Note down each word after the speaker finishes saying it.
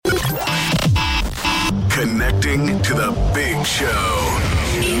Connecting to the big show.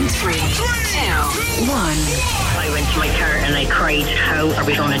 In 3, 2, 1. I went to my car and I cried, how are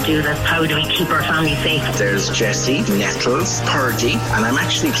we going to do this? How do we keep our family safe? There's Jessie, Nettles, Purdy, and I'm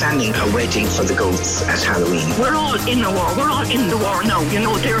actually planning a wedding for the goats at Halloween. We're all in the war. We're all in the war now. You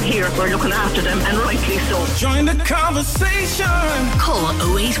know, they're here. We're looking after them, and rightly so. Join the conversation. Call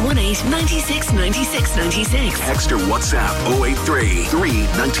 0818 96 96 96. Text or WhatsApp 083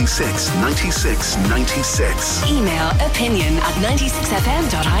 396 96 96. Email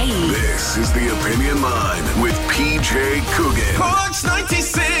opinion@96fm.ie. This is the Opinion Line with PJ Coogan. Corks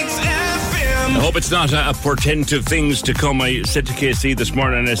 96 FM. I hope it's not a portent of things to come. I said to KC this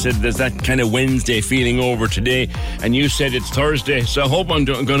morning, I said, there's that kind of Wednesday feeling over today. And you said it's Thursday, so I hope I'm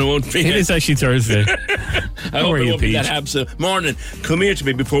going to be. It is actually Thursday. How are you, Pete? That absolute morning. Come here to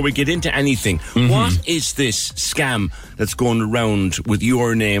me before we get into anything. Mm-hmm. What is this scam that's going around with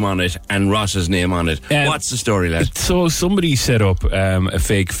your name on it and Ross's name on it? What's the story, lad? So somebody set up a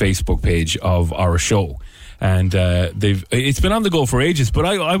fake Facebook page of our show. And it's been on the go for ages, but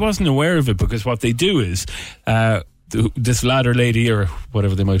I wasn't aware of it, because what they do is this lad or lady or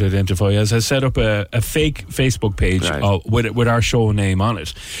whatever they might identify as has set up a fake Facebook page with our show name on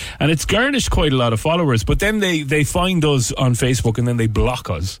it, and it's garnished quite a lot of followers. But then they find us on Facebook and then they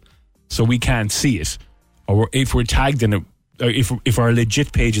block us, so we can't see it, or if we're tagged in it. If our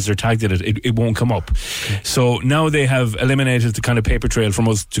legit pages are tagged in it, it won't come up. So now they have eliminated the kind of paper trail from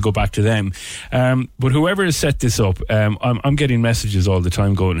us to go back to them. But whoever has set this up, I'm getting messages all the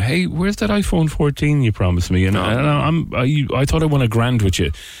time going, "Hey, where's that iPhone 14 you promised me?" And I thought I won $1,000 with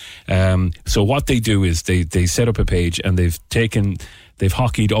you. So what they do is they set up a page and they've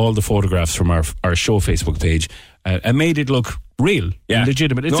hockeyed all the photographs from our show Facebook page and made it look real and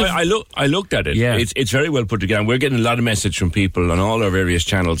legitimate. I looked at it. Yeah. It's very well put together. We're getting a lot of message from people on all our various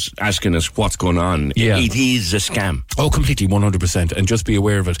channels asking us what's going on. Yeah. It is a scam. Oh, completely, 100%. And just be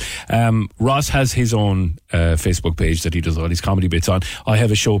aware of it. Ross has his own Facebook page that he does all his comedy bits on. I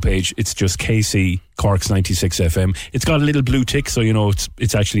have a show page. It's just KC Corks 96 FM. It's got a little blue tick, so you know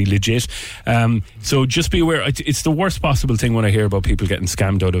it's actually legit. So just be aware. It's the worst possible thing when I hear about people getting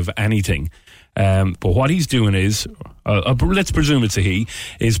scammed out of anything. But what he's doing is, let's presume it's a he,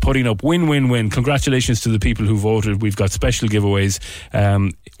 is putting up win-win-win. Congratulations to the people who voted. We've got special giveaways,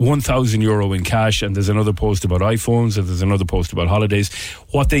 €1,000 in cash, and there's another post about iPhones, and there's another post about holidays.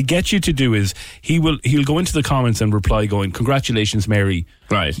 What they get you to do is he'll go into the comments and reply going, "Congratulations, Mary,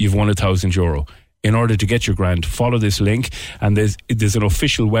 right, you've won €1,000. In order to get your grant, follow this link," and there's an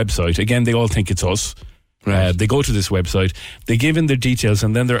official website. Again, they all think it's us. Right. They go to this website, they give in their details,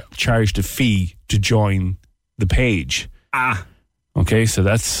 and then they're charged a fee to join the page. Okay, so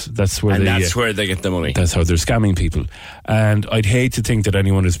that's where that's where they get the money. That's how they're scamming people. And I'd hate to think that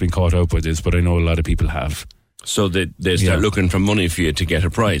anyone has been caught out by this, but I know a lot of people have. So they start looking for money for you to get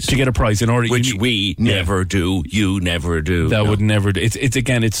a prize. To get a prize in order, which we never do. You never do. That would never do. It's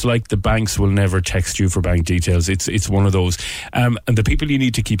again. It's like the banks will never text you for bank details. It's one of those. And the people you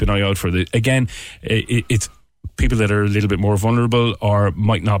need to keep an eye out for. It's people that are a little bit more vulnerable or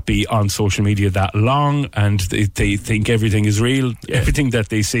might not be on social media that long, and they think everything is real, everything that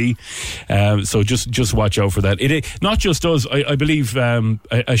they see. So just watch out for that. It not just us. I believe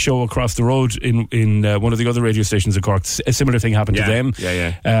a show across the road in one of the other radio stations in Cork, a similar thing happened to them.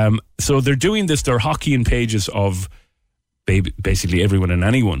 So they're doing this. They're hockeying pages of basically everyone and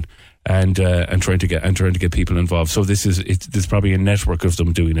anyone. And trying to get people involved. So there's probably a network of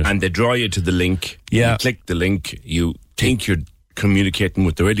them doing it. And they draw you to the link. Yeah. You click the link. You think you're communicating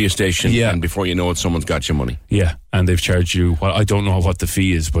with the radio station. Yeah. And before you know it, someone's got your money. Yeah. And they've charged you. Well, I don't know what the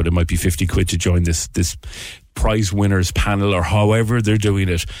fee is, but it might be £50 to join this prize winners panel or however they're doing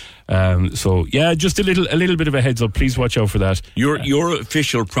it. So yeah, just a little bit of a heads up. Please watch out for that. Your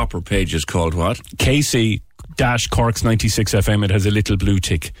official proper page is called what? KC Corks 96 FM. It has a little blue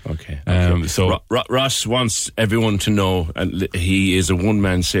tick. Okay. So Ross wants everyone to know, and he is a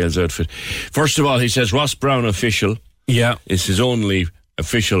one-man sales outfit. First of all, he says Ross Brown Official. Yeah, is his only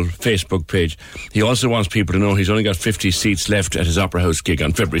official Facebook page. He also wants people to know he's only got 50 seats left at his Opera House gig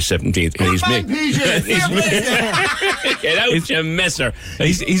on February 17th. And he's get out, you messer.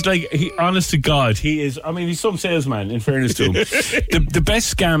 He's like, honest to God, he is. I mean, he's some salesman. In fairness to him, the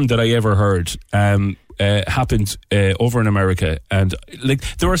best scam that I ever heard happened over in America, and like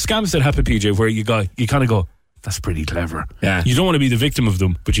there are scams that happen, PJ, where you kind of go, that's pretty clever. Yeah. You don't want to be the victim of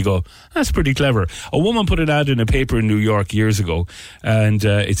them, but you go, that's pretty clever. A woman put an ad in a paper in New York years ago, and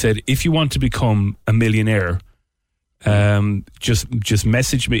it said, if you want to become a millionaire, just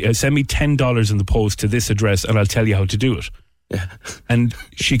message me, send me $10 in the post to this address, and I'll tell you how to do it. Yeah. And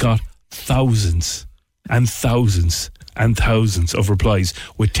she got thousands and thousands of replies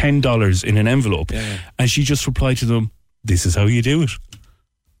with $10 in an envelope. Yeah. And she just replied to them, "This is how you do it."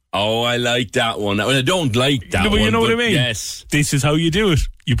 Oh, I like that one. I don't like that one. You know what I mean? Yes. This is how you do it.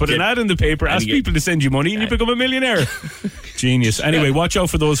 You put an ad in the paper, ask people to send you money, and you become a millionaire. Genius. Anyway, watch out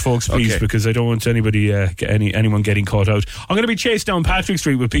for those folks, please, because I don't want anybody, anyone getting caught out. I'm going to be chased down Patrick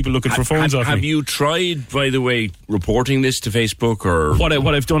Street with people looking for phones off me. Have you tried, by the way, reporting this to Facebook? Or what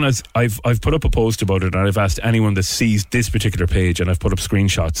I've done is I've put up a post about it, and I've asked anyone that sees this particular page, and I've put up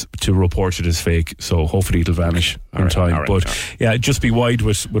screenshots to report it as fake. So hopefully it'll vanish in time. Yeah, just be wide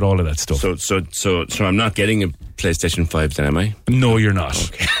with all of that stuff. So I'm not getting a PlayStation 5 then, am I? No, you're not.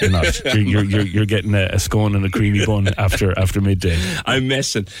 Okay. You're not. You're getting a scone and a creamy bun after midday. I'm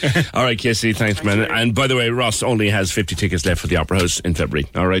messing. All right, Casey, thanks, man. And by the way, Ross only has 50 tickets left for the Opera House in February.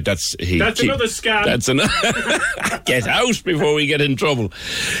 All right, that's another scam. That's another. Get out before we get in trouble.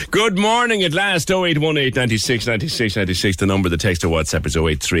 Good morning at last. 0818 96 96 96. The number, the text or WhatsApp is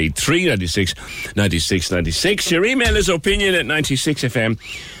 083 396 96 96. Your email is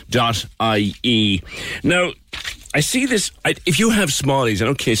opinion@96fm.ie. Now, I see this. If you have smallies, I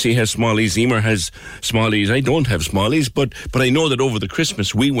know Casey has smallies, Emer has smallies. I don't have smallies, but I know that over the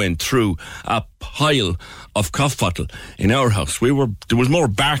Christmas we went through a pile of cough bottle in our house. There was more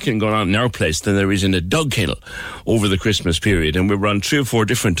barking going on in our place than there is in a dog kennel over the Christmas period, and we were on 3 or 4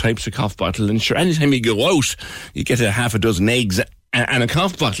 different types of cough bottle. And sure, anytime you go out, you get a half a dozen eggs and a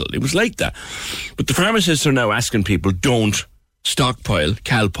cough bottle. It was like that. But the pharmacists are now asking people, don't stockpile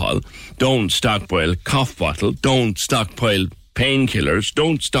Calpol, don't stockpile cough bottle, don't stockpile painkillers,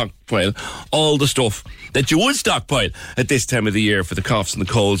 don't stockpile all the stuff that you would stockpile at this time of the year for the coughs and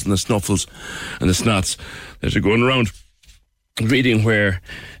the colds and the snuffles and the snots that are going around. Reading where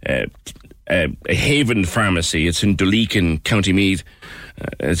a Haven pharmacy, it's in Duleekin, County Meath,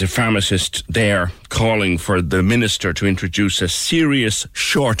 there's a pharmacist there calling for the minister to introduce a serious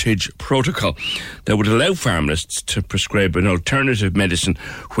shortage protocol that would allow pharmacists to prescribe an alternative medicine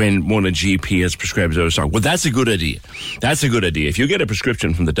when one a GP has prescribed it. Well, that's a good idea. That's a good idea. If you get a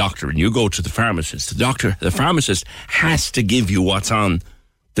prescription from the doctor and you go to the pharmacist, the pharmacist has to give you what's on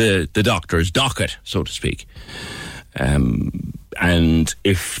the doctor's docket, so to speak. And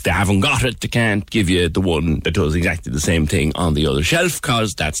if they haven't got it, they can't give you the one that does exactly the same thing on the other shelf,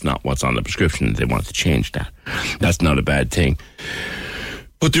 because that's not what's on the prescription. They want to change that. That's not a bad thing.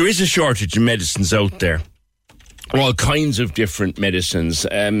 But there is a shortage of medicines out there. All kinds of different medicines.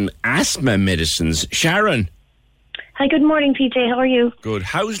 Asthma medicines. Sharon. Hi, good morning, PJ. How are you? Good.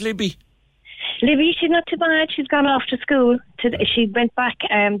 How's Libby? Libby, she's not too bad. She's gone off to school. She went back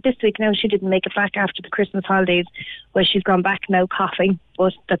this week now. She didn't make it back after the Christmas holidays. Well, she's gone back now coughing,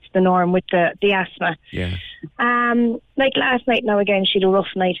 but that's the norm with the asthma. Yeah. Like last night now again, she had a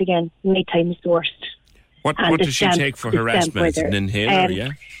rough night again. Nighttime is the worst. What does she take for her asthma? It's an inhaler,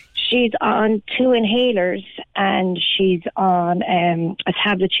 yeah? She's on 2 inhalers, and she's on a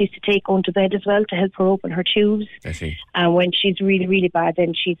tablet she used to take going to bed as well to help her open her tubes. I see. And when she's really, really bad,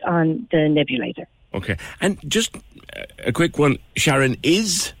 then she's on the nebulizer. Okay. And just a quick one, Sharon,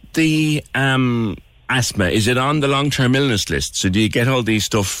 is the asthma, is it on the long-term illness list? So do you get all these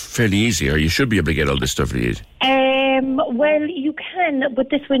stuff fairly easy, or you should be able to get all this stuff fairly easy? Well, you can, but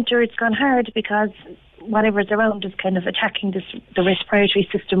this winter it's gone hard because whatever's around is kind of attacking the respiratory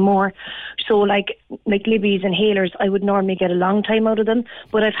system more. So like Libby's inhalers, I would normally get a long time out of them,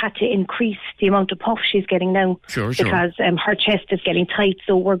 but I've had to increase the amount of puff she's getting now. Sure. Because her chest is getting tight,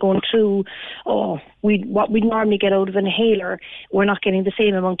 so we're going through what we'd normally get out of an inhaler, we're not getting the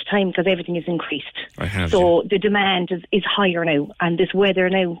same amount of time because everything is increased. The demand is higher now, and this weather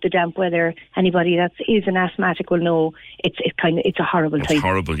now, the damp weather, anybody that is an asthmatic will know it's a horrible time. It's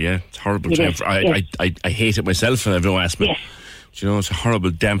horrible, yeah. It's a horrible time. I hate it myself, and I have no asthma. Yes. You know, it's a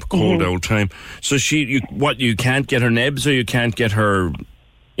horrible, damp, cold old time. So you can't get her nebs, or you can't get her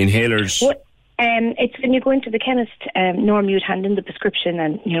inhalers? It's when you go into the chemist, normally you'd hand in the prescription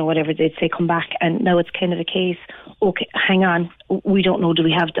and, whatever they'd say, come back. And now it's kind of a case, okay, hang on, we don't know, do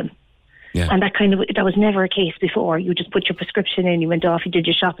we have them? Yeah. And that was never a case before. You just put your prescription in, you went off, you did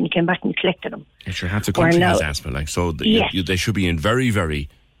your shop, and you came back and you collected them. Yeah, sure, half the country has asthma, they should be in very, very...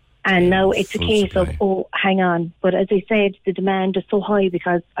 And now it's a case of, hang on. But as I said, the demand is so high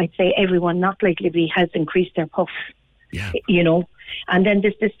because I'd say everyone, not like Libby, has increased their puff. Yeah. And then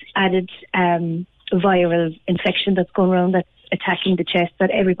there's this added viral infection that's going around that's attacking the chest, that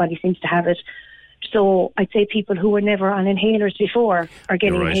everybody seems to have it. So I'd say people who were never on inhalers before are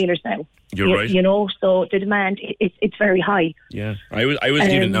getting inhalers now. You're right. You know, so the demand, it's very high. Yeah. I was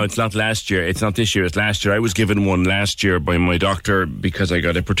given, no, it's not last year, it's not this year, it's last year. I was given one last year by my doctor because I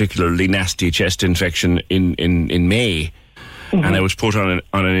got a particularly nasty chest infection in May. Mm-hmm. And I was put on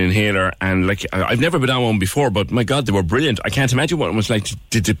an inhaler, and like, I've never been on one before, but my God, they were brilliant. I can't imagine what it was like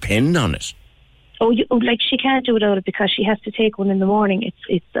to depend on it. Like she can't do without it because she has to take one in the morning.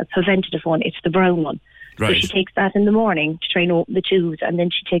 It's a preventative one. It's the brown one. Right. So she takes that in the morning to try and open the tubes, and then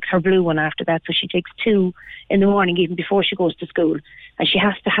she takes her blue one after that. So she takes 2 in the morning even before she goes to school. And she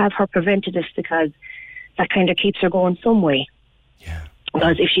has to have her preventatives because that kind of keeps her going some way. Yeah.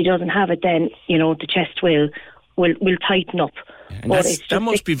 Because if she doesn't have it, then, you know, the chest will tighten up. Yeah. And that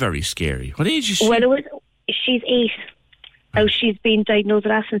must be very scary. What age is she? Well, she's 8. Now, she's been diagnosed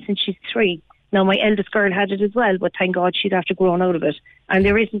with asthma since she's 3. Now, my eldest girl had it as well, but thank God she's after growing out of it. And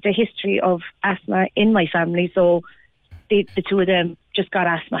there isn't a history of asthma in my family, so the 2 of them just got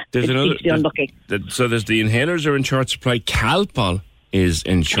asthma. There's unlucky. So there's the inhalers are in short supply. Calpol is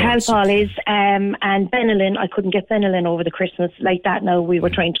in short supply. Calpol is, and Benylin. I couldn't get Benylin over the Christmas like that. Now we were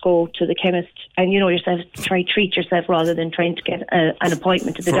trying to go to the chemist, and you know yourself, try treat yourself rather than trying to get an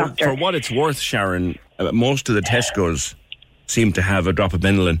appointment to the doctor. For what it's worth, Sharon, most of the Tesco's seem to have a drop of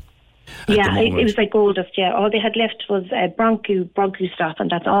Benylin. Yeah, it was like gold dust, yeah. All they had left was bronchu stop, and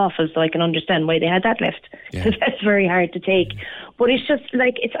that's awful, so I can understand why they had that left. Because that's very hard to take. But it's just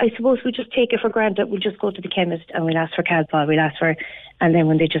like, I suppose we just take it for granted. We'll just go to the chemist and we'll ask for Calpol, and then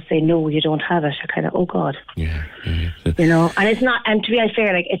when they just say, no, you don't have it, I kind of, oh God. Yeah. You know, and it's not, and to be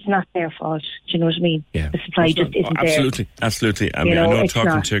fair, like, it's not their fault. Do you know what I mean? Yeah. The supply just isn't there. Absolutely. I mean, I know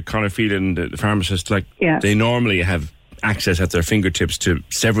talking to Conor Phelan, the pharmacist, like, they normally have access at their fingertips to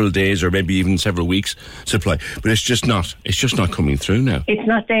several days or maybe even several weeks supply, but it's just not coming through now. It's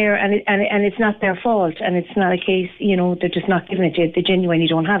not there, and it's not their fault, and it's not a case, you know, they're just not giving it to you. They genuinely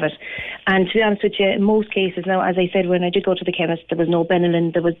don't have it. And to be honest with you, in most cases now, as I said, when I did go to the chemist, there was no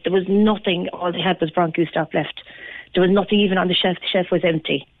Benylin, there was nothing. All they had was bronchu stop left. There was nothing even on the shelf. The shelf was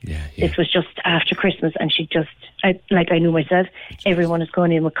empty. Yeah. This was just after Christmas, and I knew myself, everyone is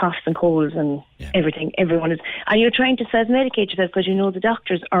going in with coughs and colds and everything. Everyone is, and you're trying to self-medicate yourself because you know the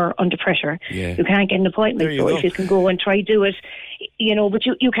doctors are under pressure. Yeah. You can't get an appointment, so if you can go and try do it, you know, but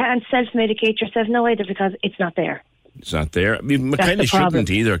you can't self-medicate yourself now either because it's not there. It's not there. I mean, kind of shouldn't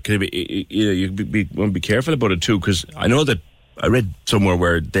either. You want to be careful about it too, because I know that I read somewhere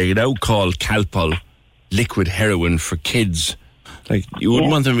where they now call Calpol liquid heroin for kids. Like, you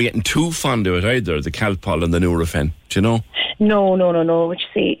wouldn't want them to be getting too fond of it either, the Calpol and the Nurofen, do you know? No. Which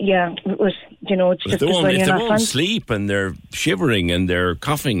see, it was, you know, it's just when you're not fond. If they won't sleep and they're shivering and they're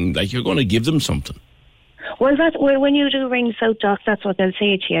coughing, like, you're going to give them something. Well, when you do ring South Docs, that's what they'll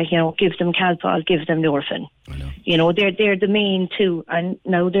say to you. You know, give them Calpol, give them Nurofen. I know. You know, they're the main 2, and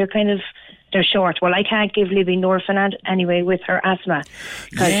now they're short. Well, I can't give Libby Nurofen anyway with her asthma.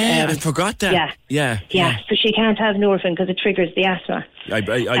 I forgot that. Yeah. So she can't have Nurofen because it triggers the asthma.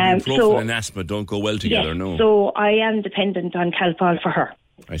 Ibuprofen and asthma don't go well together, no. So I am dependent on Calpol for her.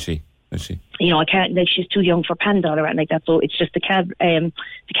 I see. You know, I can't, like, she's too young for Pandol or anything like that, so it's just the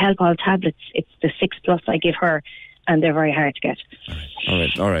Calpol tablets. It's the 6+ I give her, and they're very hard to get.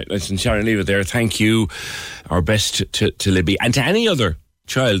 All right. Listen, Sharon, leave it there. Thank you. Our best to Libby and to any other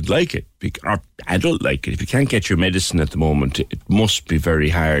child like it, or adult like it. If you can't get your medicine at the moment, it must be very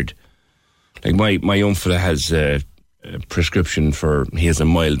hard. Like my young fella has a prescription he has a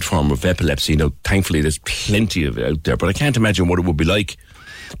mild form of epilepsy. Now, thankfully, there's plenty of it out there, but I can't imagine what it would be like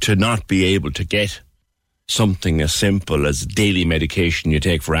to not be able to get something as simple as daily medication you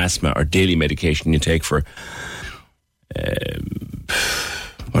take for asthma or daily medication you take for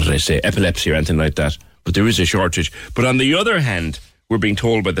epilepsy or anything like that. But there is a shortage. But on the other hand, we're being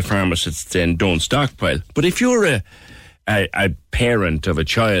told by the pharmacists then don't stockpile. But if you're a parent of a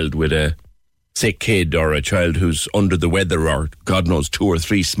child with a sick kid or a child who's under the weather or God knows 2 or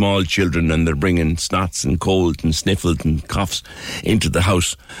 3 small children and they're bringing snots and colds and sniffles and coughs into the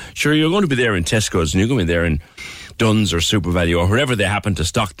house, sure, you're going to be there in Tesco's and you're going to be there in Dunn's or SuperValu or wherever they happen to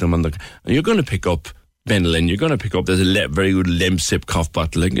stock them and you're going to pick up Benylin, you're going to pick up, there's a very good Lemsip cough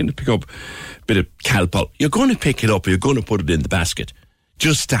bottle, you're going to pick up a bit of Calpol, you're going to pick it up, you're going to put it in the basket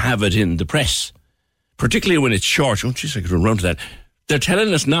just to have it in the press, particularly when it's short. Oh jeez, I could run around to that. They're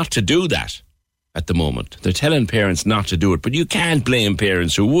telling us not to do that at the moment. They're telling parents not to do it, but you can't blame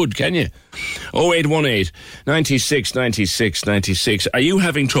parents who would, can you? 0818 96 96 96. Are you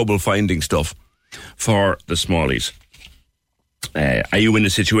having trouble finding stuff for the smallies? Are you in a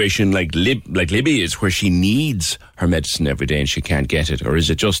situation like Libby is, where she needs her medicine every day and she can't get it? Or is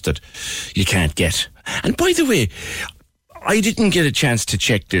it just that you can't get? And by the way, I didn't get a chance to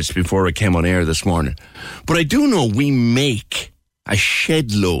check this before I came on air this morning, but I do know we make a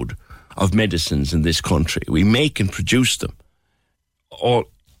shed load of medicines in this country. We make and produce them. Or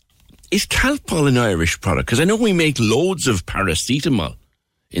is Calpol an Irish product? Because I know we make loads of paracetamol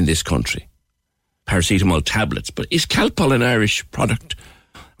in this country. Paracetamol tablets. But is Calpol an Irish product?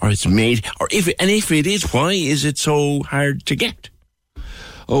 Or it's made... if it is, why is it so hard to get?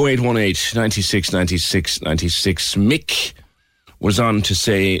 0818 96 96 96. Mick was on to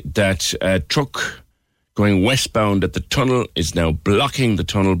say that a truck going westbound at the tunnel is now blocking the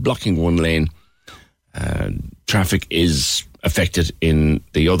tunnel, blocking one lane. Traffic is affected in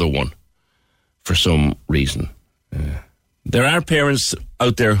the other one for some reason. There are parents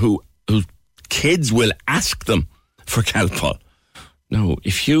out there whose kids will ask them for Calpol. Now,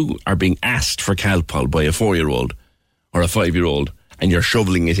 if you are being asked for Calpol by a 4-year-old or a 5-year-old and you're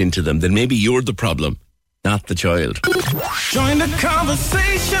shoveling it into them, then maybe you're the problem, not the child. Join the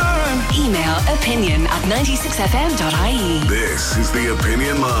conversation. Email opinion@96fm.ie. This is the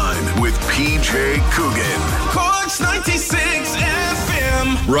Opinion Line with PJ Coogan. Cork's 96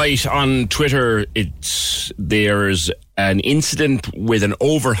 FM. Right, on Twitter, there's an incident with an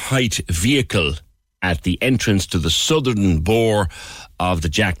overheight vehicle at the entrance to the southern bore of the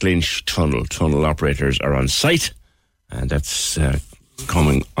Jack Lynch tunnel. Tunnel operators are on site, and that's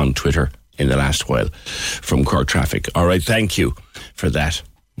coming on Twitter in the last while from Cork Traffic. All right, thank you for that.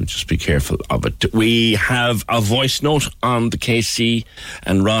 We'll just be careful of it. We have a voice note on the KC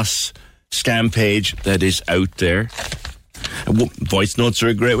and Ross scam page that is out there. Voice notes are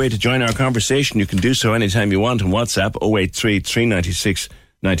a great way to join our conversation. You can do so anytime you want on WhatsApp 083 396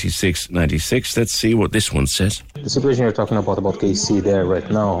 96 96. Let's see what this one says. The situation you're talking about KC there right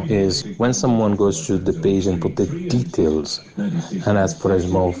now is when someone goes to the page and put the details and asks for a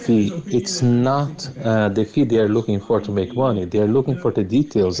small fee, it's not the fee they're looking for to make money. They're looking for the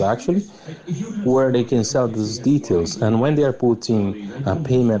details actually where they can sell those details. And when they're putting a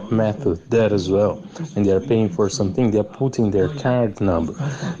payment method there as well, and they're paying for something, they're putting their card number.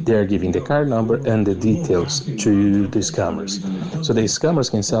 They're giving the card number and the details to the scammers. So the scammers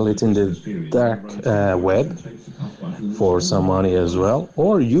can sell it in the dark web for some money as well,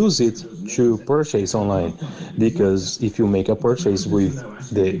 or use it to purchase online, because if you make a purchase with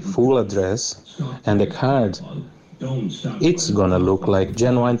the full address and the card, it's gonna look like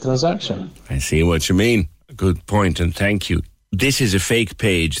genuine transaction. I see what you mean. Good point, and thank you. This is a fake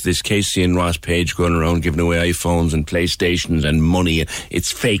page, this Casey and Ross page going around giving away iPhones and PlayStations and money.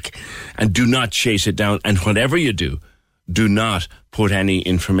 It's fake, and do not chase it down. And whatever you do not put any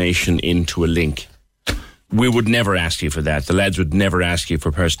information into a link. We would never ask you for that. The lads would never ask you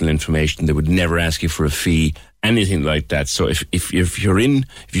for personal information. They would never ask you for a fee, anything like that. So if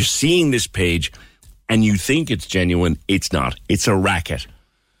you're seeing this page and you think it's genuine, it's not. It's a racket.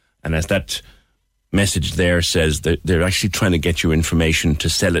 And as that message there says, that they're actually trying to get your information to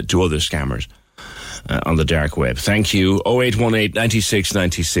sell it to other scammers on the dark web. Thank you. 0818 96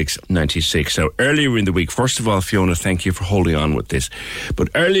 96 96. So earlier in the week, first of all, Fiona, thank you for holding on with this. But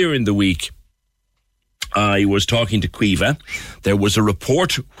earlier in the week, I was talking to Quiva. There was a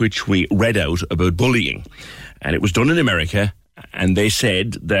report which we read out about bullying, and it was done in America, and they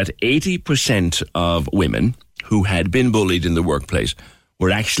said that 80% of women who had been bullied in the workplace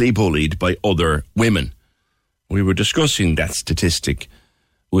were actually bullied by other women. We were discussing that statistic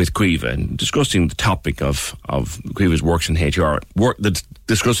with Quiva and discussing the topic of Quiva's works in HR,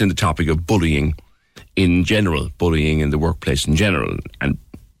 discussing the topic of bullying in general, bullying in the workplace in general, and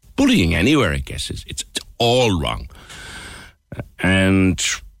bullying anywhere, I guess, it's all wrong. And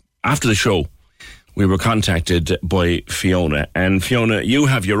after the show, we were contacted by Fiona. And Fiona, you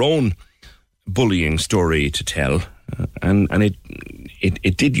have your own bullying story to tell, and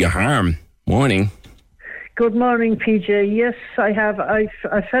it did you harm. Morning. Good morning, PJ. Yes, I have. I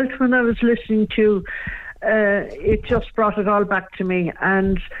felt when I was listening to it just brought it all back to me.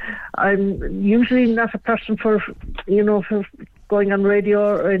 And I'm usually not a person for going on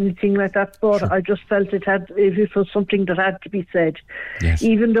radio or anything like that, but sure. I just felt it was something that had to be said. Yes.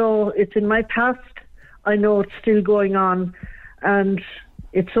 Even though it's in my past, I know it's still going on, and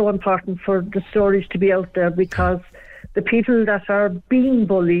it's so important for the stories to be out there, because the people that are being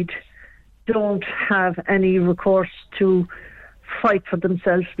bullied don't have any recourse to fight for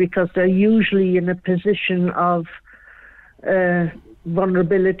themselves, because they're usually in a position of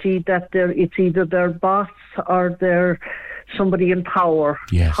vulnerability that it's either their boss or they're somebody in power.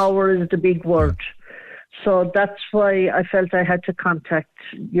 Yes. Power is the big word. So that's why I felt I had to contact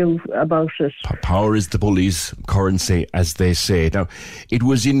you about it. Power is the bully's currency, as they say. Now, it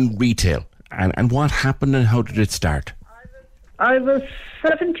was in retail. And what happened and how did it start? I was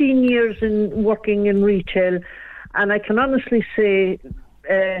 17 years working in retail, and I can honestly say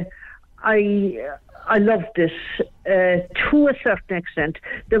I loved this to a certain extent.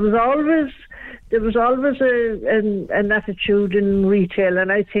 There was always an attitude in retail,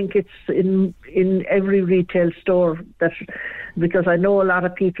 and I think it's in every retail store, that because I know a lot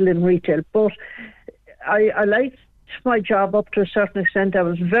of people in retail. But I liked my job up to a certain extent. I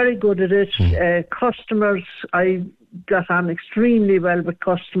was very good at it. Customers, I got on extremely well with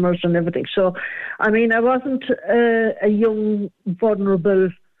customers and everything. So, I mean, I wasn't a young, vulnerable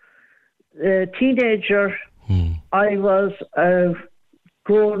teenager. I was a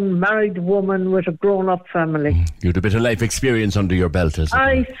grown, married woman with a grown-up family. You had a bit of life experience under your belt, as it were.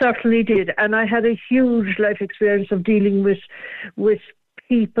 I certainly did, and I had a huge life experience of dealing with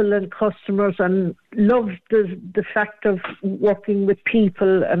people and customers, and loved the fact of working with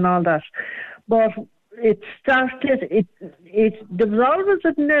people and all that. But it started, there was always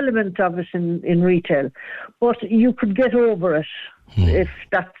an element of it in retail, but you could get over it, if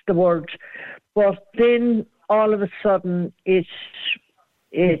that's the word. But then all of a sudden it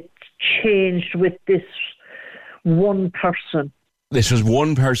changed with this one person. This was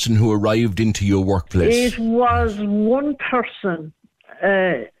one person who arrived into your workplace. It was one person.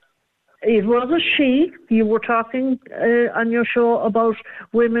 It was a she. You were talking on your show about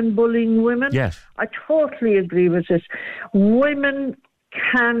women bullying women. Yes. I totally agree with this. Women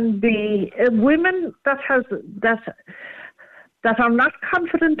can be women that are not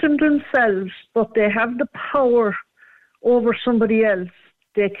confident in themselves, but they have the power over somebody else.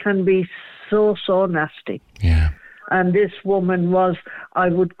 They can be so nasty. Yeah. And this woman was, I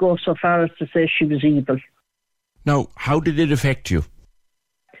would go so far as to say she was evil. Now, how did it affect you?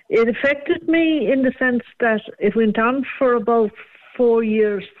 It affected me in the sense that it went on for about 4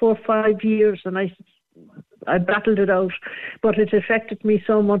 or 5 years, and I battled it out. But it affected me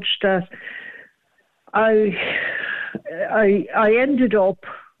so much that I ended up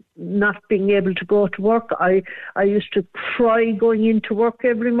not being able to go to work. I used to cry going into work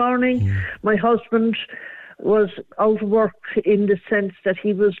every morning. My husband was out of work in the sense that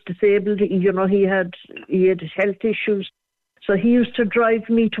he was disabled. You know, he had health issues. So he used to drive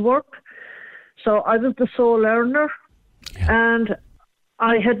me to work. So I was the sole earner, and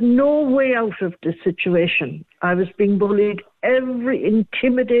I had no way out of the situation. I was being bullied,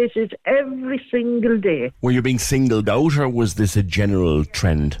 intimidated every single day. Were you being singled out, or was this a general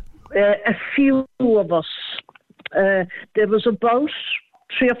trend? A few of us. There was about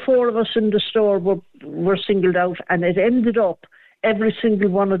 3 or 4 of us in the store were singled out, and it ended up every single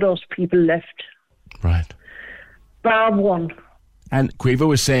one of those people left. Right. Bar one. And Caoimhe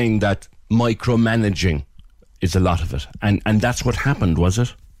was saying that micromanaging is a lot of it, and that's what happened, was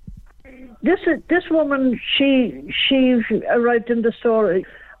it? This woman, she arrived in the store,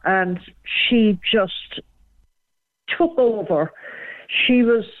 and she just took over. She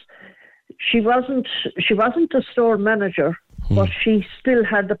wasn't a store manager, but she still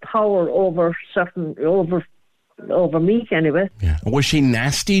had the power over me anyway. Yeah. Was she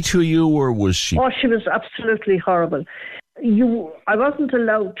nasty to you, or was she? Oh, she was absolutely horrible. I wasn't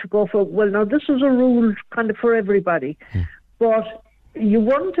allowed to go for. Well, now this is a rule kind of for everybody, but you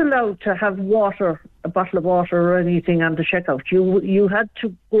weren't allowed to have a bottle of water or anything on the checkout. You had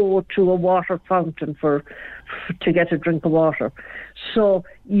to go to a water fountain to get a drink of water. So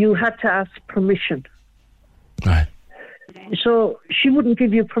you had to ask permission. Right. So she wouldn't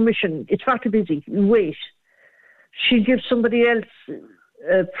give you permission. It's far too busy. Wait. She'd give somebody else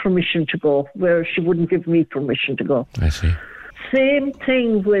permission to go, where she wouldn't give me permission to go. I see. Same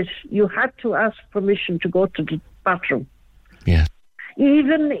thing with, you had to ask permission to go to the bathroom. Yeah.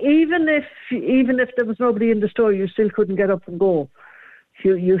 Even if there was nobody in the store, you still couldn't get up and go.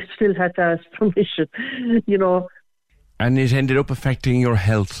 You still had to ask permission, you know. And it ended up affecting your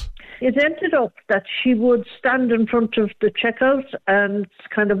health. It ended up that she would stand in front of the checkout and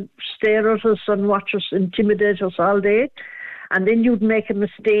kind of stare at us and watch us, intimidate us all day. And then you'd make a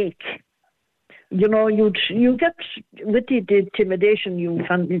mistake. You know, you get, with the intimidation,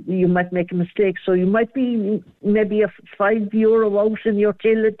 you might make a mistake. So you might be maybe a €5 out in your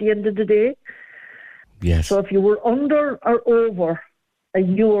till at the end of the day. Yes. So if you were under or over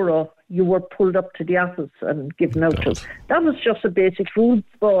 €1, you were pulled up to the office and given out to. That was just a basic rule,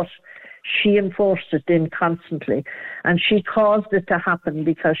 but she enforced it then constantly. And she caused it to happen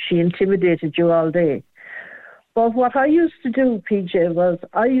because she intimidated you all day. But what I used to do, PJ, was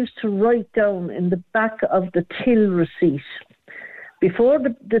I used to write down in the back of the till receipt. Before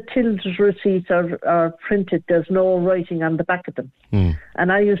the till receipts are printed, there's no writing on the back of them.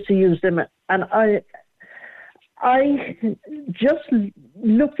 And I used to use them. And I just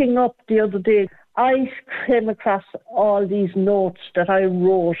looking up the other day, I came across all these notes that I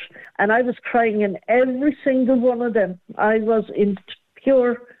wrote, and I was crying in every single one of them. I was in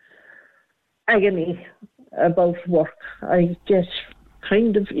pure agony about work. I just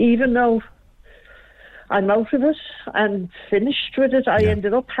kind of, even though I'm out of it and finished with it, I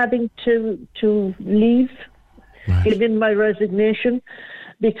ended up having to leave, give in my resignation,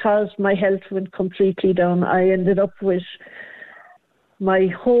 because my health went completely down. I ended up with my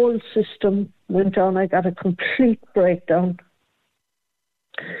whole system went down. I got a complete breakdown.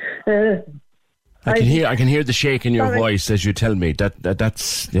 I can hear the shake in your voice as you tell me.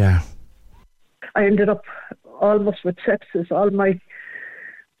 That's. I ended up almost with sepsis. All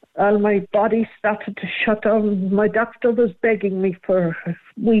my body started to shut down. My doctor was begging me for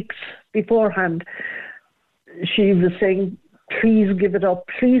weeks beforehand. She was saying, please give it up.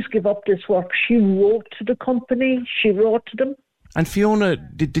 Please give up this work. She wrote to the company. She wrote to them. And Fiona,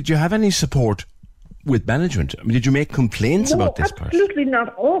 did you have any support with management? I mean, did you make complaints about this person? Absolutely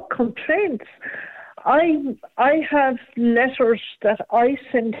not. Oh, complaints. I have letters that I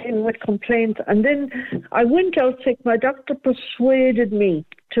sent in with complaints, and then I went out sick. My doctor persuaded me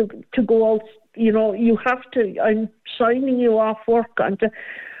to go out. You know, you have to. I'm signing you off work,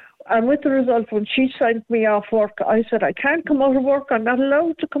 and with the result, when she signed me off work, I said, I can't come out of work. I'm not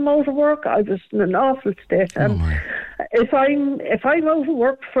allowed to come out of work. I was in an awful state. And if I'm out of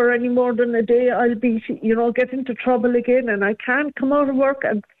work for any more than a day, I'll be, get into trouble again, and I can't come out of work.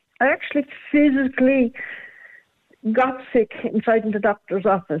 And I actually physically got sick inside in the doctor's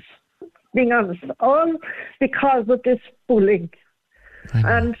office, being honest, all because of this bullying.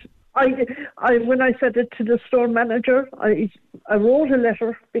 And I when I said it to the store manager, I wrote a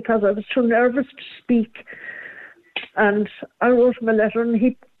letter because I was too nervous to speak, and I wrote him a letter, and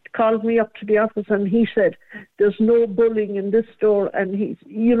he called me up to the office and he said, there's no bullying in this store. And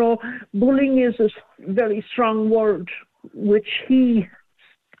bullying is a very strong word, which he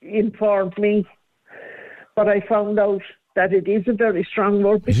informed me, but I found out that it is a very strong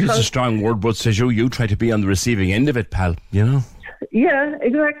word. It is a strong word, but says you try to be on the receiving end of it, pal, Yeah,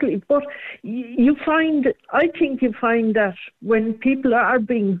 exactly. But I think you find that when people are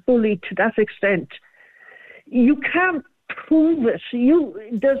being bullied to that extent, you can't prove it.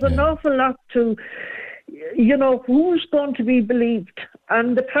 There's an awful lot to, who's going to be believed.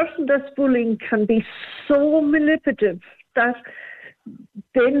 And the person that's bullying can be so manipulative that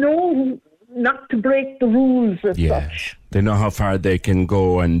they know not to break the rules as such. They know how far they can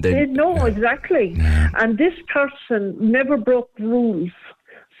go, and they know exactly. Yeah. And this person never broke the rules,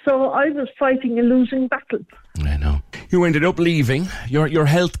 so I was fighting a losing battle. I know. You ended up leaving. Your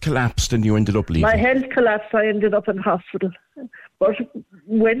health collapsed, and you ended up leaving. My health collapsed. I ended up in hospital. But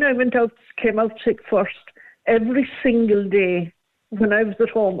when I came out sick first, every single day when I was at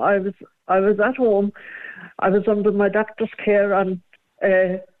home, I was at home. I was under my doctor's care, and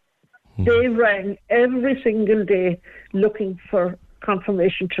they rang every single day looking for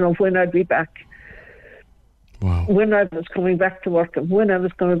confirmation to know when I'd be back. Wow. When I was coming back to work and when I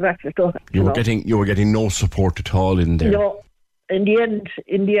was coming back to go. You were getting no support at all in there. No. In the end,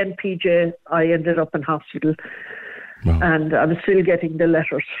 PJ, I ended up in hospital. Wow. And I was still getting the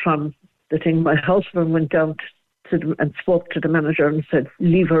letters from the thing. My husband went down and spoke to the manager and said,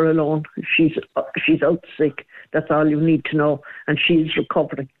 leave her alone. She's out sick. That's all you need to know. And she's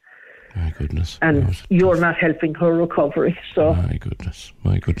recovering. My goodness. And you're not helping her recovery. So. My goodness.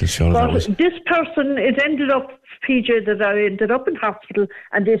 But this person, it ended up, PJ, that I ended up in hospital,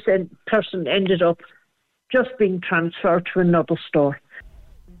 and this person ended up just being transferred to another store.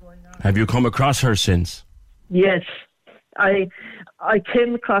 Have you come across her since? Yes. I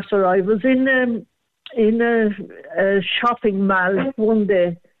came across her. I was in a shopping mall one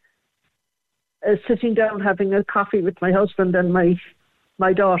day, sitting down having a coffee with my husband and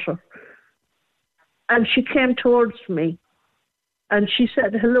my daughter. And she came towards me and she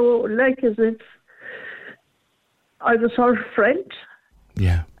said hello, like as if I was her friend.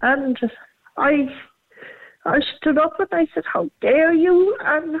 Yeah. And I stood up and I said, how dare you?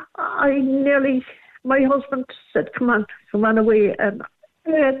 And my husband said, come on away. And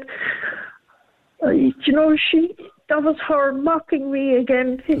that was her mocking me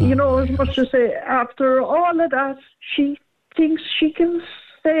again. As much as after all of that, she thinks she can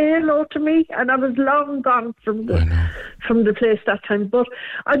say hello to me, and I was long gone from the place that time. But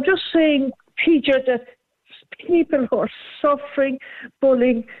I'm just saying, PJ, that people who are suffering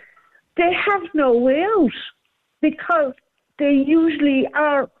bullying, they have no way out because they usually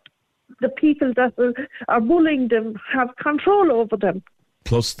are, the people that are bullying them have control over them.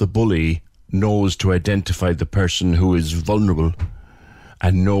 Plus the bully knows to identify the person who is vulnerable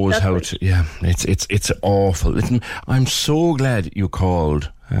and knows how to. Yeah, it's awful. Listen, I'm so glad you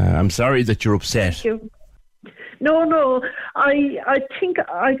called. I'm sorry that you're upset. Thank you. No. I think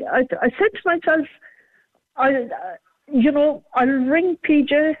I said to myself, I'll ring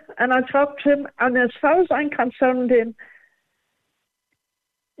PJ and I'll talk to him. And as far as I'm concerned,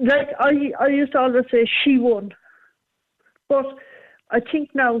 like I used to always say, she won, but I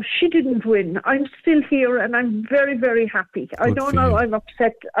think now she didn't win. I'm still here and I'm very, very happy. Good, I don't know, I'm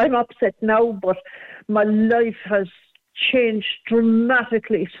upset now, but my life has changed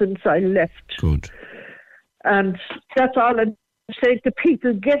dramatically since I left. Good. And that's all I'm saying to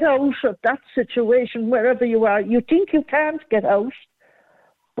people. Get out of that situation wherever you are. You think you can't get out,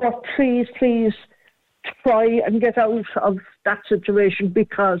 but please try and get out of that situation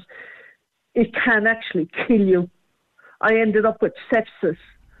because it can actually kill you. I ended up with sepsis.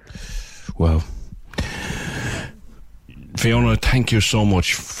 Well, Fiona, thank you so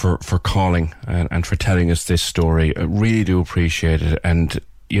much for calling and for telling us this story. I really do appreciate it. And,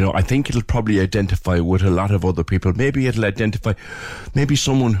 I think it'll probably identify with a lot of other people. Maybe it'll identify, maybe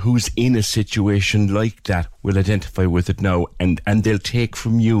someone who's in a situation like that will identify with it now. And they'll take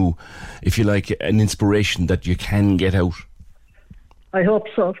from you, if you like, an inspiration that you can get out. I hope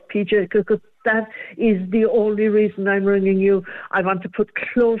so, PJ, because that is the only reason I'm ringing you. I want to put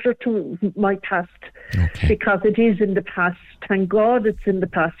closure to my past because it is in the past. Thank God it's in the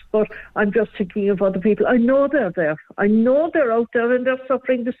past. But I'm just thinking of other people. I know they're there. I know they're out there and they're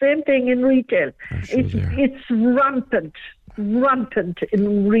suffering the same thing in retail. It's rampant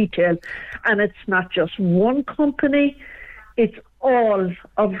in retail. And it's not just one company. It's all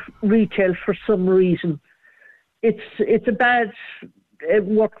of retail for some reason. It's a bad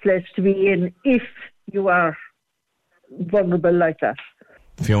workplace to be in if you are vulnerable like that.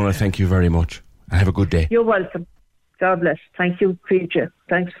 Fiona, thank you very much. Have a good day. You're welcome. God bless. Thank you, PJ.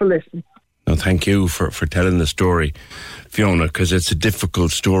 Thanks for listening. No, thank you for telling the story, Fiona, because it's a difficult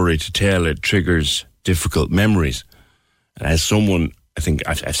story to tell. It triggers difficult memories. And as someone, I think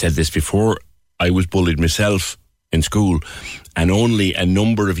I've said this before, I was bullied myself in school, and only a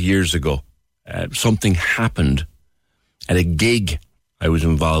number of years ago, something happened at a gig I was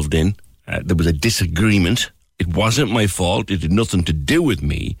involved in. There was a disagreement. It wasn't my fault. It had nothing to do with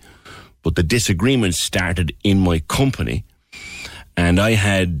me. But the disagreement started in my company. And I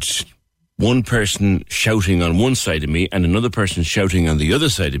had one person shouting on one side of me and another person shouting on the other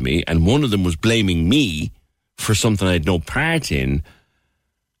side of me. And one of them was blaming me for something I had no part in.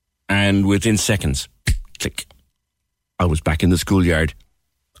 And within seconds, click, I was back in the schoolyard.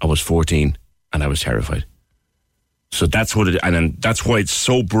 I was 14 and I was terrified. So that's what and that's why it's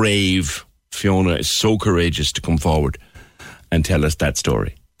so brave. Fiona is so courageous to come forward and tell us that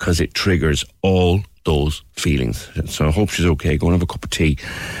story, because it triggers all those feelings. So I hope she's okay. Go and have a cup of tea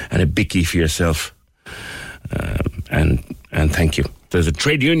and a bicky for yourself. And thank you. There's a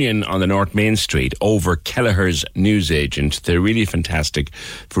trade union on the North Main Street over Kelleher's newsagent. They're really fantastic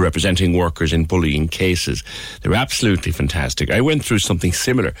for representing workers in bullying cases. They're absolutely fantastic. I went through something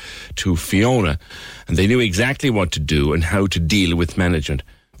similar to Fiona, and they knew exactly what to do and how to deal with management.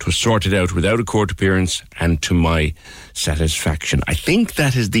 It was sorted out without a court appearance and to my satisfaction. I think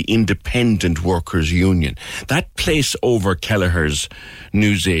that is the Independent Workers Union. That place over Kelleher's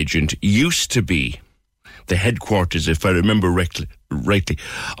newsagent used to be the headquarters, if I remember rightly,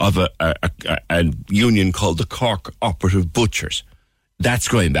 of a union called the Cork Operative Butchers. That's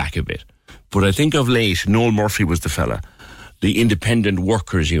going back a bit. But I think of late, Noel Murphy was the fella. The Independent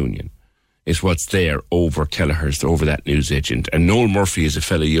Workers Union is what's there over Kelleher's, over that newsagent. And Noel Murphy is a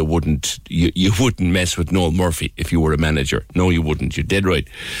fella you wouldn't mess with Noel Murphy if you were a manager. No, you wouldn't. You did right.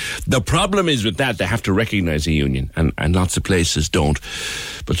 The problem is with that, they have to recognise a union, and lots of places don't.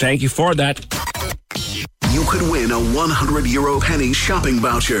 But thank you for that. You could win a €100 penny shopping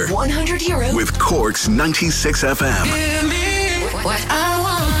voucher. €100 with Cork's 96 FM. What I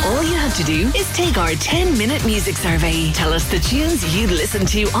want. All you have to do is take our 10-minute music survey. Tell us the tunes you'd listen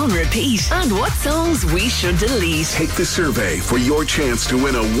to on repeat and what songs we should delete. Take the survey for your chance to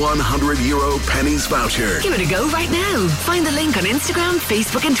win a €100 pennies voucher. Give it a go right now. Find the link on Instagram,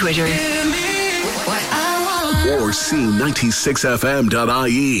 Facebook and Twitter. What I want. Or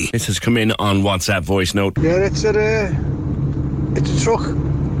c96fm.ie. This has come in on WhatsApp voice note. Yeah, it's a truck.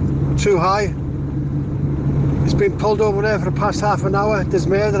 Too high. It's been pulled over there for the past half an hour. There's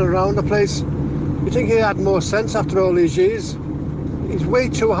murder around the place. You think he had more sense after all these years? He's way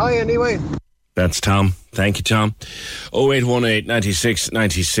too high anyway. That's Tom. Thank you, Tom. 0818 96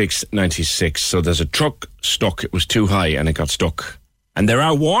 96 96. So there's a truck stuck. It was too high and it got stuck. And there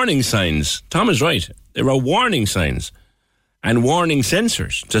are warning signs. Tom is right. There are warning signs and warning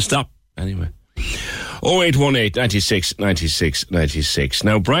sensors to stop. Anyway. 0818 96 96 96.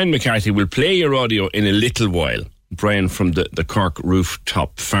 Now, Brian McCarthy will play your audio in a little while. Brian from the Cork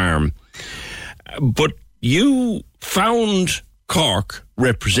Rooftop Farm. But you found Cork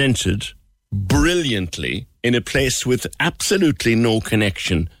represented brilliantly in a place with absolutely no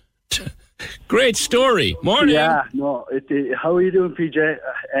connection. Great story. Morning. Yeah, no. How are you doing, PJ?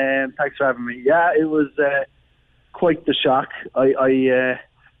 Thanks for having me. Yeah, it was quite the shock.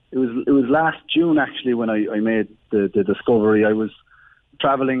 It was last June actually when I made the discovery. I was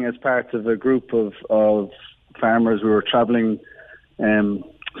travelling as part of a group of farmers. We were travelling,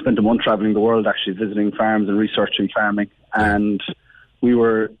 spent a month travelling the world actually, visiting farms and researching farming. And we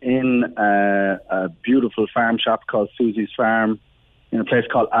were in a beautiful farm shop called Susie's Farm in a place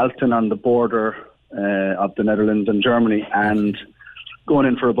called Alten on the border of the Netherlands and Germany, and going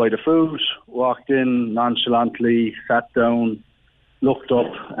in for a bite of food, walked in nonchalantly, sat down, looked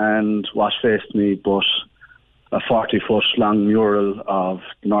up and wash-faced me, but a 40-foot long mural of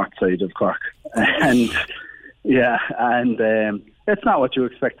the north side of Cork. And yeah, and it's not what you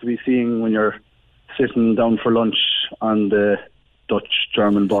expect to be seeing when you're sitting down for lunch on the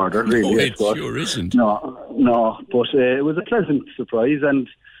Dutch-German border, really. No, it sure isn't. No, but it was a pleasant surprise. And,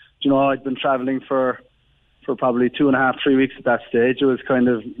 you know, I'd been travelling for probably 2.5, 3 weeks at that stage. It was kind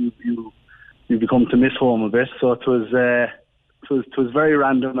of, you become to miss home a bit. So it was very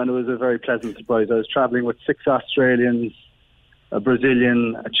random, and it was a very pleasant surprise. I was travelling with 6 Australians, a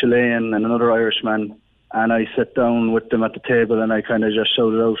Brazilian, a Chilean, and another Irishman. And I sat down with them at the table, and I kind of just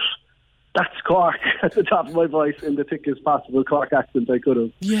shouted out, "That's Cork," at the top of my voice in the thickest possible Cork accent I could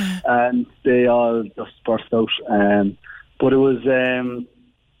have. Yeah. And they all just burst out. But it was, it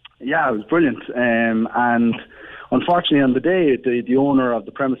was brilliant. And unfortunately, on the day, the owner of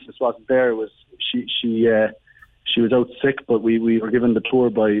the premises wasn't there. It was she was out sick, but we were given the tour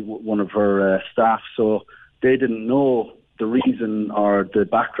by one of her staff, so they didn't know the reason or the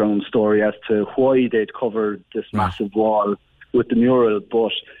background story as to why they'd covered this massive wall with the mural.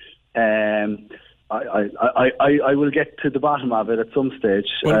 But I will get to the bottom of it at some stage.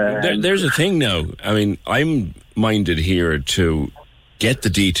 Well, there's a thing now. I mean, I'm minded here to get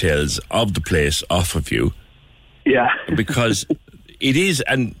the details of the place off of you. Yeah. Because it is,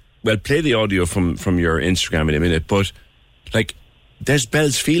 and well, play the audio from your Instagram in a minute, but like, there's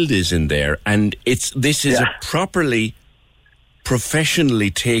Bellsfield is in there, and this is a properly professionally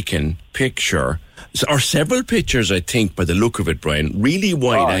taken picture, or several pictures, I think, by the look of it, Brian. Really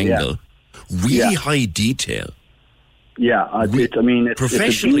wide angle, really high detail. Yeah, it's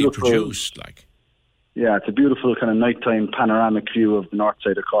professionally it's produced, like. Yeah, it's a beautiful kind of nighttime panoramic view of the north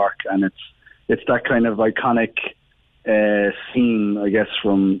side of Cork, and it's that kind of iconic scene, I guess,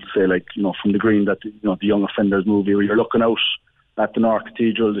 from say, like, you know, from the Green, that, you know, the Young Offenders movie, where you're looking out at the North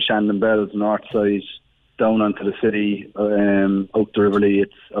Cathedral, the Shandon Bells, the north side, down onto the city, out the Riverlea,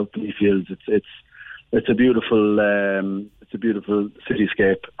 it's out the Leafields. It's a beautiful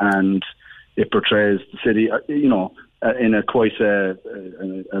cityscape, and it portrays the city, you know, in a quite a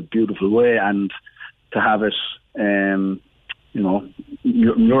beautiful way. And to have it, you know,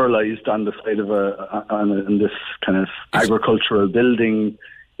 muralised on the side of in this kind of agricultural building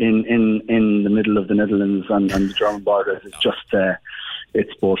in the middle of the Netherlands and the German border, it's just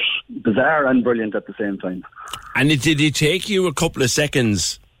it's both bizarre and brilliant at the same time. And did it take you a couple of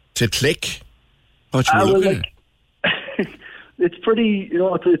seconds to click what you were looking at? It's pretty, you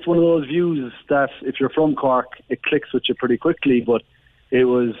know, it's one of those views that if you're from Cork, it clicks with you pretty quickly. But it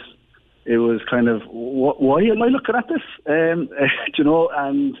was kind of, why am I looking at this? You know,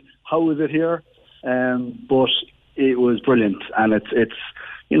 and how is it here? But it was brilliant, and it's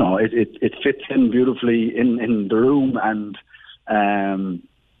you know, it fits in beautifully in the room, and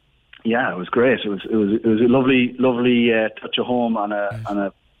it was great. It was a lovely touch of home on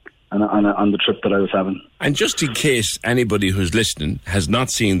the trip that I was having. And just in case anybody who's listening has not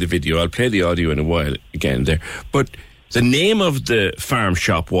seen the video, I'll play the audio in a while again there. But the name of the farm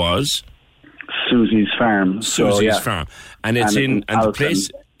shop was Susie's Farm. Susie's Farm, and the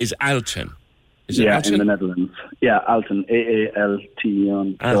place is Alten. Is it Alten? In the Netherlands. Yeah, Alten,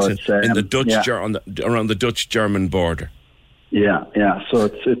 Aalten. Alten, so in the Dutch around the Dutch-German border. Yeah. So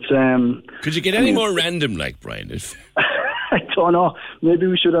it's. Could you get any more random, like, Brian? I don't know. Maybe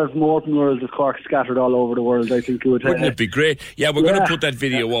we should have more murals of Cork scattered all over the world. I think it would. Wouldn't it be great? Yeah, we're going to put that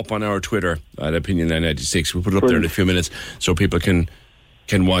video up on our Twitter at Opinion 996. We'll put it up there in a few minutes so people can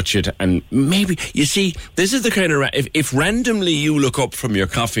watch it. And maybe, you see, this is the kind of... If randomly you look up from your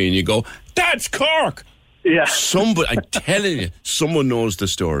coffee and you go, that's Cork! Yeah. Somebody, I'm telling you, someone knows the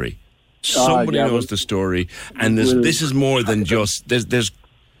story. Somebody knows the story. And this is more than just...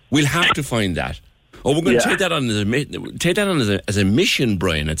 We'll have to find that. Oh, we're going to take that on as a mission,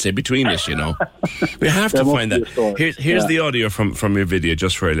 Brian. I'd say between us, you know, we have to find that. Here's the audio from your video,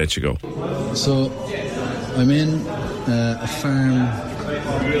 just before I let you go. So, I'm in a farm,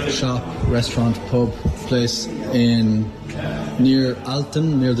 shop, restaurant, pub place near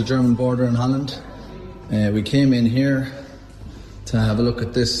Alton, near the German border in Holland. We came in here to have a look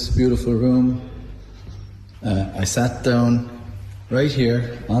at this beautiful room. I sat down right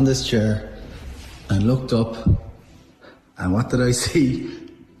here on this chair. I looked up, and what did I see?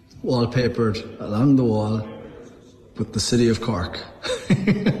 Wallpapered along the wall with the city of Cork.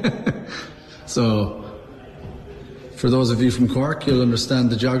 So, for those of you from Cork, you'll understand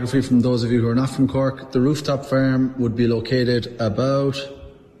the geography. From those of you who are not from Cork, the rooftop farm would be located about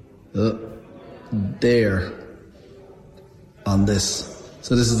there on this.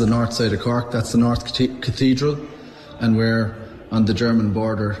 So this is the north side of Cork. That's the North Cathedral, and we're on the German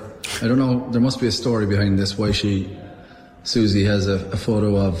border. I don't know, there must be a story behind this, why Susie has a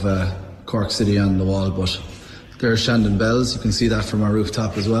photo of Cork City on the wall, but there's Shandon Bells. You can see that from our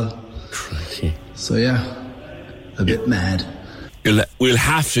rooftop as well. Crikey. So yeah, a bit mad. We'll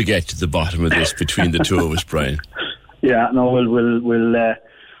have to get to the bottom of this between the two of us, Brian. Yeah, no,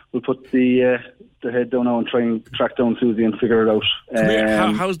 we'll put the head down now and try and track down Susie and figure it out.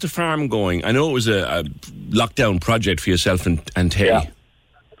 How's the farm going? I know it was a lockdown project for yourself and Tay.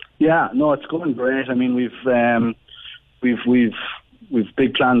 Yeah, no, it's going great. I mean, we've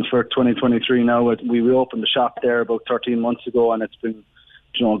big plans for 2023 now. We opened the shop there about 13 months ago, and it's been,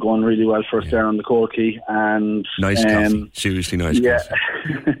 going really well for us there on the Coal Quay. And nice coffee, seriously nice coffee.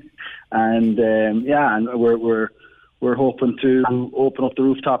 And and we're hoping to open up the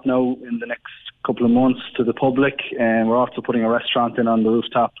rooftop now in the next couple of months to the public, and we're also putting a restaurant in on the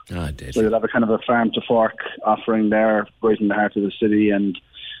rooftop. So we'll have a kind of a farm to fork offering there, right in the heart of the city. And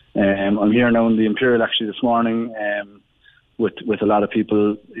I'm here now in the Imperial actually this morning with a lot of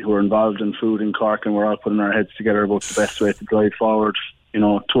people who are involved in food in Cork, and we're all putting our heads together about the best way to drive forward,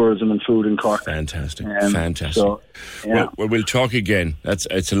 tourism and food in Cork. Fantastic. So, yeah. Well, we'll talk again.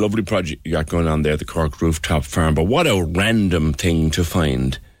 It's a lovely project you got going on there, the Cork Rooftop Farm. But what a random thing to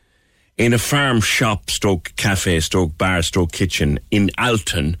find in a farm shop, stroke cafe, stroke bar, stroke kitchen in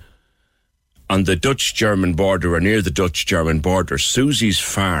Alton, on the Dutch-German border, or near the Dutch-German border, Susie's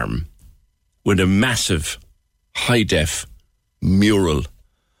farm, with a massive, high-def mural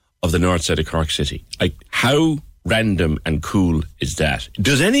of the north side of Cork City. Like, how random and cool is that?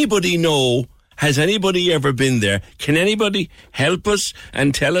 Does anybody know? Has anybody ever been there? Can anybody help us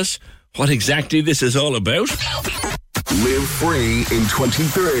and tell us what exactly this is all about? Live free in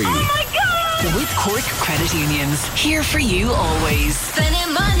 23. Oh my God! With Cork Credit Unions, here for you always.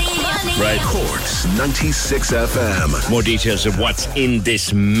 Spending money. Right. Cork's 96 FM. More details of what's in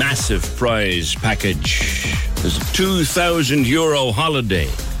this massive prize package. There's a €2,000 holiday,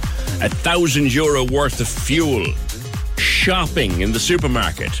 €1,000 worth of fuel, shopping in the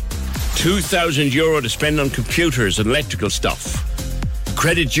supermarket, €2,000 to spend on computers and electrical stuff,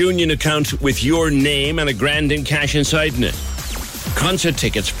 credit union account with your name and £1,000 in cash inside it, concert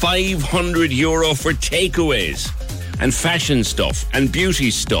tickets, €500 for takeaways, and fashion stuff and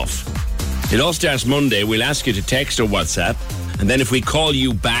beauty stuff. It all starts Monday. We'll ask you to text or WhatsApp, and then if we call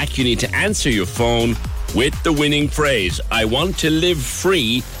you back, you need to answer your phone with the winning phrase, I want to live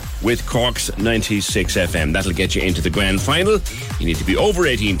free with Cork's 96 FM. That'll get you into the grand final. You need to be over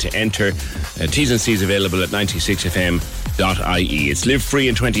 18 to enter. T's and C's available at 96fm.ie. It's Live Free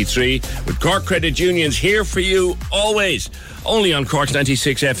in 23 with Cork Credit Unions, here for you always. Only on Cork's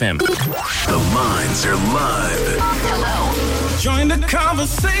 96 FM. The lines are live. Hello. Join the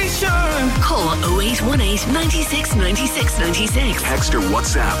conversation. Call 0818 96 96 96. Text or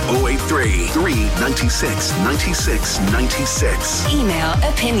WhatsApp 083 396 96 96. Email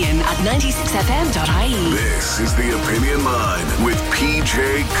opinion@96fm.ie. This is the Opinion Line with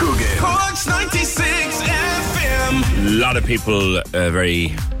PJ Coogan. Cork's 96 FM. A lot of people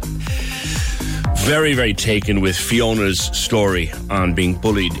very, very taken with Fiona's story on being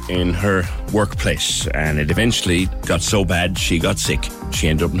bullied in her workplace, and it eventually got so bad she got sick. She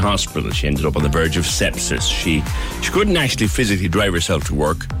ended up in hospital. She ended up on the verge of sepsis. She couldn't actually physically drive herself to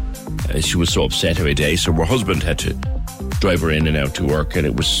work. She was so upset every day, so her husband had to drive her in and out to work, and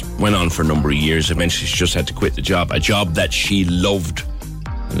went on for a number of years. Eventually she just had to quit the job, a job that she loved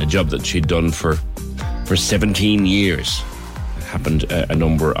and a job that she'd done for 17 years. It happened a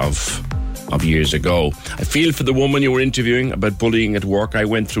number of years ago. I feel for the woman you were interviewing about bullying at work. I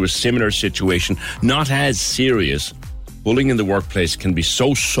went through a similar situation, not as serious. Bullying in the workplace can be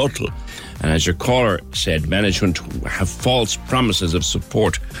so subtle, and as your caller said, management have false promises of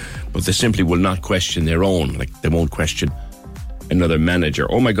support, but they simply will not question their own, like they won't question another manager.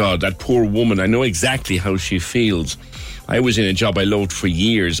 Oh my God, that poor woman, I know exactly how she feels. I was in a job I loved for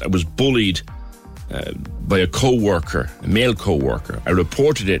years. I was bullied by a co-worker, a male co-worker. I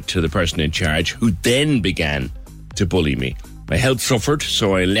reported it to the person in charge, who then began to bully me. My health suffered,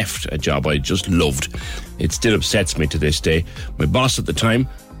 so I left a job I just loved. It still upsets me to this day. My boss at the time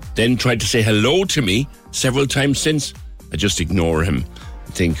then tried to say hello to me several times since. I just ignore him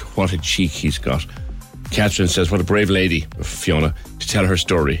and think, what a cheek he's got. Catherine says, what a brave lady, Fiona, to tell her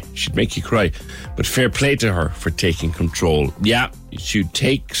story. She'd make you cry. But fair play to her for taking control. Yeah, she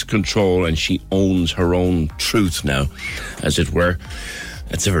takes control and she owns her own truth now, as it were.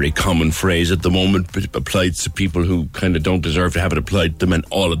 That's a very common phrase at the moment, but it applies to people who kind of don't deserve to have it applied to them and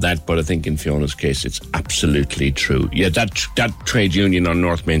all of that. But I think in Fiona's case, it's absolutely true. Yeah, that trade union on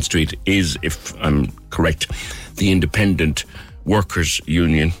North Main Street is, if I'm correct, the Independent Workers'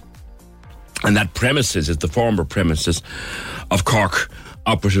 Union. And that premises is the former premises of Cork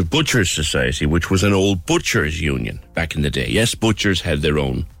Operative Butchers Society, which was an old butchers' union back in the day. Yes, butchers had their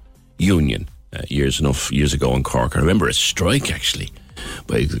own union years ago in Cork. I remember a strike, actually,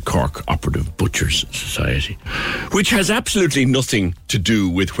 by the Cork Operative Butchers Society, which has absolutely nothing to do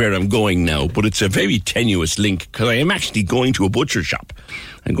with where I'm going now, but it's a very tenuous link, because I am actually going to a butcher shop.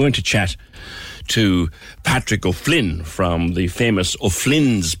 I'm going to chat to Patrick O'Flynn from the famous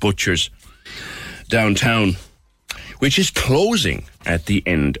O'Flynn's Butchers downtown, which is closing at the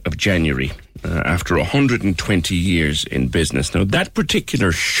end of January after 120 years in business. Now, that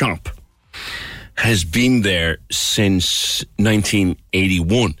particular shop has been there since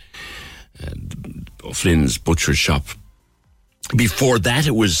 1981. O'Flynn's Butcher Shop. Before that,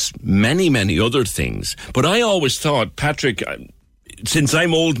 it was many, many other things. But I always thought, Patrick, since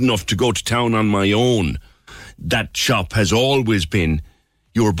I'm old enough to go to town on my own, that shop has always been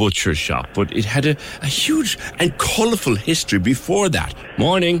your butcher shop. But it had a huge and colourful history before that.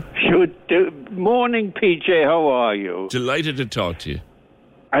 Morning. Morning, PJ. How are you? Delighted to talk to you.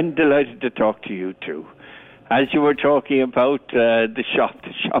 I'm delighted to talk to you too. As you were talking about the shop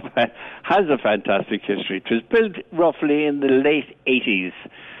has a fantastic history. It was built roughly in the late 80s,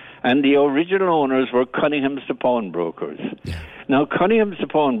 and the original owners were Cunningham's the Pawnbrokers. Yeah. Now, Cunningham's the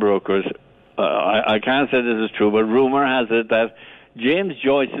Pawnbrokers, I can't say this is true, but rumour has it that James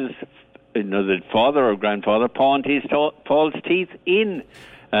Joyce's the father or grandfather pawned his false teeth in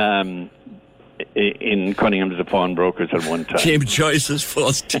Cunningham's the Pawnbrokers at one time. James Joyce's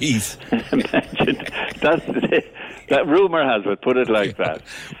false teeth. Imagine. That rumour has it, put it like that.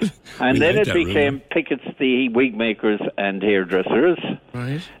 And then it became Pickett's the wig makers and hairdressers.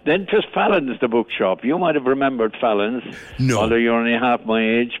 Right. Then it was Fallon's the bookshop. You might have remembered Fallon's. No. Although you're only half my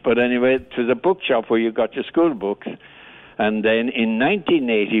age. But anyway, it was a bookshop where you got your school books. And then in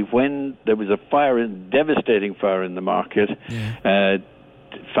 1980, when there was a devastating fire in the market,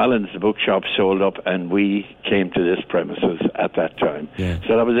 Fallon's the bookshop sold up, and we came to this premises at that time. Yeah.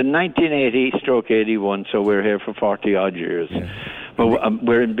 So that was in 1980/81, so we're here for 40-odd years. Yeah. But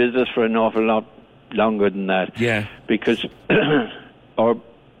we're in business for an awful lot longer than that. Yeah. Because our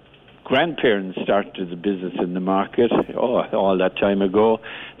grandparents started the business in the market, all that time ago.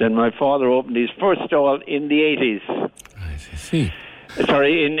 Then my father opened his first stall in the 80s. I see.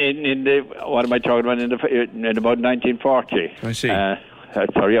 Sorry, in the, what am I talking about, in about 1940. I see.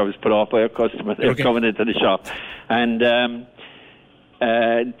 Sorry, I was put off by a customer coming into the shop. And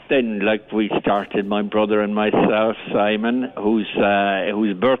then, we started, my brother and myself, Simon, whose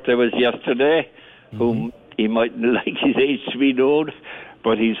birthday was yesterday, whom he mightn't like his age to be known,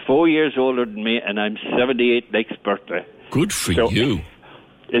 but he's 4 years older than me, and I'm 78 next birthday. Good for you.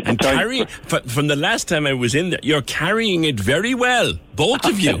 And carrying, from the last time I was in there, you're carrying it very well, both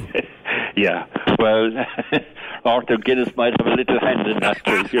of you. Yeah, well, Arthur Guinness might have a little hand in that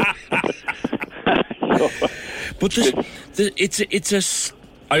too. But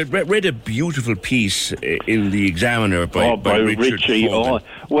I read a beautiful piece in the Examiner by Richie Hogan.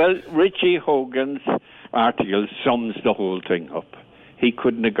 Well, Richie Hogan's article sums the whole thing up. He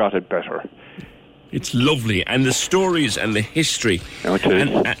couldn't have got it better. It's lovely, and the stories and the history,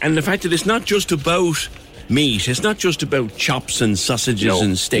 and the fact that it's not just about meat. It's not just about chops and sausages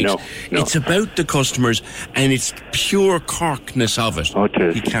and steaks. No. It's about the customers, and it's pure Corkness of it. Oh, it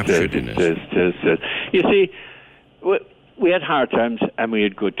is. You captured in it. It is. You see, we had hard times and we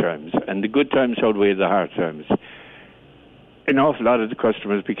had good times, and the good times outweighed the hard times. An awful lot of the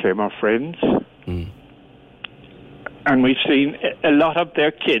customers became our friends. And we've seen a lot of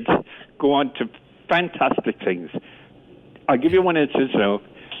their kids go on to fantastic things. I'll give you one instance now.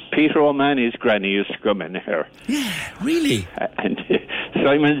 Peter O'Mahony's granny used to come in here. Yeah, really? And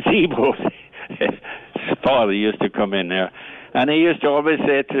Simon Zebo's father used to come in there. And he used to always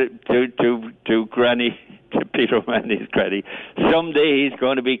say to Granny, to Peter O'Mahony's granny, someday he's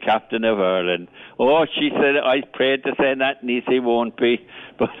going to be captain of Ireland. Oh, she said, I prayed to say that, and he won't be.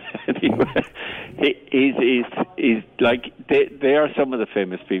 But he's like, they are some of the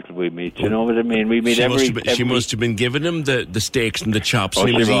famous people we meet. You know what I mean? We meet She must have been giving him the steaks and the chops, and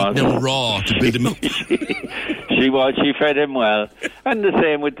he was eating them raw to build him up. She was. She fed him well. And the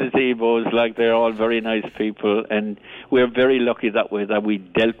same with the Zebos. Like, they're all very nice people. And we're very lucky that way, that we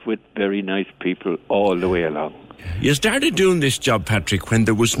dealt with very nice people all the way along. You started doing this job, Patrick, when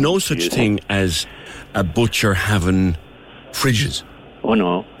there was no such thing as a butcher having fridges. Oh,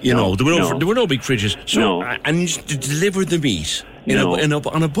 no. There were no big fridges. So, and you to deliver the meat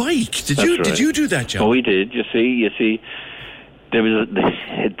on a bike. Did you do that job? Oh, we did. You see, there was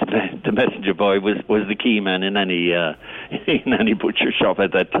the messenger boy was the key man in any butcher shop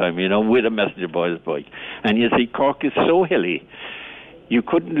at that time, with a messenger boy's bike. And you see, Cork is so hilly, you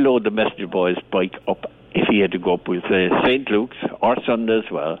couldn't load the messenger boy's bike up if he had to go up with St. Luke's or Sunday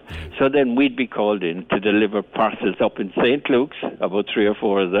as well. So then we'd be called in to deliver parcels up in St. Luke's, about 3 or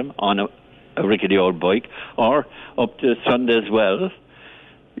 4 of them, on a rickety old bike, or up to Sunday as well.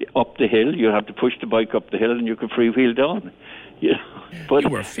 Up the hill, you have to push the bike up the hill and you can freewheel down. But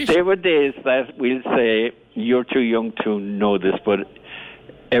there were days that we'll say, you're too young to know this, but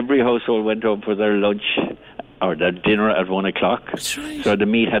every household went home for their lunch or their dinner at 1 o'clock. That's right. So the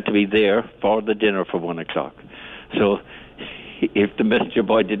meat had to be there for the dinner for 1 o'clock. So if the messenger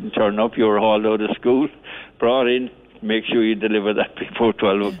boy didn't turn up, you were hauled out of school, brought in, make sure you deliver that before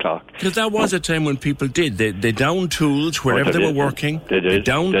 12 o'clock. Because that was a time when people did. They downed tools wherever they were working. They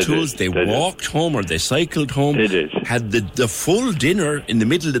downed tools. They walked home or they cycled home. They did. Had the full dinner in the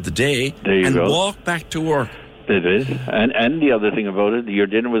middle of the day and walked back to work. They did. And the other thing about it, your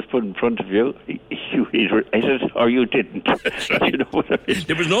dinner was put in front of you. You either ate it or you didn't. You know what I mean?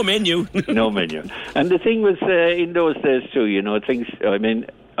 There was no menu. No menu. And the thing was, in those days too, things,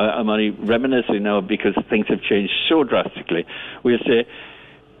 I'm only reminiscing now because things have changed so drastically. We'll say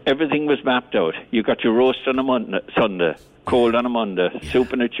everything was mapped out. You got your roast on a Sunday, cold on a Monday,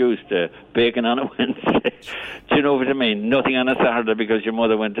 soup on a Tuesday, bacon on a Wednesday. Do you know what I mean? Nothing on a Saturday because your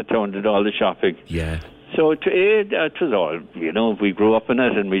mother went to town and did all the shopping. Yeah. So it was all, we grew up in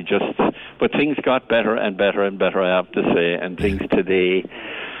it and but things got better and better and better, I have to say, and things today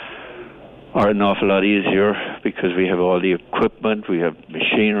are an awful lot easier because we have all the equipment, we have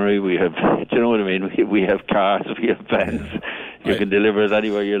machinery, we have, do you know what I mean? We have cars, we have vans. You can deliver it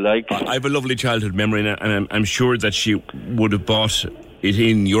anywhere you like. I have a lovely childhood memory, and I'm sure that she would have bought it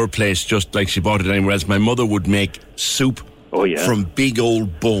in your place just like she bought it anywhere else. My mother would make soup from big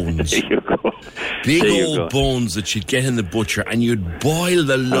old bones. There you go. Big old bones that you'd get in the butcher, and you'd boil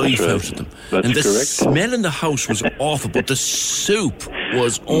the life out of them. That's and the correct. smell in the house was awful, but the soup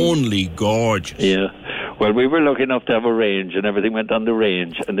was only gorgeous. Yeah. Well, we were lucky enough to have a range, and everything went on the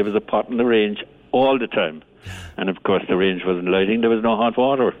range, and there was a pot in the range all the time. And of course, the range wasn't lighting; there was no hot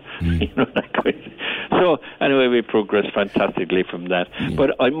water. That kind of. So anyway, we progressed fantastically from that.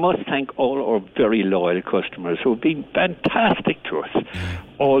 But I must thank all our very loyal customers who have been fantastic to us.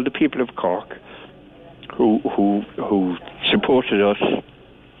 All the people of Cork who supported us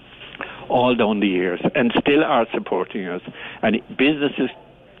all down the years and still are supporting us. And business is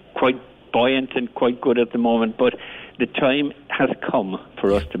quite buoyant and quite good at the moment, but the time has come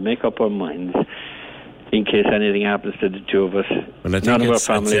for us to make up our minds in case anything happens to the two of us. Well, None of our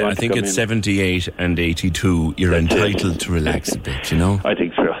family I think it's 78 and 82. You're entitled to relax a bit, I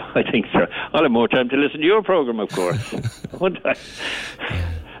think so. I'll have more time to listen to your programme, of course. Won't I?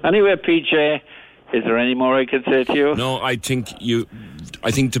 Anyway, PJ, is there any more I can say to you? No, I think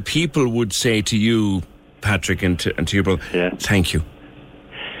the people would say to you, Patrick, and to your brother, thank you.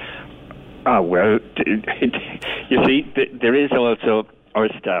 Well, you see, there is also our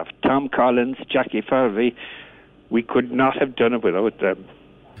staff, Tom Collins, Jackie Falvey. We could not have done it without them.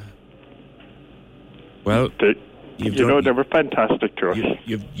 Well, they were fantastic to us.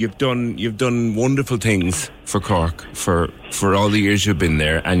 You've done wonderful things for Cork for all the years you've been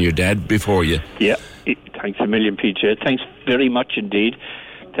there, and your dad before you. Yeah, thanks a million, PJ. Thanks very much indeed.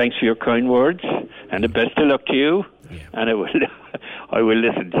 Thanks for your kind words, and the best of luck to you. Yeah. And I will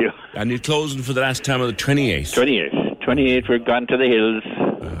listen to you. And you're closing for the last time on the 28th? 28th, we're gone to the hills,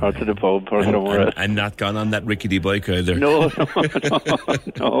 or to the pub, or somewhere else. And not gone on that rickety bike either. No.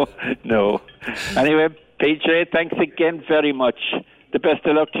 Anyway, PJ, thanks again very much. The best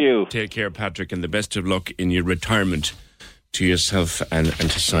of luck to you. Take care, Patrick, and the best of luck in your retirement to yourself and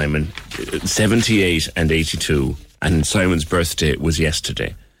to Simon. 78 and 82, and Simon's birthday was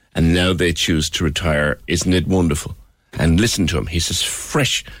yesterday. And now they choose to retire. Isn't it wonderful? And listen to him. He's as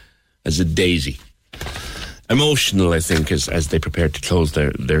fresh as a daisy. Emotional, I think, as they prepare to close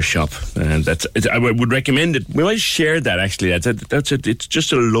their shop. And I would recommend it. We might share that, actually. It's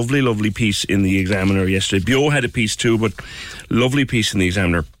just a lovely, lovely piece in the Examiner yesterday. Bio had a piece too, but lovely piece in the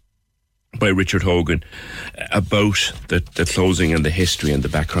Examiner by Richard Hogan about the closing and the history and the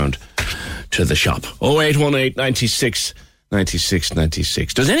background to the shop. 0818 96 96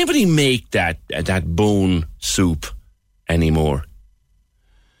 96. Does anybody make that bone soup anymore?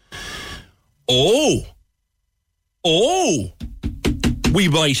 Oh, we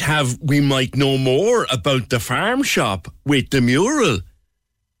might know more about the farm shop with the mural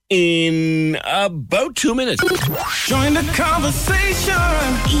in about 2 minutes. Join the conversation.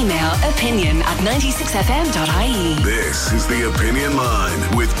 Email opinion@96fm.ie. This is the Opinion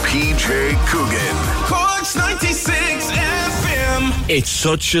Line with PJ Coogan. Corks 96 FM. It's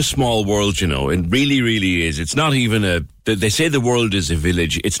such a small world, you know. It really, really is. It's not even they say the world is a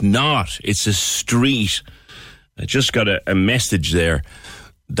village. It's not. It's a street. I just got a message there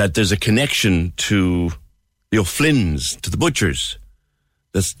that there's a connection to the O'Flynn's, to the butchers,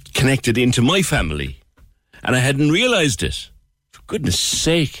 that's connected into my family. And I hadn't realised it. For goodness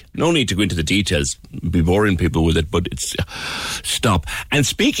sake. No need to go into the details, be boring people with it, but it's... Stop. And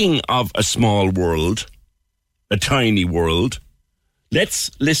speaking of a small world, a tiny world, let's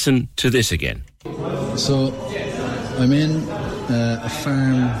listen to this again. So, I'm in a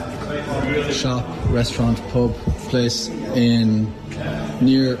farm shop, restaurant, pub, place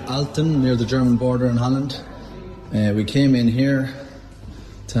near Alton, near the German border in Holland. We came in here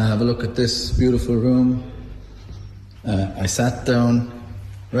to have a look at this beautiful room. I sat down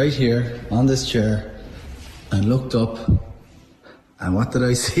right here on this chair and looked up, and what did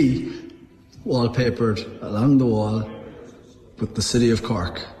I see? Wallpapered along the wall with the city of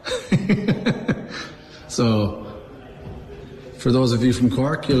Cork. So, for those of you from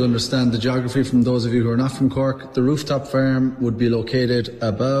Cork, you'll understand the geography. From those of you who are not from Cork, the rooftop farm would be located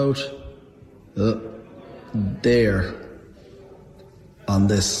about there on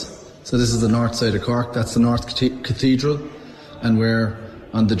this. So this is the north side of Cork. That's the North Cathedral, and we're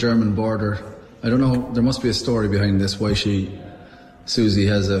on the German border. I don't know, there must be a story behind this, why Susie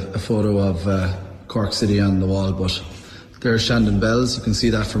has a photo of Cork City on the wall, but there's Shandon Bells. You can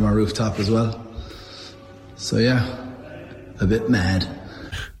see that from our rooftop as well. So yeah, a bit mad.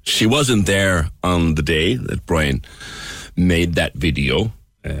 She wasn't there on the day that Brian made that video.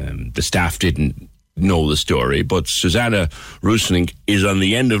 The staff didn't know the story, but Susanna Rusling is on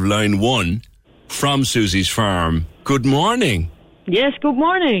the end of line 1 from Susie's farm. Good morning. Yes, good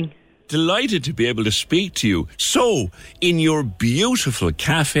morning. Delighted to be able to speak to you. So, in your beautiful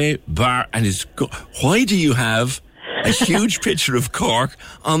cafe, bar, and why do you have a huge picture of Cork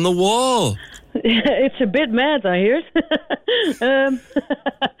on the wall? It's a bit mad, I hear.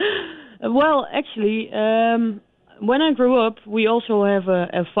 Well, actually, when I grew up, we also have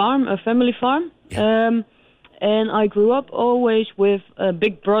a farm, a family farm. Yeah. And I grew up always with a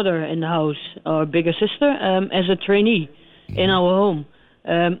big brother in the house, or bigger sister, as a trainee in our home.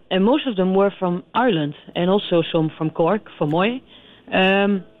 And most of them were from Ireland, and also some from Cork, from Moy.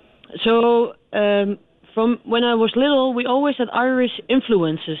 From when I was little, we always had Irish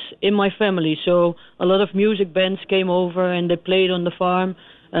influences in my family. So a lot of music bands came over and they played on the farm.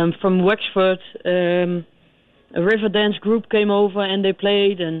 From Wexford, a river dance group came over and they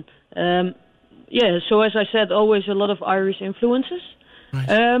played. And so as I said, always a lot of Irish influences. Right.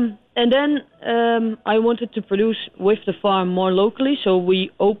 And then I wanted to produce with the farm more locally. So we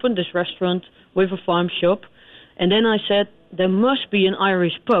opened this restaurant with a farm shop. And then I said, there must be an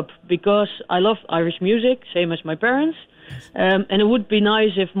Irish pub, because I love Irish music, same as my parents. And it would be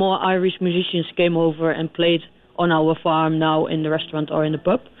nice if more Irish musicians came over and played on our farm now in the restaurant or in the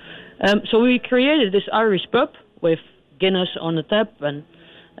pub. So we created this Irish pub with Guinness on the tap and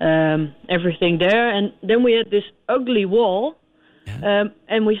everything there. And then we had this ugly wall.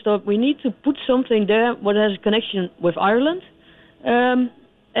 And we thought we need to put something there what has a connection with Ireland. And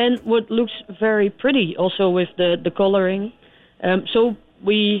what looks very pretty also with the coloring. So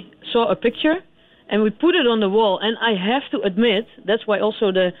we saw a picture and we put it on the wall. And I have to admit, that's why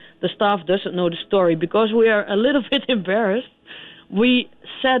also the staff doesn't know the story, because we are a little bit embarrassed. We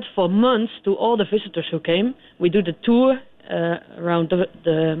said for months to all the visitors who came, we do the tour around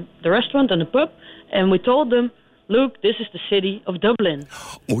the restaurant and the pub, and we told them, look, this is the city of Dublin.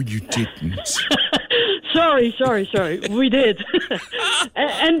 Oh, you didn't. Sorry. We did.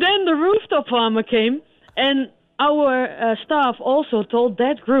 And then the rooftop farmer came, and our staff also told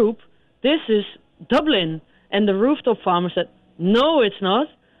that group, this is Dublin. And the rooftop farmer said, no, it's not.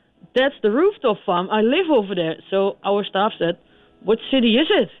 That's the rooftop farm. I live over there. So our staff said, what city is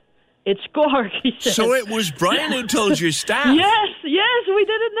it? It's Cork, he said. So it was Brian who told your staff? Yes, we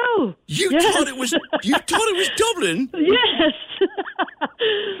didn't know. You thought it was Dublin? Yes.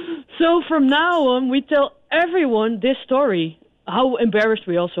 So from now on, we tell everyone this story. How embarrassed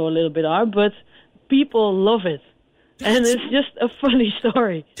we also a little bit are, but people love it. And it's just a funny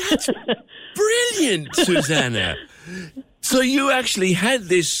story. That's brilliant, Susanna. So you actually had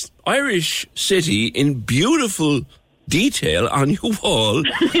this Irish city in beautiful detail on your wall.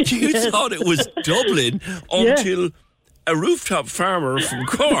 You thought it was Dublin until a rooftop farmer from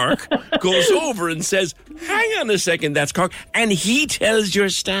Cork goes over and says, hang on a second, that's Cork. And he tells your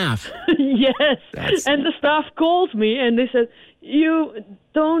staff. Yes. And the staff called me and they said, you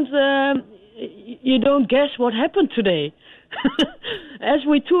don't guess what happened today. As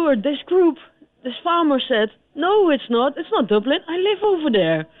we toured this group, this farmer said, no, it's not Dublin. I live over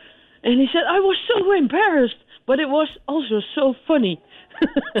there. And he said, I was so embarrassed, but it was also so funny.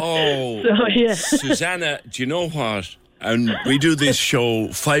 Oh, so, yeah. Susanna, do you know what? And we do this show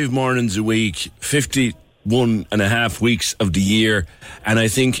 5 mornings a week, 51.5 weeks of the year. And I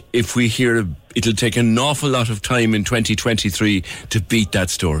think if we hear it'll take an awful lot of time in 2023 to beat that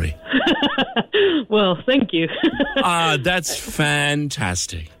story. Well, thank you. That's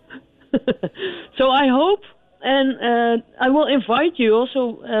fantastic. So I hope, and I will invite you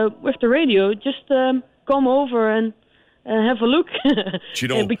also with the radio, just come over and have a look. You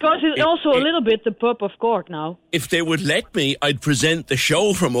know, because it's also a little bit the pub of Cork now. If they would let me, I'd present the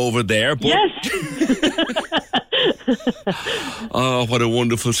show from over there. But yes. Oh, what a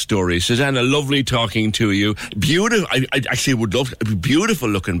wonderful story. Susanna, lovely talking to you. Beautiful. I actually would love a beautiful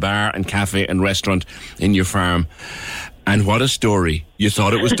looking bar and cafe and restaurant in your farm. And what a story. You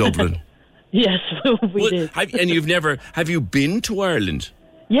thought it was Dublin. Yes, we did. Have you been to Ireland?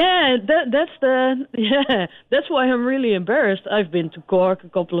 Yeah, that's why I'm really embarrassed. I've been to Cork a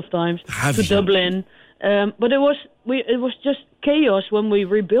couple of times, Dublin, but it was just chaos when we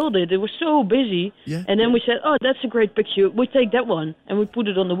rebuilt it. It was so busy, and then we said, "Oh, that's a great picture. We take that one," and we put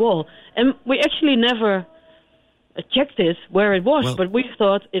it on the wall. And we actually never checked it where it was, but we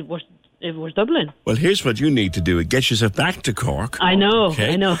thought it was Dublin. Well, here's what you need to do: get yourself back to Cork. I know,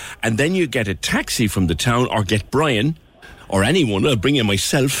 okay? And then you get a taxi from the town, or get Brian. Or anyone, I'll bring you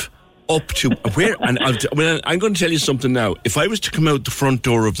myself up to where. And I'm going to tell you something now. If I was to come out the front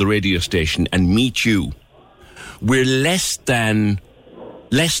door of the radio station and meet you, we're less than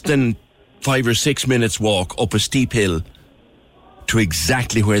 5 or 6 minutes walk up a steep hill to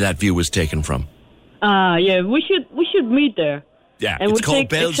exactly where that view was taken from. Yeah, we should meet there. Yeah, and it's called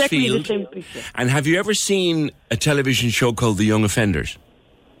Bell's exactly Field. The same picture. And have you ever seen a television show called The Young Offenders?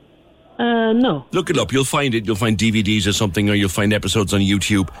 No. Look it up. You'll find it. You'll find DVDs or something, or you'll find episodes on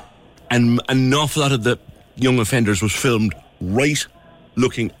YouTube. And an awful lot of the Young Offenders was filmed right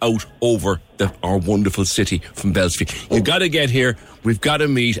looking out over our wonderful city from Bellsfield. You've got to get here. We've got to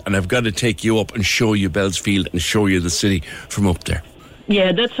meet, and I've got to take you up and show you Bellsfield and show you the city from up there.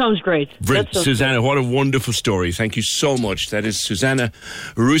 Yeah, that sounds great. Susanna, what a wonderful story. Thank you so much. That is Susanna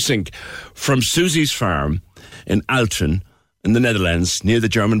Roosink from Susie's Farm in Alton, in the Netherlands, near the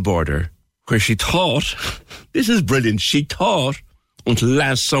German border, where she thought, this is brilliant, she thought until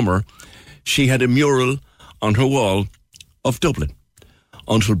last summer she had a mural on her wall of Dublin.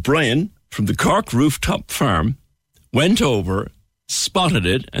 Until Brian from the Cork Rooftop Farm went over, spotted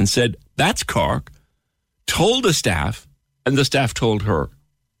it and said, that's Cork, told the staff, and the staff told her.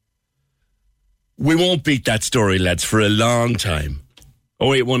 We won't beat that story, lads, for a long time.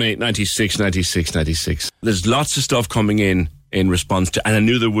 0818 96 96 96. There's lots of stuff coming in response to, and I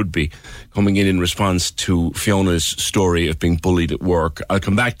knew there would be, coming in response to Fiona's story of being bullied at work. I'll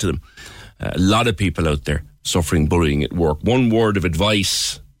come back to them. A lot of people out there suffering bullying at work. One word of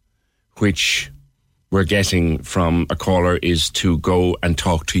advice which we're getting from a caller is to go and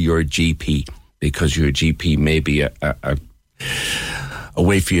talk to your GP, because your GP may be a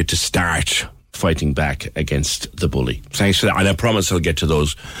way for you to start fighting back against the bully. Thanks for that. And I promise I'll get to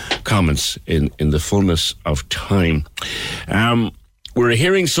those comments in the fullness of time. we're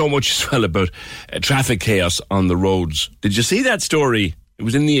hearing so much as well about traffic chaos on the roads. Did you see that story? It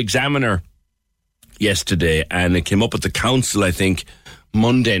was in the Examiner yesterday, and it came up at the council, I think,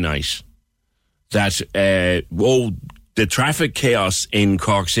 Monday night, that the traffic chaos in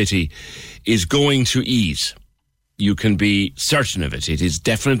Cork City is going to ease. You can be certain of it. It is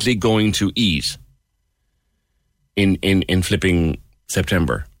definitely going to ease in flipping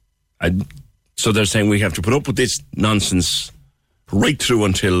September. So they're saying we have to put up with this nonsense right through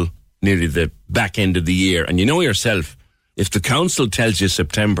until nearly the back end of the year. And you know yourself, if the council tells you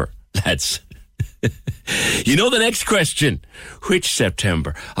September, lads, you know the next question, which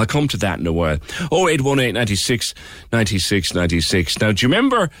September? I'll come to that in a while. 0818 96 96 96. Now, do you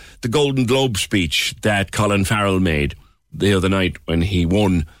remember the Golden Globe speech that Colin Farrell made the other night when he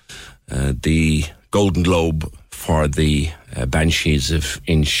won the Golden Globe for the Banshees of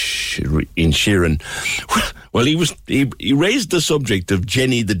Inisherin? Well, he raised the subject of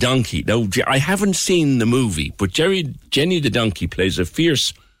Jenny the Donkey. Now, I haven't seen the movie, but Jenny the Donkey plays a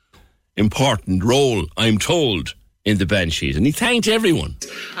fierce, important role, I'm told, in the Banshees, and he thanked everyone.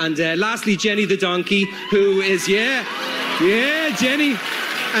 And lastly, Jenny the Donkey, who is Jenny,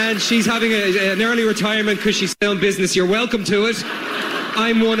 and she's having an early retirement because she's still in business. You're welcome to it.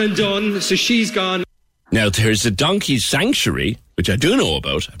 I'm one and done, so she's gone. Now, there's a donkey sanctuary, which I do know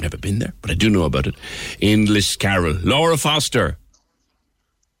about. I've never been there, but I do know about it, in Liscarroll. Laura Foster.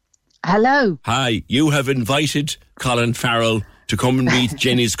 Hello. Hi. You have invited Colin Farrell to come and meet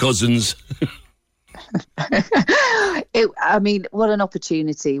Jenny's cousins. I mean, what an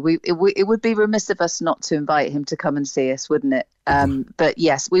opportunity. It would be remiss of us not to invite him to come and see us, wouldn't it? But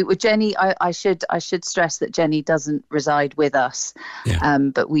yes, with Jenny, I should stress that Jenny doesn't reside with us. Yeah.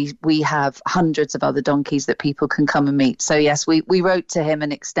 But we have hundreds of other donkeys that people can come and meet. So yes, we wrote to him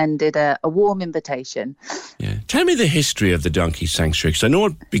and extended a warm invitation. Yeah. Tell me the history of the Donkey Sanctuary, because I know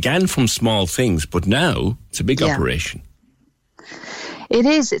it began from small things, but now it's a big operation. It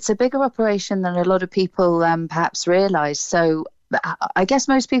is. It's a bigger operation than a lot of people perhaps realise. So I guess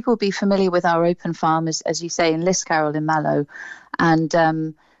most people will be familiar with our open farm, as you say, in Liscarroll in Mallow.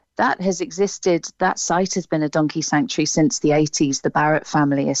 And that has existed. That site has been a donkey sanctuary since the 80s. The Barrett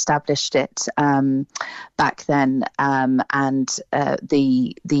family established it back then. And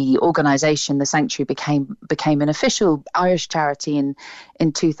the organisation, the sanctuary, became an official Irish charity in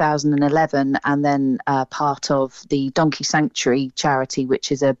 2011, and then part of the Donkey Sanctuary charity,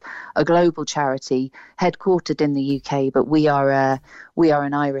 which is a global charity headquartered in the UK, but we are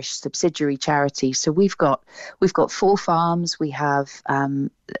an Irish subsidiary charity. So we've got 4 farms, we have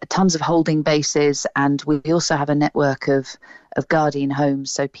tons of holding bases, and we also have a network of guardian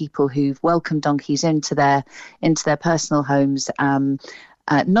homes, so people who've welcomed donkeys into their personal homes.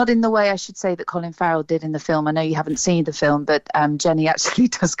 Not in the way, I should say, that Colin Farrell did in the film. I know you haven't seen the film, but Jenny actually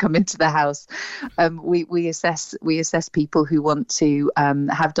does come into the house. We assess people who want to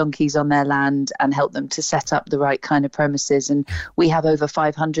have donkeys on their land and help them to set up the right kind of premises. And we have over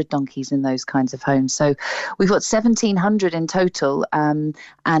 500 donkeys in those kinds of homes. So we've got 1,700 in total. And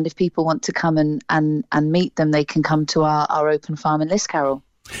if people want to come and meet them, they can come to our open farm in Liscarroll.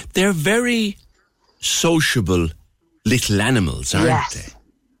 They're very sociable little animals, aren't they?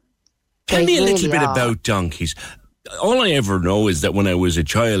 Tell me a little bit about donkeys. All I ever know is that when I was a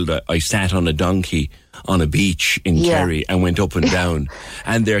child, I sat on a donkey on a beach in Kerry and went up and down,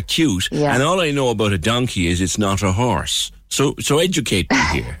 and they're cute. Yeah. And all I know about a donkey is it's not a horse. So educate me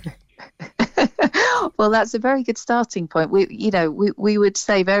here. Well, that's a very good starting point. We would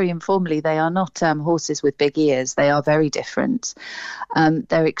say very informally they are not horses with big ears. They are very different.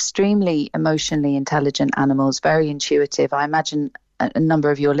 They're extremely emotionally intelligent animals, very intuitive. I imagine a number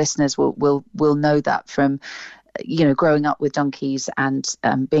of your listeners will know that from growing up with donkeys and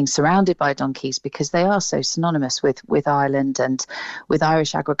being surrounded by donkeys, because they are so synonymous with Ireland and with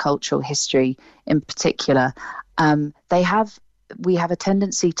Irish agricultural history in particular. We have a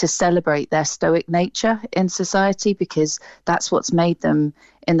tendency to celebrate their stoic nature in society, because that's what's made them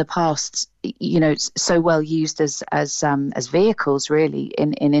in the past, so well used as vehicles, really,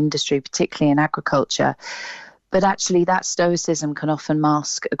 in industry, particularly in agriculture. But actually, that stoicism can often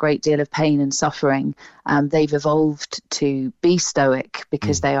mask a great deal of pain and suffering. They've evolved to be stoic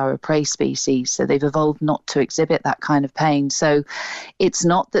because they are a prey species. So they've evolved not to exhibit that kind of pain. So it's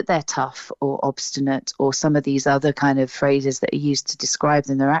not that they're tough or obstinate or some of these other kind of phrases that are used to describe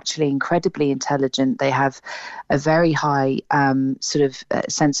them. They're actually incredibly intelligent. They have a very high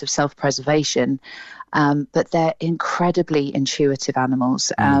sense of self-preservation. But they're incredibly intuitive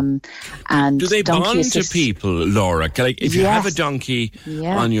animals. And do they bond to people Laura. If you have a donkey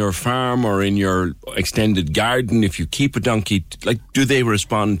on your farm or in your extended garden, if you keep a donkey, do they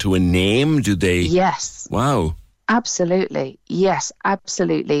respond to a name? Do they? Yes. Wow. Absolutely. Yes,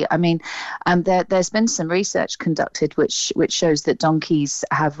 absolutely. I mean, there's been some research conducted which shows that donkeys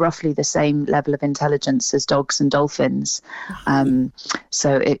have roughly the same level of intelligence as dogs and dolphins.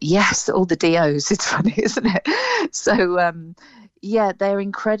 Yes, all the DOs. It's funny, isn't it? So, they're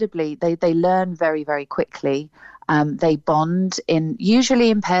incredibly, they learn very, very quickly. They bond usually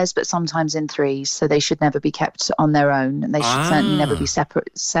in pairs, but sometimes in threes. So they should never be kept on their own, and they should certainly never be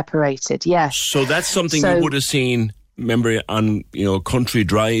separated. Yes. So that's something you would have seen. Remember on Country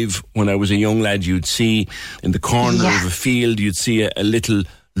Drive when I was a young lad, you'd see in the corner of a field, you'd see a little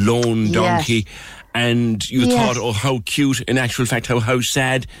lone donkey. And you thought, oh, how cute. In actual fact, how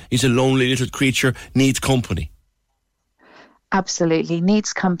sad. He's a lonely little creature, needs company. Absolutely.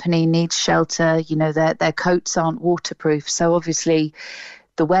 Needs company, needs shelter. Their coats aren't waterproof. So obviously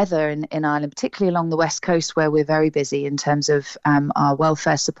the weather in Ireland, particularly along the west coast where we're very busy in terms of our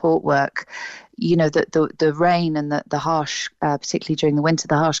welfare support work, the rain and the harsh, particularly during the winter,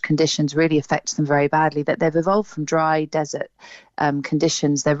 the harsh conditions really affects them very badly. That they've evolved from dry desert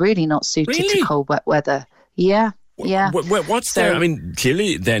conditions. They're really not suited to cold, wet weather. Yeah. What's their,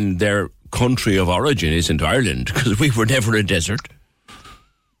 clearly then their country of origin isn't Ireland, because we were never a desert.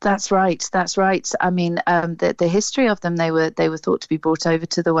 That's right. I mean, the history of them, they were thought to be brought over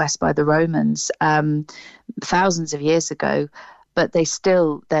to the West by the Romans thousands of years ago. But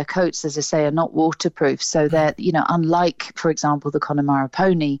their coats, as I say, are not waterproof. So they're, unlike, for example, the Connemara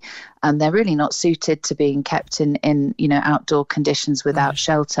pony, they're really not suited to being kept in outdoor conditions without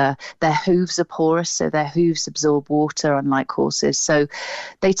shelter. Their hooves are porous, so their hooves absorb water, unlike horses. So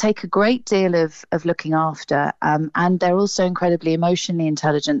they take a great deal of looking after, and they're also incredibly emotionally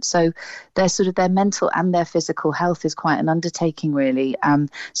intelligent. So their mental and their physical health is quite an undertaking, really.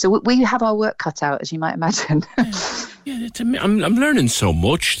 So we have our work cut out, as you might imagine. Yeah, I'm learning so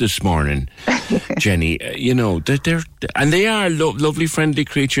much this morning, Jenny. They are lovely, friendly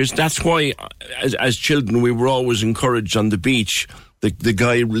creatures. That's why, as children, we were always encouraged on the beach. The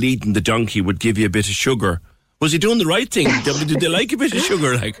guy leading the donkey would give you a bit of sugar. Was he doing the right thing? Did they like a bit of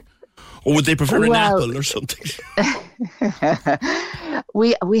sugar, or would they prefer an apple or something?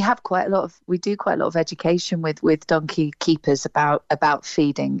 We do quite a lot of education with donkey keepers about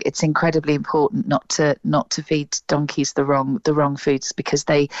feeding. It's incredibly important not to feed donkeys the wrong foods, because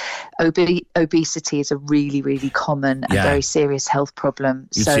obesity is a really, really common and very serious health problem.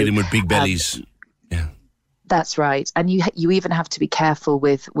 You see them with big bellies. That's right. And you even have to be careful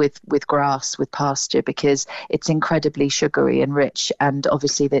with grass, with pasture, because it's incredibly sugary and rich, and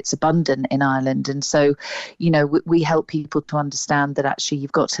obviously it's abundant in Ireland. And so, we help people to understand that actually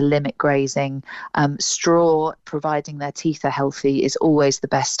you've got to limit grazing. Straw, providing their teeth are healthy, is always the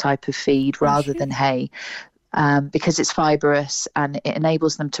best type of feed rather than hay. Because it's fibrous and it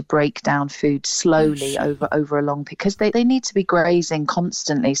enables them to break down food slowly over a long, because they need to be grazing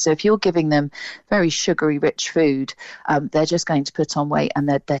constantly. So if you're giving them very sugary rich food, they're just going to put on weight, and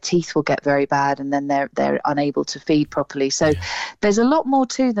their teeth will get very bad, and then they're unable to feed properly. So there's a lot more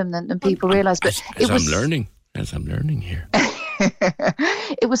to them than people realise. But as I'm learning here.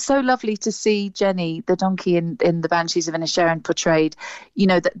 It was so lovely to see Jenny, the donkey in the Banshees of Inisherin, portrayed,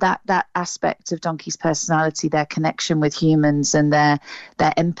 that aspect of donkey's personality, their connection with humans and their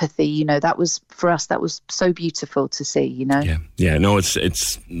empathy. That was, for us, that was so beautiful to see. Yeah. No,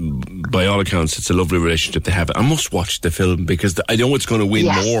 it's by all accounts, it's a lovely relationship they have. I must watch the film, because I know it's going to win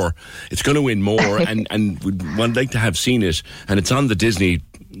more. It's going to win more, and I'd like to have seen it, and it's on the Disney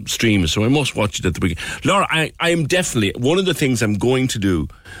stream, so I must watch it at the weekend. Laura, I am definitely, one of the things I'm going to do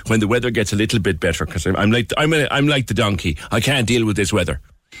when the weather gets a little bit better, because I'm like the donkey. I can't deal with this weather.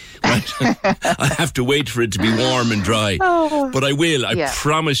 Right? I have to wait for it to be warm and dry. But I will. I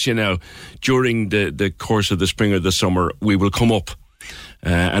promise you now, during the course of the spring or the summer, we will come up.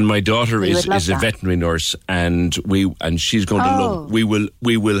 And my daughter is a veterinary nurse, and she's going to love.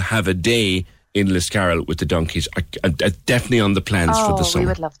 We will have a day in Liscarroll with the donkeys. Definitely on the plans for the summer. We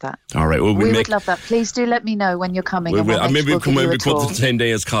would love that. All right. Well, we would love that. Please do let me know when you're coming. Maybe we'll come the same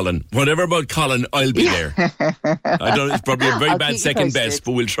day as Colin. Whatever about Colin, I'll be there. I don't know, it's probably a very bad second best,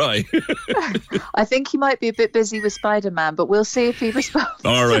 but we'll try. I think he might be a bit busy with Spider-Man, but we'll see if he responds.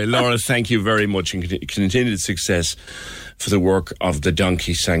 All right, Laura, thank you very much, and continued success for the work of the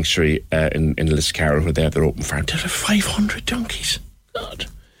Donkey Sanctuary in Liscarroll, where they have their open farm. There are 500 donkeys. God.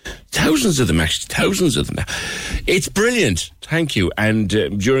 Thousands of them. It's brilliant. Thank you. And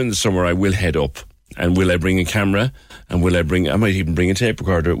during the summer I will head up, and will I bring a camera, and I might even bring a tape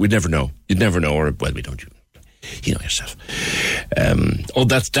recorder. We'd never know. You'd never know, or, well, we don't. You know yourself.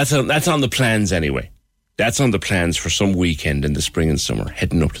 That's on the plans anyway. That's on the plans for some weekend in the spring and summer,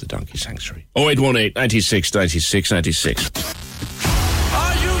 heading up to the Donkey Sanctuary. 0818 96 96 96.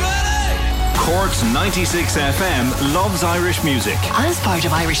 Cork's 96 FM loves Irish music. As part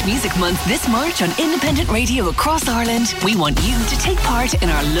of Irish Music Month this March on independent radio across Ireland, we want you to take part in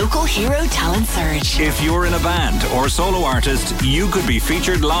our local hero talent search. If you're in a band or solo artist, you could be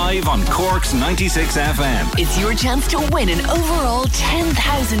featured live on Cork's 96 FM. It's your chance to win an overall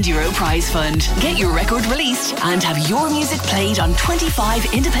 €10,000 prize fund. Get your record released and have your music played on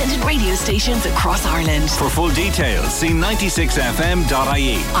 25 independent radio stations across Ireland. For full details, see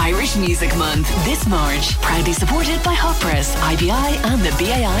 96fm.ie. Irish Music Month this March, proudly supported by Hot Press, IBI and the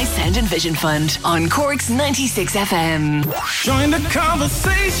BAI Sound and Vision Fund on Cork's 96 FM. Join the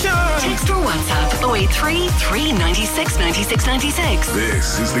conversation. Text or WhatsApp 083 396 96 96.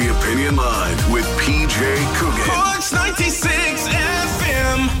 This is the Opinion Line with PJ Coogan. Cork's 96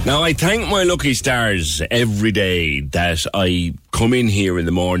 FM. Now, I thank my lucky stars every day that I come in here in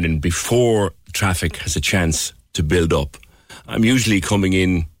the morning before traffic has a chance to build up. I'm usually coming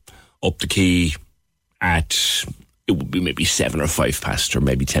in up the quay at, it would be maybe 7 or 5 past or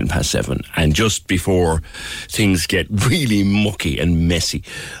maybe 10 past 7. And just before things get really mucky and messy,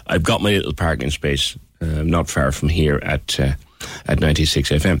 I've got my little parking space not far from here at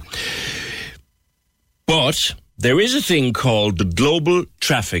 96 FM. But there is a thing called the Global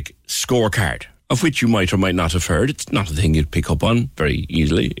Traffic Scorecard, of which you might or might not have heard. It's not a thing you'd pick up on very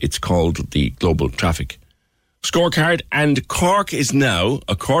easily. It's called the Global Traffic Scorecard, and Cork is now,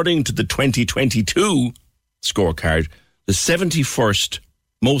 according to the 2022 scorecard, the 71st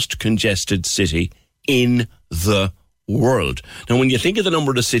most congested city in the world. Now, when you think of the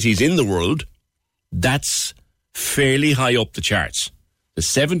number of cities in the world, that's fairly high up the charts. The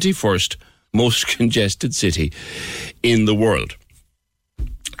 71st most congested city in the world.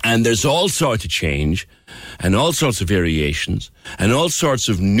 And there's all sorts of change and all sorts of variations and all sorts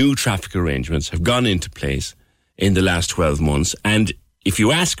of new traffic arrangements have gone into place in the last 12 months. And if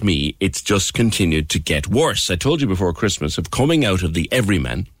you ask me, it's just continued to get worse. I told you before Christmas of coming out of the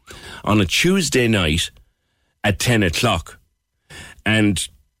Everyman on a Tuesday night at 10 o'clock. And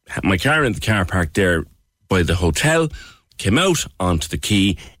my car in the car park there by the hotel, came out onto the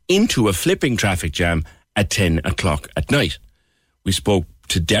quay into a flipping traffic jam at 10 o'clock at night. We spoke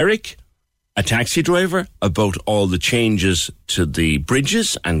to Derek, a taxi driver, about all the changes to the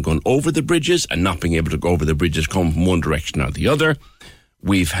bridges and going over the bridges and not being able to go over the bridges, come from one direction or the other.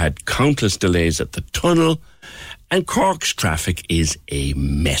 We've had countless delays at the tunnel, and Cork's traffic is a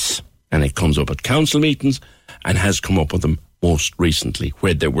mess. And it comes up at council meetings and has come up with them most recently,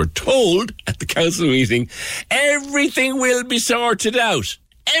 where they were told at the council meeting, everything will be sorted out.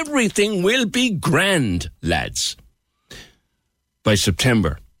 Everything will be grand, lads. By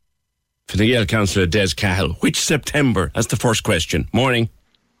September. For the Yale councillor Des Cahill, which September? That's the first question. Morning.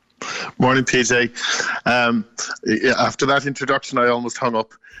 Morning, PJ. After that introduction, I almost hung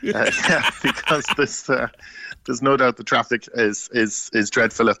up. Because there's no doubt the traffic is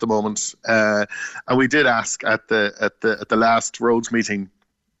dreadful at the moment. And we did ask at the last roads meeting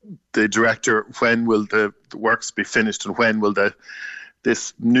the director, when will the works be finished and when will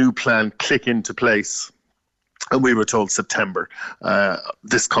this new plan click into place? And we were told September,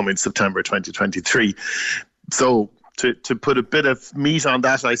 this coming September 2023. So to put a bit of meat on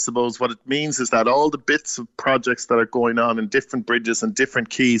that, I suppose what it means is that all the bits of projects that are going on in different bridges and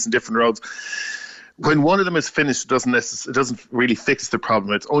different quays and different roads, when one of them is finished, it doesn't really fix the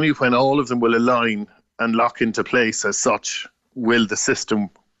problem. It's only when all of them will align and lock into place as such will the system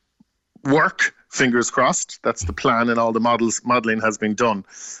work. Fingers crossed. That's the plan, and all the modelling has been done.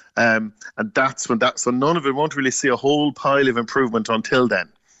 And that's when so none of it won't really see a whole pile of improvement until then.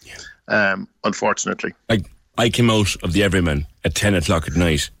 Unfortunately. I came out of the Everyman at 10 o'clock at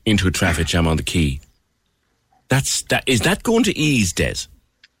night into a traffic jam on the quay. Is that going to ease, Des?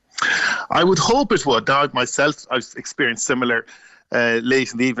 I would hope it would. Now, myself, I've experienced similar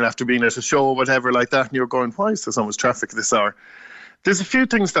late in the evening after being at a show or whatever like that, and you're going, why is there so much traffic at this hour? There's a few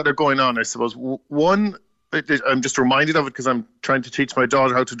things that are going on, I suppose. One, I'm just reminded of it because I'm trying to teach my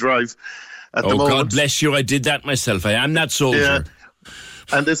daughter how to drive at the moment. God bless you. I did that myself. I am that soldier. Yeah.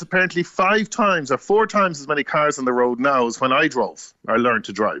 And there's apparently 5 times or 4 times as many cars on the road now as when I drove or learned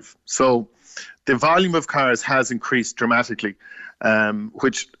to drive. So the volume of cars has increased dramatically,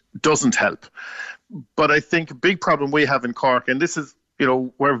 which doesn't help. But I think a big problem we have in Cork, and this is,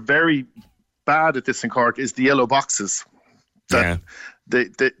 we're very bad at this in Cork, is the yellow boxes. I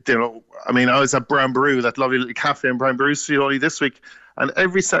was at Brown Brew, that lovely little cafe in Brown Brew Street only this week, And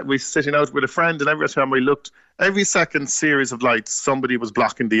we were sitting out with a friend, and every time we looked, every second series of lights, somebody was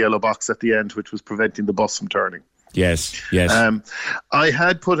blocking the yellow box at the end, which was preventing the bus from turning. Yes. I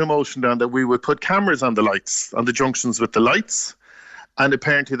had put a motion down that we would put cameras on the lights, on the junctions with the lights, and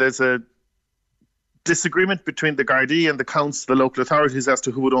apparently there's a disagreement between the Gardaí and the council, the local authorities, as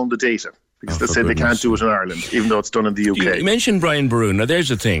to who would own the data. Because they say they can't do it in Ireland, even though it's done in the UK. You mentioned Brian Boru. Now, there's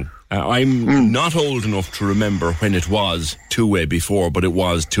the thing. I'm not old enough to remember when it was two-way before, but it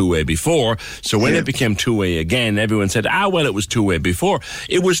was two-way before. So when it became two-way again, everyone said, well, it was two-way before.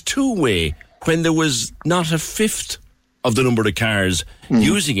 It was two-way when there was not a fifth of the number of cars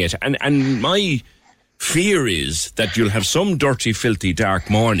using it. And my fear is that you'll have some dirty, filthy, dark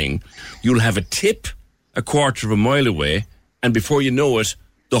morning, you'll have a tip a quarter of a mile away, and before you know it,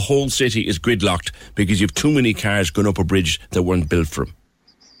 the whole city is gridlocked because you have too many cars going up a bridge that weren't built for them.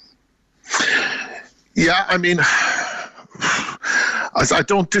 Yeah, I mean, I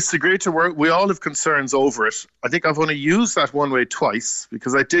don't disagree we all have concerns over it. I think I've only used that one way twice,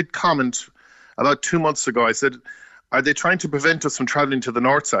 because I did comment about 2 months ago. I said, are they trying to prevent us from travelling to the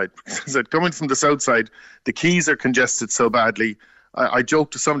north side? Because I said, coming from the south side, the quays are congested so badly. I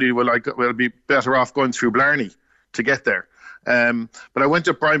joked to somebody, we'll be better off going through Blarney to get there. But I went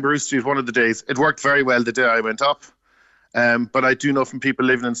up Brian Boru Street one of the days. It worked very well the day I went up. But I do know from people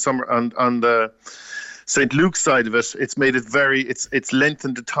living in on the St. Luke's side of it, it's made it it's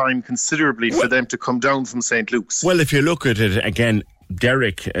lengthened the time considerably for them to come down from St. Luke's. Well, if you look at it again,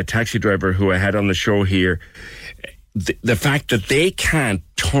 Derek, a taxi driver who I had on the show here, the fact that they can't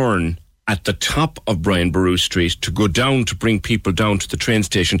turn at the top of Brian Boru Street to go down to bring people down to the train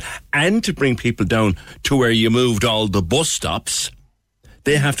station and to bring people down to where you moved all the bus stops,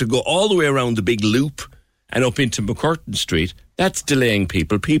 they have to go all the way around the big loop and up into McCurtain Street. That's delaying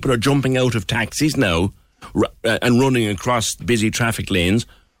people. People are jumping out of taxis now and running across busy traffic lanes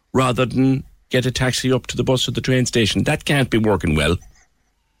rather than get a taxi up to the bus or the train station. That can't be working well.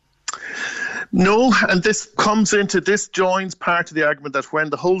 No, and this joins part of the argument that when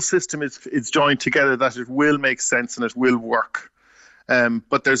the whole system is joined together, that it will make sense and it will work.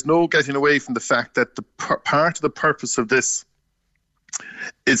 But there's no getting away from the fact that the part of the purpose of this,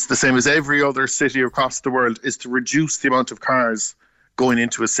 it's the same as every other city across the world, is to reduce the amount of cars going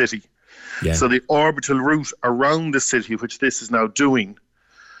into a city. Yeah. So the orbital route around the city, which this is now doing,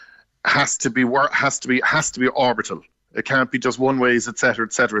 has to be orbital. It can't be just one ways, etc.,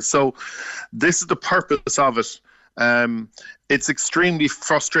 etc. So this is the purpose of it. It's extremely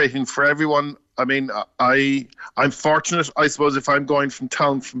frustrating for everyone. I mean, I'm fortunate, I suppose, if I'm going from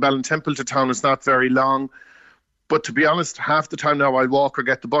Ballintemple to town, it's not very long. But to be honest, half the time now I'll walk or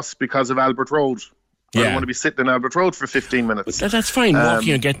get the bus because of Albert Road. I don't want to be sitting in Albert Road for 15 minutes. But that's fine.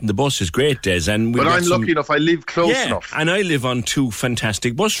 Walking or getting the bus is great, Des. But I'm lucky enough. I live close enough. And I live on two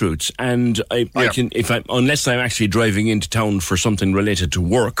fantastic bus routes. And I can, unless I'm actually driving into town for something related to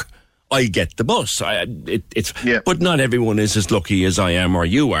work, I get the bus. But not everyone is as lucky as I am or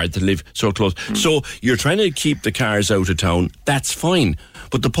you are to live so close. So you're trying to keep the cars out of town. That's fine.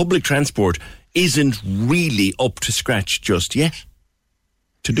 But the public transport isn't really up to scratch just yet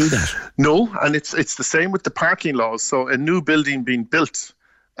to do that. No, and it's the same with the parking laws. So a new building being built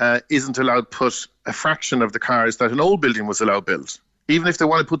isn't allowed to put a fraction of the cars that an old building was allowed built, even if they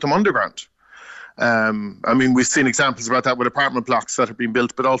want to put them underground. I mean, we've seen examples about that with apartment blocks that are being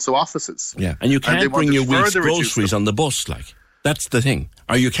built, but also offices. Yeah, and you can't bring your week's groceries on the bus, like. That's the thing.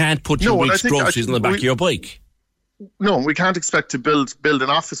 Or you can't put your week's groceries on the back of your bike. No, we can't expect to build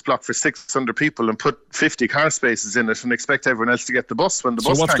an office block for 600 people and put 50 car spaces in it and expect everyone else to get the bus when the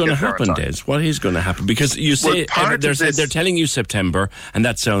bus can't get there. So what's going to happen, Des? What is going to happen? Because you say they're telling you September, and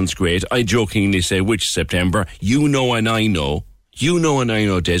that sounds great. I jokingly say, which September? You know and I know. You know and I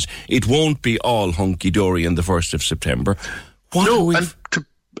know, Des. It won't be all hunky-dory on the 1st of September.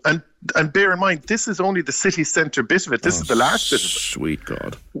 And bear in mind, this is only the city centre bit of it. This is the last bit of it. Sweet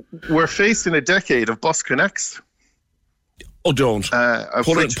God. We're facing a decade of bus connects. Oh, don't.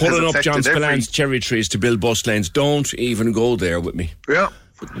 Pulling up John Spillan's cherry trees to build bus lanes. Don't even go there with me. Yeah.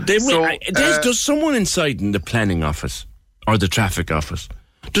 Does someone inside in the planning office or the traffic office,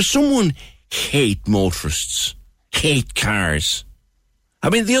 does someone hate motorists, hate cars? I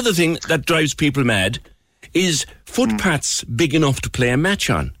mean, the other thing that drives people mad is footpaths big enough to play a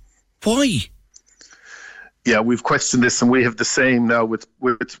match on. Why? Yeah, we've questioned this, and we have the same now with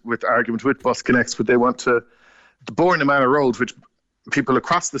argument with Bus Connects, but they want to. The Bourne Manor Road, which people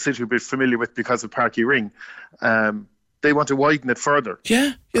across the city will be familiar with because of Parky Ring, they want to widen it further.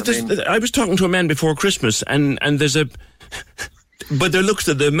 Yeah. I was talking to a man before Christmas, and there's a... But there looks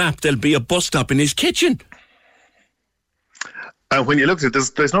at the map, there'll be a bus stop in his kitchen. And when you look at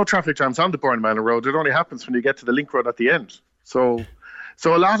it, there's no traffic jams on the Bournemouth Road. It only happens when you get to the link road at the end. So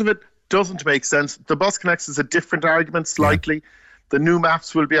a lot of it doesn't make sense. The Bus Connect is a different argument slightly. Yeah. The new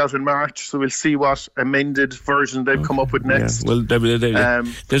maps will be out in March, so we'll see what amended version they've come up with next. Yeah. Well,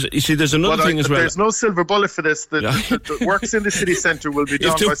 there's another thing as well. There's no silver bullet for this. The works in the city centre will be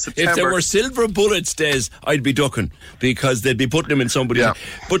done by September. If there were silver bullets, Des, I'd be ducking, because they'd be putting them in somebody's... Yeah.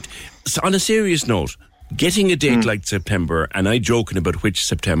 But on a serious note, getting a date like September, and I joking about which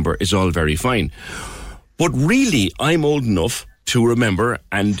September, is all very fine. But really, I'm old enough to remember,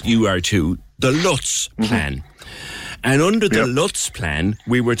 and you are too, the Lutz plan. And under the Lutz plan,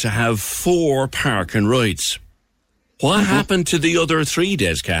 we were to have 4 park and rides. What happened to the other 3,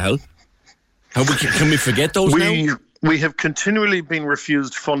 Des Cahill? Can we forget those now? We have continually been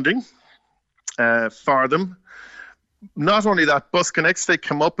refused funding for them. Not only that, Bus Connects, they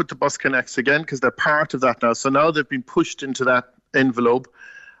come up with the Bus Connects again because they're part of that now. So now they've been pushed into that envelope.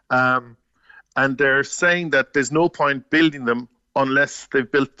 And they're saying that there's no point building them unless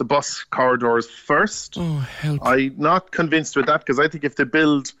they've built the bus corridors first. Oh, help. I'm not convinced with that, because I think if they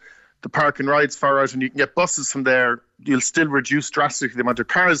build the park and rides far out and you can get buses from there, you'll still reduce drastically the amount of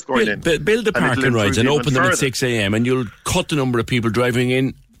cars going in. Build the park and rides and open them at 6 a.m. and you'll cut the number of people driving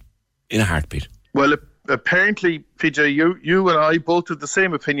in a heartbeat. Well, apparently, PJ, you and I both have the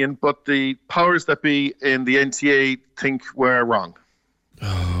same opinion, but the powers that be in the NTA think we're wrong.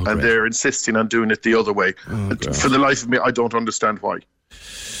 Oh, and they're insisting on doing it the other way. For the life of me, I don't understand why.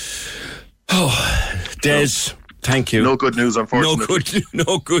 Oh, Des, thank you. No good news, unfortunately.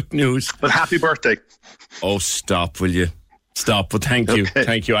 No good news. But happy birthday. Oh, stop, will you? Stop, but thank you. Okay.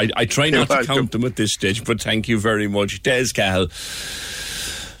 Thank you. I try not to count them at this stage, but thank you very much. Des Cahill.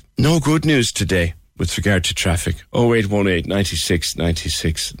 No good news today with regard to traffic. 0818 96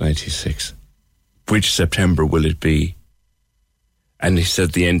 96 96. Which September will it be? And he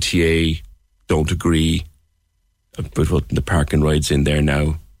said the NTA don't agree about putting the park and rides in there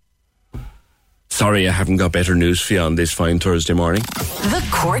now. Sorry, I haven't got better news for you on this fine Thursday morning. The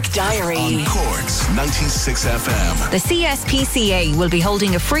Cork Diary. On Cork's 96 FM. The CSPCA will be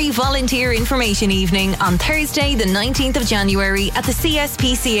holding a free volunteer information evening on Thursday, the 19th of January at the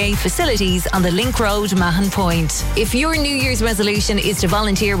CSPCA facilities on the Link Road, Mahon Point. If your New Year's resolution is to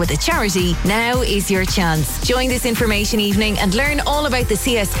volunteer with a charity, now is your chance. Join this information evening and learn all about the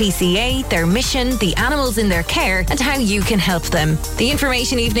CSPCA, their mission, the animals in their care, and how you can help them. The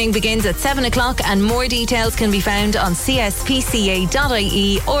information evening begins at 7 o'clock and more details can be found on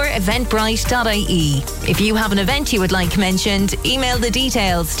cspca.ie or eventbrite.ie. If you have an event you would like mentioned, email the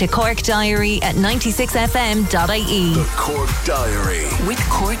details to corkdiary@96fm.ie. The Cork Diary. With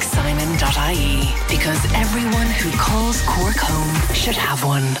corksimon.ie. Because everyone who calls Cork home should have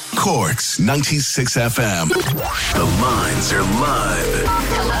one. Cork's 96 FM. The lines are live.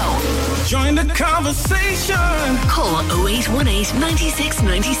 Hello. Join the conversation. Call 0818 96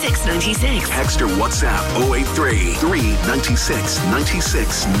 96 96. Text or WhatsApp 083 396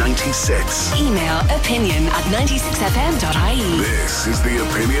 96 96. Email opinion@96fm.ie. This is the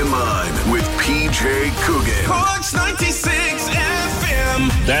Opinion Line with PJ Coogan. Cork's 96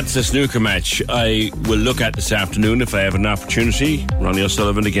 FM. That's a snooker match I will look at this afternoon if I have an opportunity. Ronnie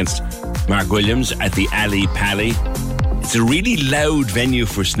O'Sullivan against Mark Williams at the Ali Pally. It's a really loud venue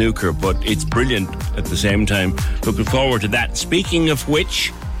for snooker, but it's brilliant at the same time. Looking forward to that. Speaking of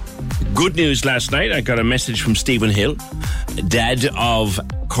which, good news last night. I got a message from Stephen Hill, dad of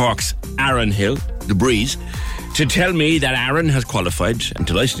Cork's Aaron Hill, the Breeze, to tell me that Aaron has qualified. I'm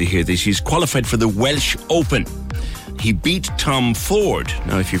delighted to hear this. He's qualified for the Welsh Open. He beat Tom Ford.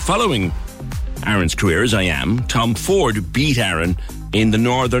 Now, if you're following Aaron's career, as I am, Tom Ford beat Aaron in the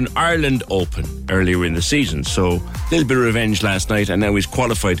Northern Ireland Open earlier in the season. So a little bit of revenge last night, and now he's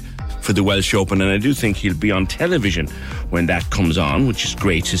qualified for the Welsh Open, and I do think he'll be on television when that comes on, which is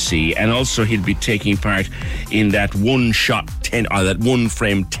great to see. And also he'll be taking part in that one frame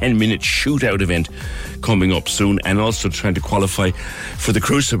 10-minute shootout event coming up soon, and also trying to qualify for the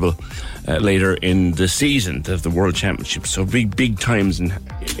Crucible later in the season of the World Championship. So big times and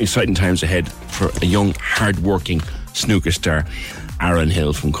exciting times ahead for a young, hard-working snooker star, Aaron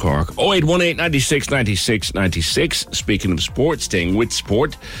Hill from Cork. 0818 96 96 96. Speaking of sport, staying with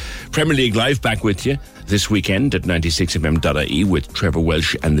sport, Premier League Live back with you this weekend at 96fm.ie with Trevor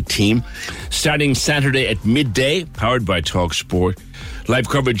Welsh and the team. Starting Saturday at midday, powered by Talk Sport. Live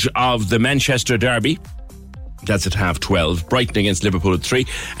coverage of the Manchester Derby. That's at 12:30. Brighton against Liverpool at 3,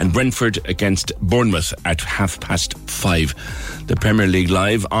 and Brentford against Bournemouth at 5:30. The Premier League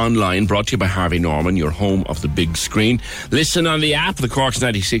Live online, brought to you by Harvey Norman, your home of the big screen. Listen on the app, the Cork's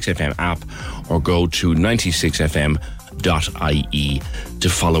 96FM app, or go to 96fm.ie. to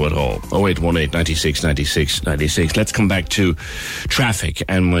follow it all. 0818 96 96 96. Let's come back to traffic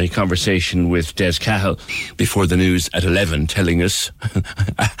and my conversation with Des Cahill before the news at 11, telling us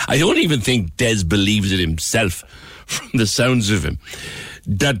I don't even think Des believes it himself from the sounds of him,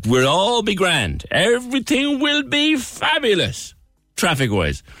 that we'll all be grand. Everything will be fabulous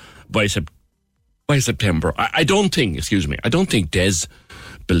traffic-wise by September. I don't think Des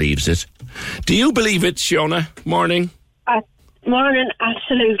believes it. Do you believe it, Shiona? Morning. Morning,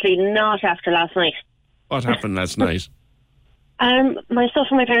 absolutely not after last night. What happened last night? Myself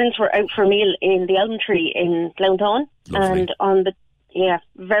and my parents were out for a meal in the Elm Tree in Glounthaune. And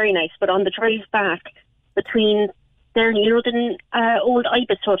very nice. But on the drive back between there, you know, the old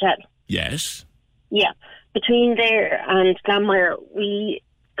Ibis Hotel? Yes. Yeah. Between there and Glanmire, we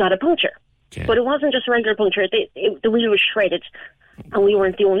got a puncture. Okay. But it wasn't just a regular puncture. The wheel was shredded, and we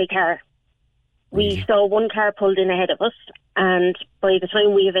weren't the only car. We saw one car pulled in ahead of us, and by the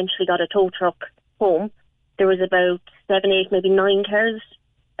time we eventually got a tow truck home, there was about 7, 8, maybe 9 cars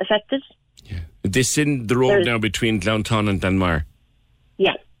affected. Yeah. This in the road now between Glounthaune and Glanmire?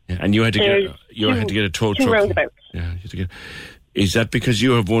 Yeah. And you had to get a tow truck. Roundabouts. Yeah, you had to get. Is that because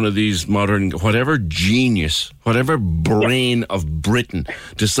you have one of these modern, whatever brain of Britain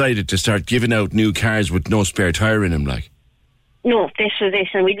decided to start giving out new cars with no spare tyre in them, like? No, this was it,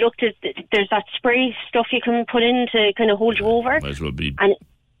 and we looked at. There's that spray stuff you can put in to kind of hold you over. Might as well be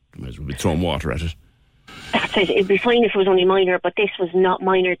throwing water at it. That's it. It'd be fine if it was only minor, but this was not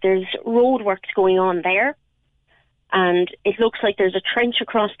minor. There's roadworks going on there, and it looks like there's a trench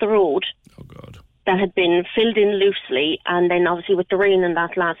across the road. Oh God. That had been filled in loosely, and then obviously with the rain and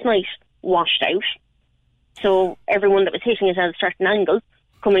that last night, washed out. So everyone that was hitting it at a certain angle,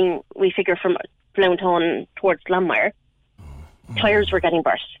 coming, we figure, from Glounthaune towards Glanmire, tyres were getting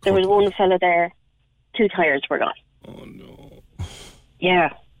burst. There was one fella there, 2 tyres were gone. Oh no.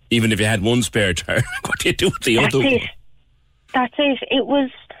 Yeah. Even if you had one spare tyre, what do you do with the other one? That's it. It was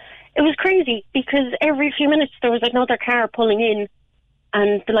crazy, because every few minutes there was another car pulling in,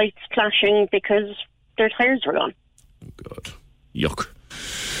 and the lights flashing because their tyres were gone. Oh God, yuck!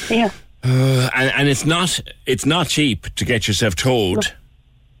 Yeah, and it's not cheap to get yourself towed.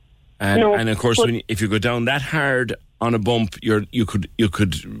 No. And of course, if you go down that hard on a bump, you could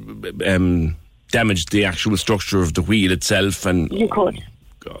damage the actual structure of the wheel itself, and you could. Oh,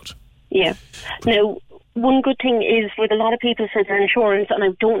 God. Yeah. Now, one good thing is with a lot of people for their insurance, and I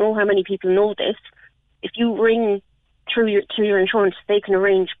don't know how many people know this. If you ring through your insurance, they can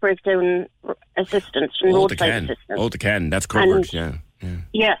arrange breakdown assistance and roadside assistance. Oh, they can. That's covered.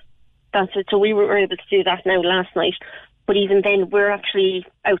 Yeah, that's it. So we were able to do that now last night. But even then, we're actually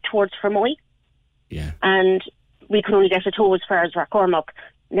out towards Fermoy. Yeah. And we could only get a tow as far as Rathcormac.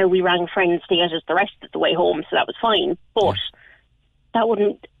 Now we rang friends to get us the rest of the way home, so that was fine. But that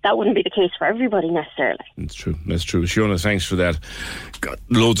wouldn't be the case for everybody necessarily. That's true. Shiona, thanks for that. Got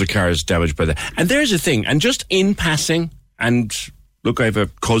loads of cars damaged by that. And there's the thing, and just in passing, and look, I have a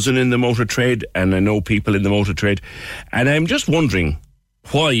cousin in the motor trade, and I know people in the motor trade, and I'm just wondering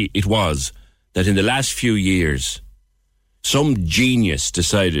why it was that in the last few years, some genius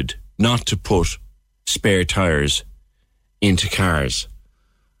decided not to put spare tyres into cars.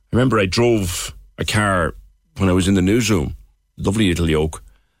 I remember I drove a car when I was in the newsroom, lovely little yoke,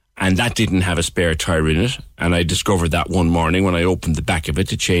 and that didn't have a spare tyre in it, and I discovered that one morning when I opened the back of it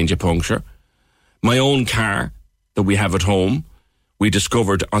to change a puncture. My own car that we have at home, we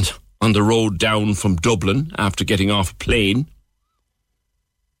discovered on the road down from Dublin after getting off a plane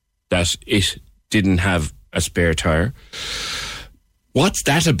that it didn't have a spare tyre. What's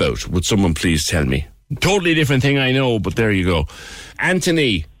that about? Would someone please tell me? Totally different thing, I know, but there you go.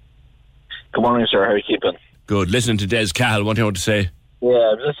 Anthony. Good morning, sir. How are you keeping? Good. Listen to Des Cahill. What do you want to say? Yeah,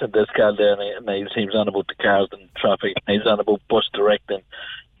 I was listening to Des Cahill there, and he was on about the cars and traffic. He was on about bus directing,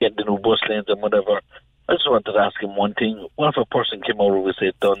 getting the new bus lanes and whatever. I just wanted to ask him one thing. What if a person came over with,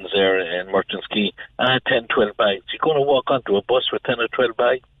 say, Duns there in Merchants Quay and had 10, 12 bags? You going to walk onto a bus with 10 or 12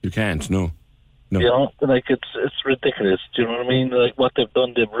 bags? You can't, no. You know, like, it's ridiculous. Do you know what I mean? Like, what they've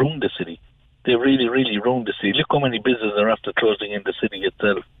done, they've ruined the city. They really, really ruined the city. Look how many businesses are after closing in the city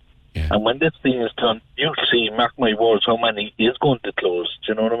itself. Yeah. And when this thing is done, you'll see, mark my words, how many is going to close.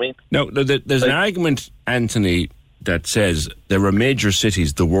 Do you know what I mean? No, there's an argument, Anthony, that says there are major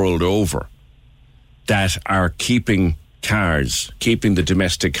cities the world over that are keeping the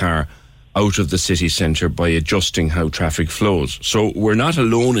domestic car out of the city centre by adjusting how traffic flows. So we're not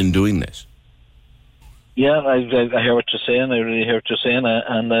alone in doing this. Yeah, I hear what you're saying. I really hear what you're saying.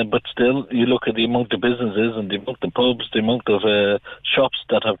 But still, you look at the amount of businesses and the amount of pubs, the amount of shops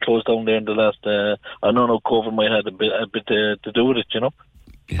that have closed down there in the last. I don't know, COVID might have a bit to do with it, you know.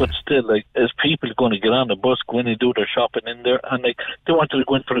 Yeah. But still, like, is people going to get on the bus, go in and do their shopping in there, and like they wanted to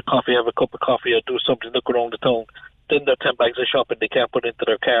go in for a coffee, have a cup of coffee, or do something, look around the town. Then their 10 bags of shopping they can't put into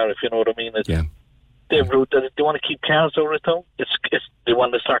their car, if you know what I mean. They want to keep cars over the town. They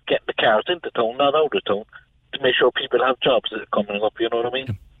want to start getting the cars into town, not out of town, to make sure people have jobs that are coming up, you know what I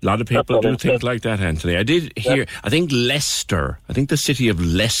mean? A lot of people do think like that, Anthony. I did hear, I think the city of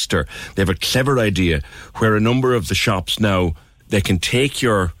Leicester, they have a clever idea where a number of the shops now, they can take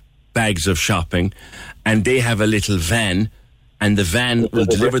your bags of shopping and they have a little van, and the van will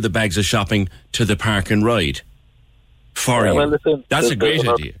deliver the bags of shopping to the park and ride for you. Well, listen, that's a great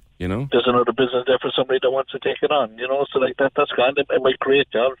idea. You know, there's another business there for somebody that wants to take it on. You know, so like that's kind of, it might create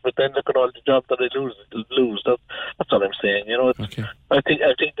jobs, but then look at all the jobs that they lose. That's all I'm saying. You know, I think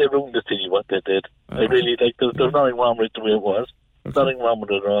they ruined the city what they did. I really like. There's nothing wrong with it the way it was. There's nothing wrong with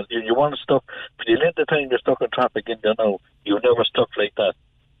it at all. You want stuff, but the length of time you're stuck in traffic in there now, you never stuck like that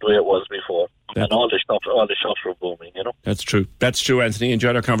the way it was before. And all the shops were booming, you know. That's true, Anthony.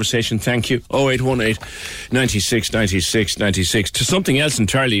 Enjoyed our conversation. Thank you. 0818 96 96 96. To something else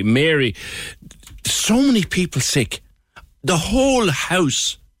entirely. Mary, so many people sick. The whole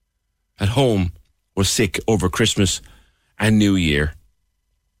house at home was sick over Christmas and New Year.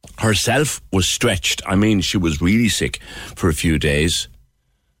 Herself was stretched. I mean, she was really sick for a few days.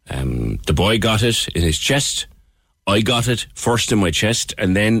 The boy got it in his chest. I got it first in my chest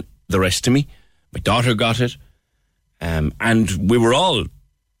and then the rest of me. My daughter got it. And we were all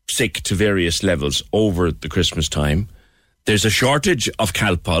sick to various levels over the Christmas time. There's a shortage of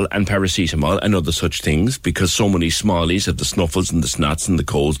Calpol and paracetamol and other such things because so many smallies have the snuffles and the snots and the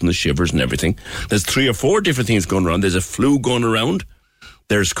colds and the shivers and everything. There's 3 or 4 different things going around. There's a flu going around.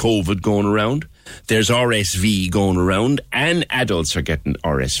 There's COVID going around. There's RSV going around. And adults are getting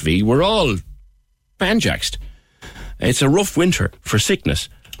RSV. We're all banjaxed. It's a rough winter for sickness.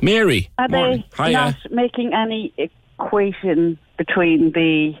 Mary, are they not making any equation between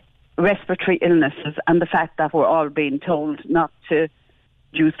the respiratory illnesses and the fact that we're all being told not to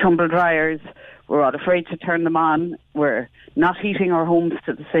use tumble dryers? We're all afraid to turn them on. We're not heating our homes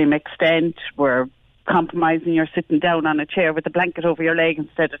to the same extent. We're compromising. You're sitting down on a chair with a blanket over your leg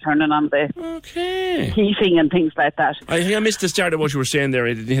instead of turning on the heating and things like that. I think I missed the start of what you were saying there.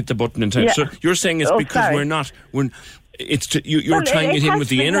 I didn't hit the button in time. Yeah. So you're saying it's because you're tying it in with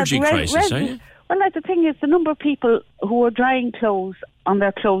the energy crisis, are you? Well, like, the thing is, the number of people who are drying clothes on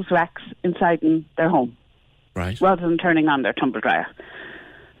their clothes racks inside in their home, right, rather than turning on their tumble dryer.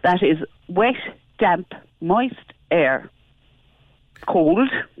 That is wet, damp, moist air, cold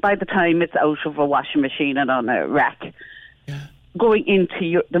by the time it's out of a washing machine and on a rack, going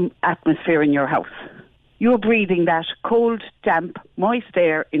into the atmosphere in your house. You're breathing that cold, damp, moist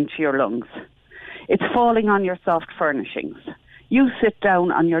air into your lungs. It's falling on your soft furnishings. You sit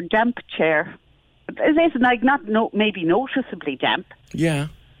down on your damp chair. It's like maybe noticeably damp. Yeah.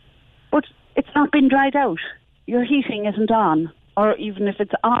 But it's not been dried out. Your heating isn't on. Or even if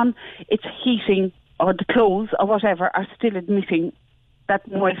it's on, it's heating, or the clothes or whatever are still emitting that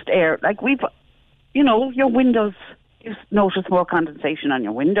moist air. Like your windows, you notice more condensation on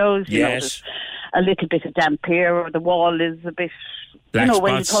your windows. You notice a little bit of damp here, or the wall is a bit, black spots.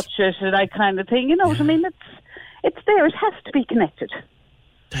 When you touch it, that kind of thing. You know what I mean? It's there. It has to be connected.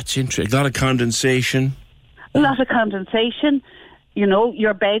 That's interesting. A lot of condensation.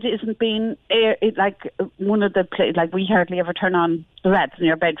 Your bed isn't being air. We hardly ever turn on the rats in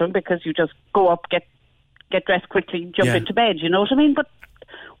your bedroom because you just go up, get dressed quickly, jump into bed. You know what I mean? But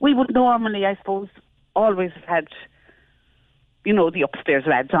we would normally, I suppose, always have had, the upstairs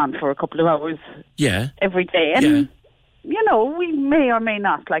rads on for a couple of hours. Yeah. Every day, and we may or may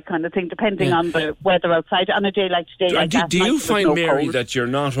not, kind of thing, depending on the weather outside. On a day like today, do you find, Mary, that you're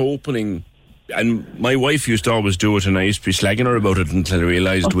not opening? And my wife used to always do it, and I used to be slagging her about it until I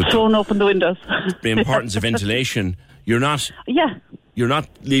realised throwing open the windows, the importance of ventilation. You're not. Yeah. You're not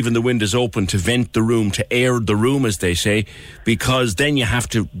leaving the windows open to vent the room, to air the room, as they say, because then you have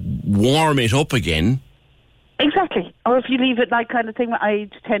to warm it up again. Exactly. Or if you leave it kind of thing, I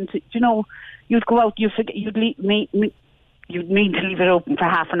tend to, you'd go out, you'd need to leave it open for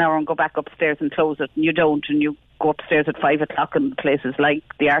half an hour and go back upstairs and close it, and you don't, and you go upstairs at 5 o'clock in places like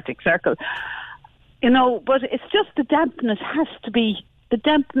the Arctic Circle. But it's just the dampness has to be, the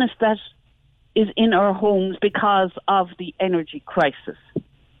dampness that is in our homes because of the energy crisis.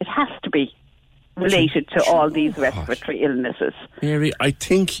 It has to be. related to all these respiratory illnesses. Mary, I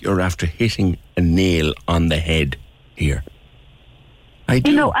think you're after hitting a nail on the head here. I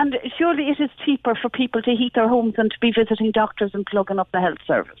do. You know, and surely it is cheaper for people to heat their homes than to be visiting doctors and plugging up the health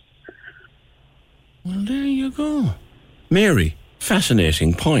service. Well, there you go. Mary,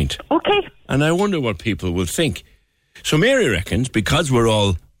 fascinating point. Okay. And I wonder what people will think. So Mary reckons, because we're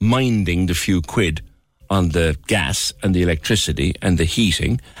all minding the few quid on the gas and the electricity and the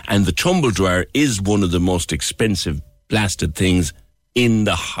heating, and the tumble dryer is one of the most expensive blasted things in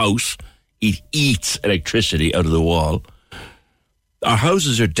the house. It eats electricity out of the wall. Our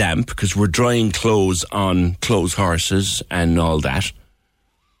houses are damp because we're drying clothes on clothes horses and all that.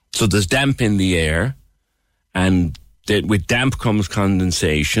 So there's damp in the air, and with damp comes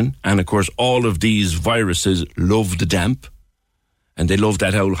condensation, and of course all of these viruses love the damp, and they love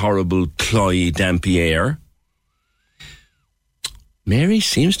that old horrible cloy dampy air. Mary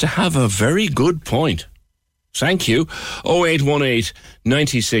seems to have a very good point. Thank you. 0818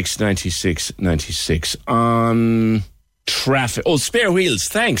 96 96 96 on traffic. Oh, spare wheels,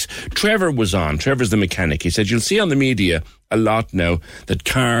 thanks. Trevor was on. Trevor's the mechanic. He said, you'll see on the media a lot now that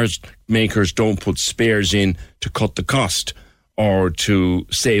cars makers don't put spares in to cut the cost or to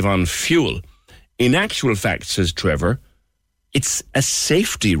save on fuel. In actual fact, says Trevor, it's a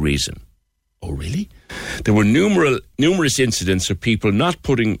safety reason. Oh, really? There were numerous incidents of people not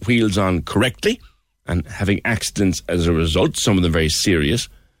putting wheels on correctly and having accidents as a result, some of them very serious.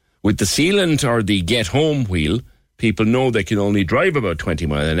 With the sealant or the get home wheel, people know they can only drive about 20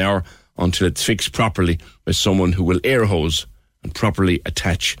 miles an hour until it's fixed properly by someone who will air hose and properly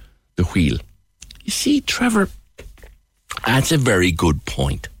attach the wheel. You see, Trevor, that's a very good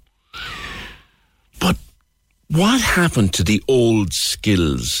point. But what happened to the old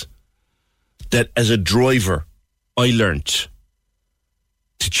skills that as a driver I learnt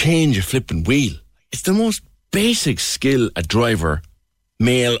to change a flipping wheel? It's the most basic skill a driver,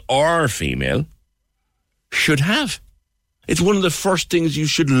 male or female, should have. It's one of the first things you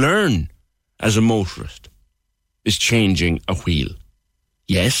should learn as a motorist, is changing a wheel.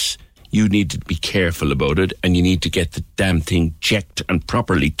 Yes, you need to be careful about it, and you need to get the damn thing checked and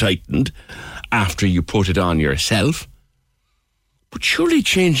properly tightened after you put it on yourself. But surely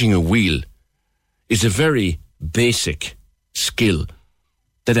changing a wheel is a very basic skill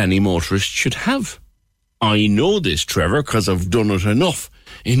that any motorist should have. I know this, Trevor, because I've done it enough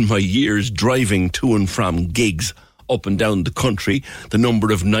in my years driving to and from gigs up and down the country. The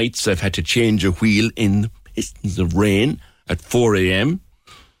number of nights I've had to change a wheel in the pistons of rain at 4 a.m.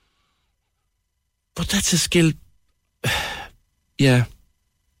 But that's a skill. Yeah.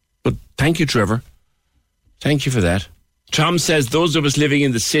 But thank you, Trevor. Thank you for that. Tom says those of us living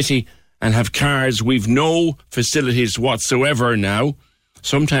in the city and have cars, we've no facilities whatsoever now.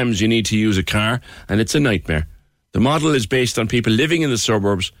 Sometimes you need to use a car, and it's a nightmare. The model is based on people living in the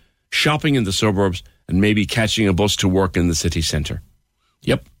suburbs, shopping in the suburbs, and maybe catching a bus to work in the city centre.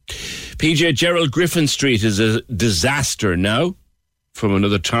 Yep. PJ, Gerald Griffin Street is a disaster now, from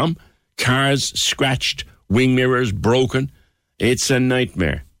another Tom. Cars scratched, wing mirrors broken. It's a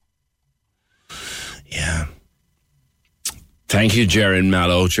nightmare. Yeah. Thank you, Ger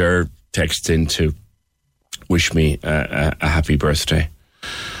Mallow. Ger texts in to wish me a happy birthday.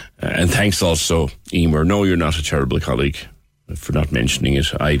 And thanks also, Emer. No, you're not a terrible colleague for not mentioning it.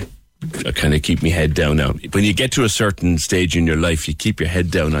 I kind of keep my head down now. When you get to a certain stage in your life, you keep your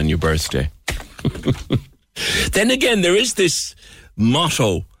head down on your birthday. Then again, there is this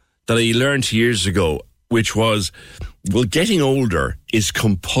motto that I learned years ago, which was, well, getting older is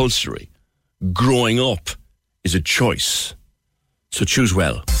compulsory. Growing up is a choice. So choose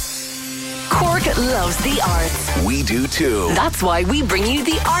well. Cork loves the arts. We do too. That's why we bring you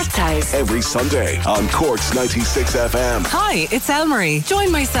the Arts House. Every Sunday on Cork's 96 FM. Hi, it's Elmarie.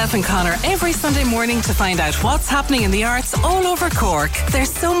 Join myself and Connor every Sunday morning to find out what's happening in the arts all over Cork. There's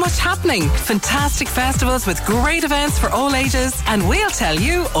so much happening. Fantastic festivals with great events for all ages, and we'll tell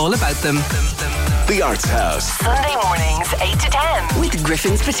you all about them. The Arts House. Sunday mornings, 8 to 10. With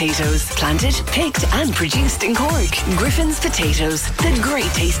Griffin's Potatoes. Planted, picked and produced in Cork. Griffin's Potatoes. The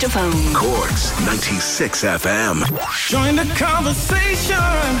great taste of home. Cork's 96 FM. Join the conversation.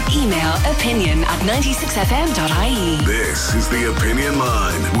 Email opinion@96fm.ie. This is the Opinion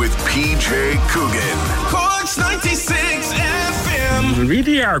Line with PJ Coogan. Cork's 96 FM. We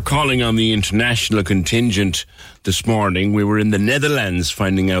really are calling on the international contingent this morning. We were in the Netherlands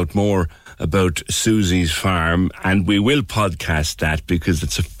finding out more about Susie's farm, and we will podcast that because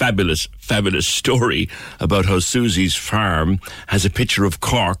it's a fabulous, fabulous story about how Susie's farm has a picture of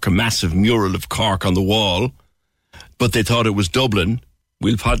Cork, a massive mural of Cork on the wall, but they thought it was Dublin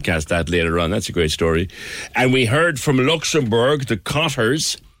We'll podcast that later on. That's a great story. And we heard from Luxembourg, the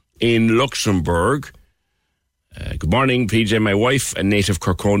Cotters in Luxembourg. Good morning, PJ. My wife, a native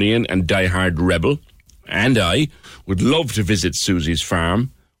Corkonian and diehard rebel, and I would love to visit Susie's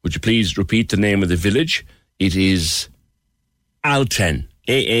farm. Would you please repeat the name of the village? It is Aalten,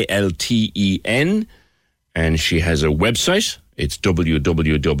 Aalten, and she has a website. It's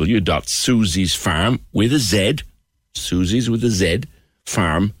www.susiesfarm with a Z, Susie's with a Z,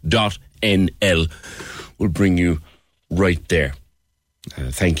 farm.nl. Will bring you right there.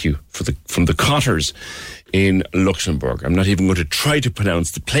 Thank you from the Cotters in Luxembourg. I'm not even going to try to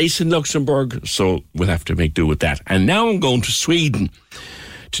pronounce the place in Luxembourg, so we'll have to make do with that. And now I'm going to Sweden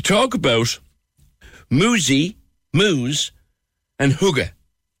to talk about Moose, and Hygge.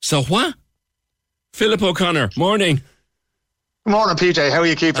 So what? Philip O'Connor, morning. Good morning, PJ. How are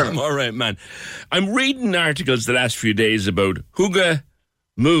you keeping? I'm all right, man. I'm reading articles the last few days about Hygge,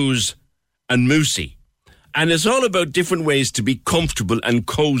 Moose, and Moosey. And it's all about different ways to be comfortable and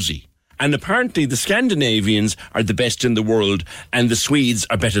cozy. And apparently the Scandinavians are the best in the world and the Swedes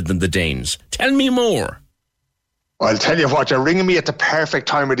are better than the Danes. Tell me more. I'll tell you what, you're ringing me at the perfect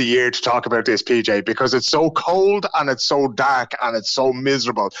time of the year to talk about this, PJ, because it's so cold and it's so dark and it's so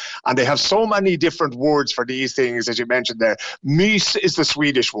miserable. And they have so many different words for these things, as you mentioned there. Mys is the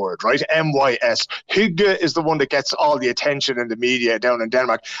Swedish word, right? M-Y-S. Hygge is the one that gets all the attention in the media down in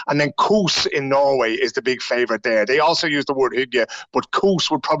Denmark. And then kos in Norway is the big favourite there. They also use the word hygge, but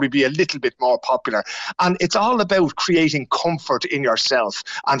kos would probably be a little bit more popular. And it's all about creating comfort in yourself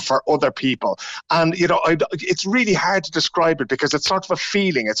and for other people. And, you know, it's really hard to describe it because it's sort of a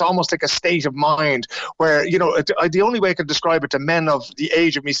feeling. It's almost like a state of mind where, you know, the only way I can describe it to men of the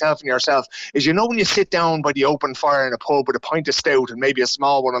age of myself and yourself is, you know, when you sit down by the open fire in a pub with a pint of stout and maybe a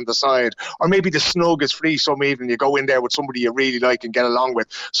small one on the side, or maybe the snug is free some evening, you go in there with somebody you really like and get along with.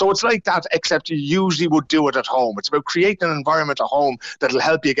 So it's like that, except you usually would do it at home. It's about creating an environment at home that'll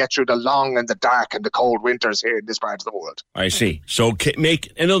help you get through the long and the dark and the cold winters here in this part of the world. I see. So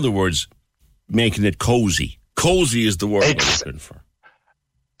in other words, making it cozy. Cozy is the word I'm looking for.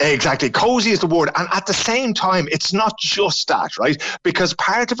 Exactly. Cozy is the word. And at the same time, it's not just that, right? Because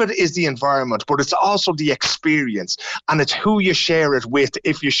part of it is the environment, but it's also the experience. And it's who you share it with,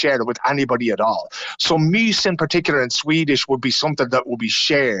 if you share it with anybody at all. So mys in particular in Swedish would be something that will be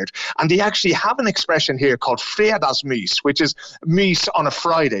shared. And they actually have an expression here called fredagsmys, which is mys on a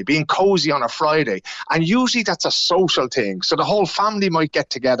Friday, being cozy on a Friday. And usually that's a social thing. So the whole family might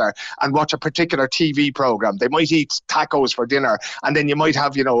get together and watch a particular TV program. They might eat tacos for dinner, and then you might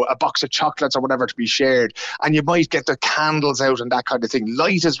have, you know, a box of chocolates or whatever to be shared, and you might get the candles out and that kind of thing.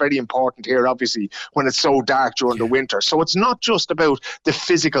 Light is very important here, obviously, when it's so dark during the winter. So it's not just about the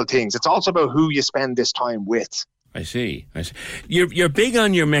physical things, it's also about who you spend this time with. I see. You're big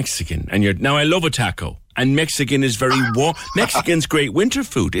on your Mexican, and now I love a taco, and Mexican is very warm. Mexican's great winter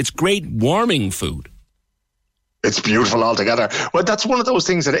food. It's great warming food. It's beautiful altogether. Well, that's one of those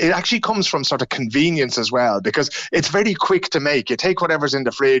things that it actually comes from sort of convenience as well, because it's very quick to make. You take whatever's in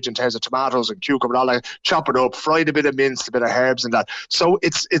the fridge in terms of tomatoes and cucumber and all that, chop it up, fried a bit of mince, a bit of herbs and that. So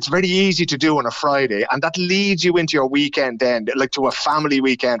it's very easy to do on a Friday, and that leads you into your weekend then, like to a family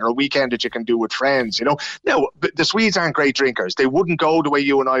weekend or a weekend that you can do with friends, you know. Now, the Swedes aren't great drinkers. They wouldn't go the way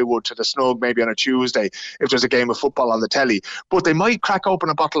you and I would to the snug maybe on a Tuesday if there's a game of football on the telly, but they might crack open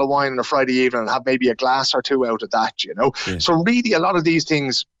a bottle of wine on a Friday evening and have maybe a glass or two out of that, you know. Yeah. So really a lot of these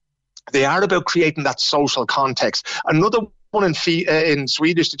things, they are about creating that social context. Another one in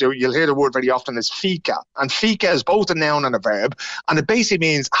Swedish to do, you'll hear the word very often, is fika. And fika is both a noun and a verb, and it basically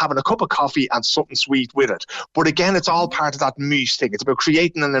means having a cup of coffee and something sweet with it. But again, it's all part of that mys thing. It's about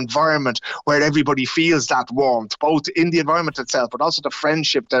creating an environment where everybody feels that warmth, both in the environment itself, but also the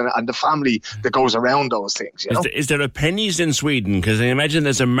friendship and the family that goes around those things. You know? Is there a Pennies in Sweden? Because I imagine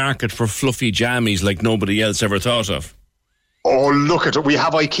there's a market for fluffy jammies like nobody else ever thought of. Oh, look at it. We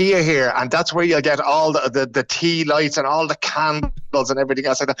have IKEA here, and that's where you'll get all the tea lights and all the candles and everything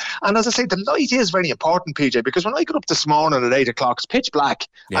else like that. And as I say, the light is very important, PJ, because when I got up this morning at 8 o'clock, it's pitch black.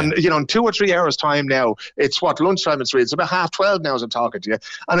 Yeah. And, you know, in 2 or 3 hours' time now, it's lunchtime in Sweden. It's about 12:30 now as I'm talking to you.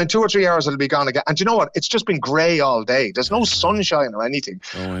 And in 2 or 3 hours, it'll be gone again. And you know what? It's just been grey all day. There's no sunshine or anything.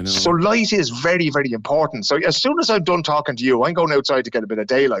 Oh, I know. So light is very, very important. So as soon as I'm done talking to you, I'm going outside to get a bit of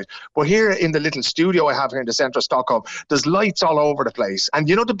daylight. But here in the little studio I have here in the centre of Stockholm, there's light all over the place. And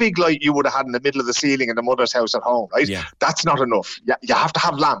you know the big light you would have had in the middle of the ceiling in the mother's house at home, right? Yeah. That's not enough. You have to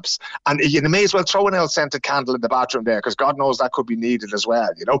have lamps. And you may as well throw an scented candle in the bathroom there, because God knows that could be needed as well,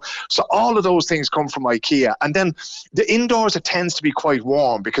 you know. So all of those things come from IKEA. And then the indoors, it tends to be quite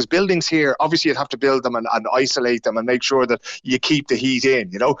warm, because buildings here, obviously you'd have to build them and isolate them and make sure that you keep the heat in,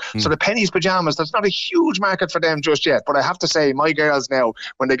 you know. So the Pennies pyjamas, there's not a huge market for them just yet. But I have to say, my girls now,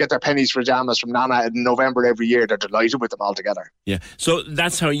 when they get their Pennies pyjamas from Nana in November every year, they're delighted with them all together. Yeah. So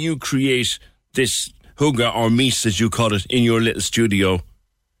that's how you create this hygge or mys, as you call it, in your little studio.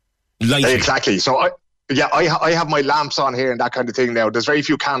 Lighting. Exactly. So I have my lamps on here and that kind of thing now. There's very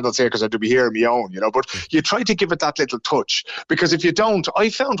few candles here because I do be here on my own, you know, but you try to give it that little touch, because if you don't, I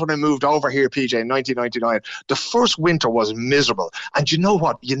found when I moved over here, PJ, in 1999, the first winter was miserable. And you know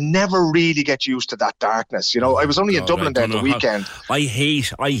what? You never really get used to that darkness. You know, I was only in Dublin there the weekend. I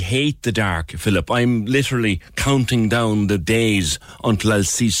hate the dark, Philip. I'm literally counting down the days until I'll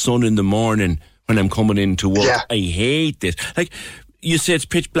see sun in the morning when I'm coming into work. Yeah. I hate this. Like, you say it's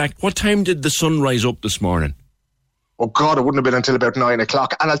pitch black. What time did the sun rise up this morning? Oh, God, it wouldn't have been until about 9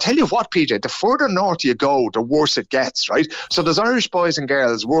 o'clock. And I'll tell you what, PJ, the further north you go, the worse it gets, right? So there's Irish boys and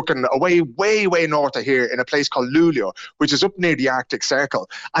girls working away, way, way north of here in a place called Luleå, which is up near the Arctic Circle.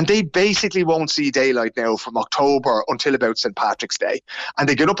 And they basically won't see daylight now from October until about St. Patrick's Day. And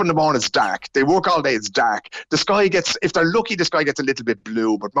they get up in the morning, it's dark. They work all day, it's dark. The sky gets, if they're lucky, the sky gets a little bit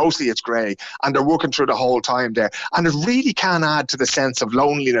blue, but mostly it's grey. And they're working through the whole time there. And it really can add to the sense of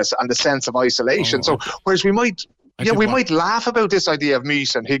loneliness and the sense of isolation. So whereas we might laugh about this idea of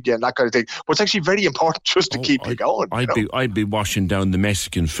mys and hygge and that kind of thing, but it's actually very important just to keep you going. I'd be washing down the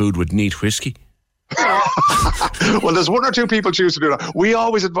Mexican food with neat whiskey. Well, there's one or two people choose to do that. We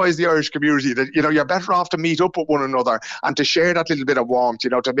always advise the Irish community that, you know, you're better off to meet up with one another and to share that little bit of warmth, you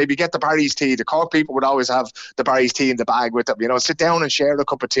know, to maybe get the Barry's tea. The Cork people would always have the Barry's tea in the bag with them, you know, sit down and share a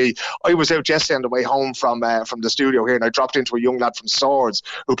cup of tea. I was out yesterday on the way home from the studio here, and I dropped into a young lad from Swords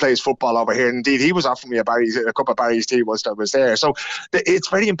who plays football over here. And indeed, he was offering me a cup of Barry's tea whilst I was there. So it's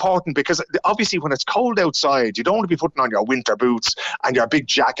very important, because obviously when it's cold outside, you don't want to be putting on your winter boots and your big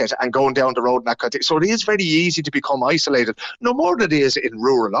jacket and going down the road and that kind of thing. So it is very easy to become isolated, no more than it is in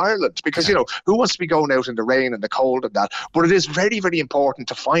rural Ireland, because, you know, who wants to be going out in the rain and the cold and that? But it is very, very important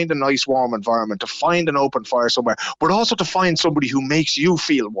to find a nice warm environment, to find an open fire somewhere, but also to find somebody who makes you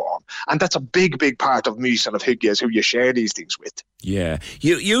feel warm. And that's a big, big part of mys and of hygge, is who you share these things with. Yeah.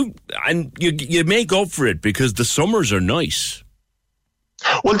 You make up for it because the summers are nice.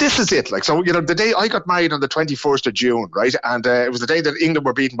 Well, this is it. Like, so, you know, the day I got married on the 21st of June, right? And it was the day that England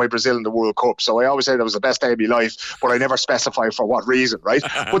were beaten by Brazil in the World Cup. So I always say that was the best day of my life, but I never specify for what reason, right?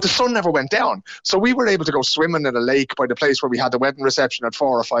 But the sun never went down. So we were able to go swimming in a lake by the place where we had the wedding reception at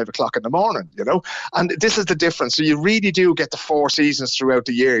 4 or 5 o'clock in the morning, you know? And this is the difference. So you really do get the 4 seasons throughout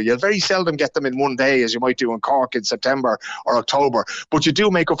the year. You'll very seldom get them in one day, as you might do in Cork in September or October. But you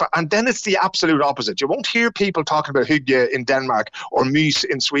do make up for, and then it's the absolute opposite. You won't hear people talking about hygge in Denmark or mys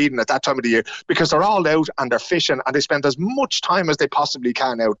in Sweden at that time of the year, because they're all out and they're fishing and they spend as much time as they possibly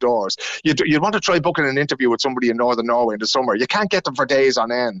can outdoors. You want to try booking an interview with somebody in northern Norway in the summer. You can't get them for days on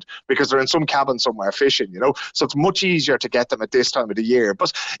end because they're in some cabin somewhere fishing, you know. So it's much easier to get them at this time of the year.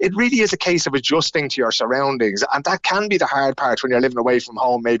 But it really is a case of adjusting to your surroundings, and that can be the hard part when you're living away from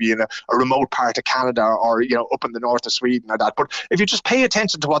home, maybe in a remote part of Canada or, you know, up in the north of Sweden or that. But if you just pay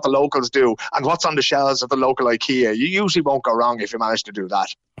attention to what the locals do and what's on the shelves of the local IKEA, you usually won't go wrong if you manage to do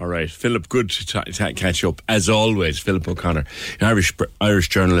that. All right, Philip, good to catch up as always. Philip O'Connor, an Irish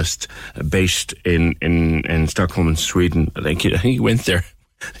journalist based in Stockholm in Sweden. I think he went there.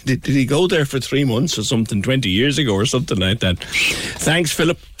 Did he go there for 3 months or something 20 years ago or something like that? Thanks,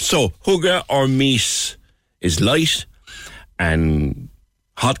 Philip. So, hygge or mys is light and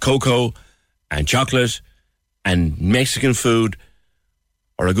hot cocoa and chocolate and Mexican food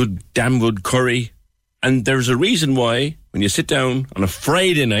or a damn good curry. And there's a reason why when you sit down on a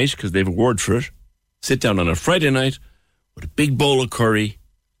Friday night, because they have a word for it, sit down on a Friday night with a big bowl of curry,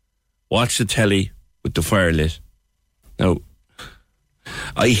 watch the telly with the fire lit. Now,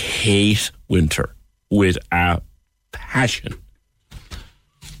 I hate winter with a passion,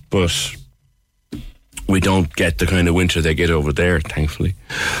 but we don't get the kind of winter they get over there, thankfully.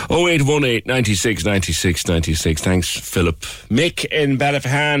 0818 96 96 96. Thanks, Philip. Mick in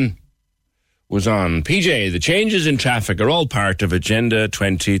Ballyfahan was on. PJ, the changes in traffic are all part of Agenda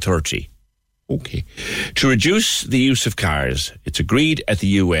 2030. Okay. To reduce the use of cars, it's agreed at the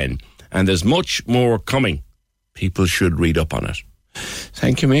UN, and there's much more coming. People should read up on it.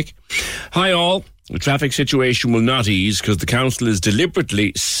 Thank you, Mick. Hi, all. The traffic situation will not ease because the council is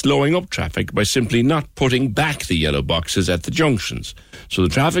deliberately slowing up traffic by simply not putting back the yellow boxes at the junctions. So the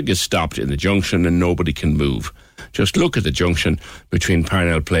traffic is stopped in the junction and nobody can move. Just look at the junction between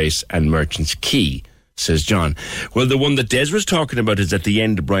Parnell Place and Merchants Quay, says John. Well, the one that Des was talking about is at the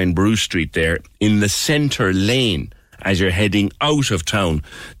end of Brian Bruce Street there, in the centre lane, as you're heading out of town.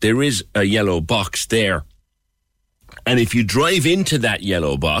 There is a yellow box there. And if you drive into that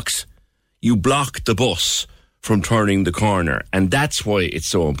yellow box, you block the bus from turning the corner. And that's why it's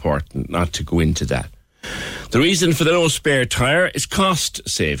so important not to go into that. The reason for the no spare tyre is cost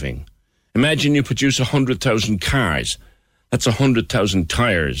saving. Imagine you produce 100,000 cars. That's 100,000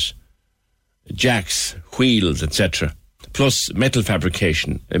 tyres, jacks, wheels, etc. Plus metal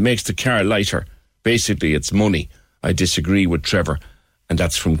fabrication. It makes the car lighter. Basically, it's money. I disagree with Trevor. And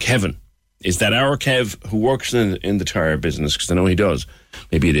that's from Kevin. Is that our Kev who works in the tyre business? Because I know he does.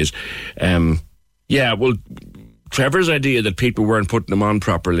 Maybe it is. Yeah, well, Trevor's idea that people weren't putting them on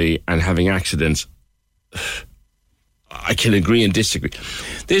properly and having accidents, I can agree and disagree.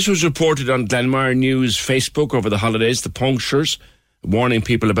 This was reported on Glenmire News Facebook over the holidays, the punctures, warning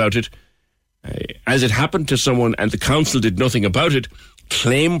people about it. As it happened to someone and the council did nothing about it,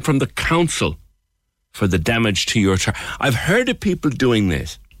 claim from the council for the damage to your tyre. I've heard of people doing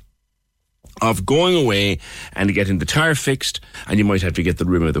this, of going away and getting the tyre fixed, and you might have to get the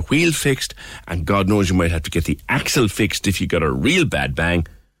rim of the wheel fixed, and God knows you might have to get the axle fixed if you got a real bad bang,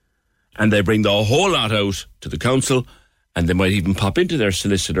 and they bring the whole lot out to the council, and they might even pop into their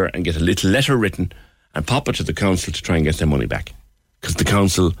solicitor and get a little letter written and pop it to the council to try and get their money back, because the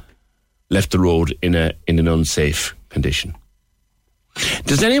council left the road in an unsafe condition.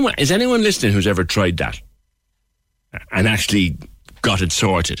 Is anyone listening who's ever tried that and actually got it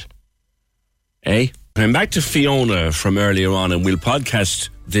sorted? I'm back to Fiona from earlier on, and we'll podcast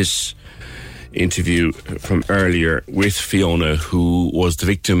this interview from earlier with Fiona, who was the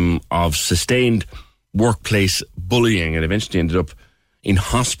victim of sustained workplace bullying and eventually ended up in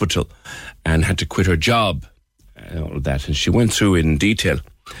hospital and had to quit her job and all of that. And she went through in detail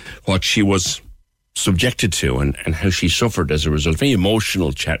what she was subjected to and how she suffered as a result. Very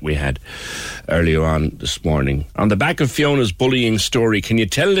emotional chat we had earlier on this morning. On the back of Fiona's bullying story, can you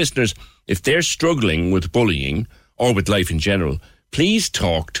tell listeners if they're struggling with bullying or with life in general, please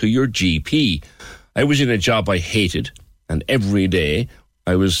talk to your GP. I was in a job I hated, and every day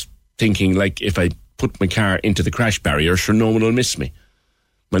I was thinking, like, if I put my car into the crash barrier, sure, no one will miss me.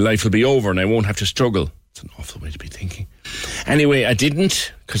 My life will be over and I won't have to struggle. It's an awful way to be thinking. Anyway, I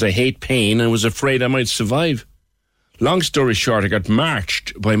didn't, because I hate pain and was afraid I might survive. Long story short, I got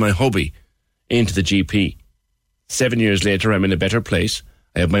marched by my hubby into the GP. 7 years later, I'm in a better place.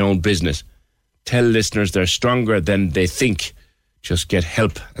 I have my own business. Tell listeners they're stronger than they think. Just get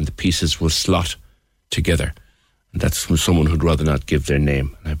help and the pieces will slot together. And that's from someone who'd rather not give their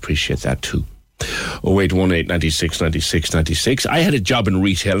name. And I appreciate that too. 0818 96 96 96. I had a job in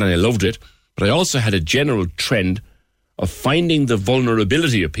retail and I loved it. But I also had a general trend of finding the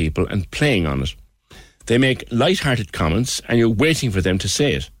vulnerability of people and playing on it. They make light-hearted comments and you're waiting for them to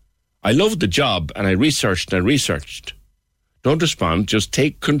say it. I loved the job and I researched. Don't respond, just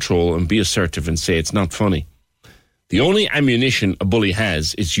take control and be assertive and say it's not funny. The only ammunition a bully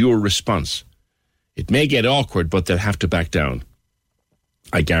has is your response. It may get awkward, but they'll have to back down.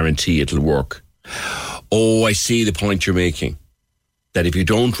 I guarantee it'll work. Oh, I see the point you're making. That if you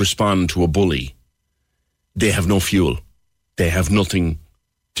don't respond to a bully, they have no fuel. They have nothing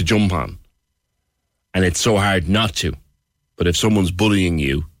to jump on. And it's so hard not to. But if someone's bullying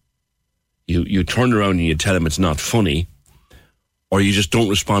you, you turn around and you tell them it's not funny, or you just don't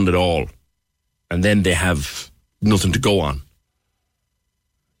respond at all. And then they have nothing to go on.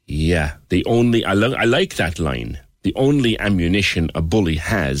 Yeah, I like that line. The only ammunition a bully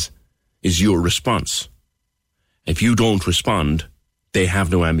has is your response. If you don't respond, they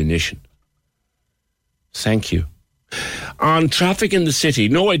have no ammunition. Thank you. On traffic in the city,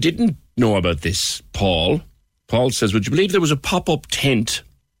 no, I didn't know about this, Paul. Paul says, would you believe there was a pop-up tent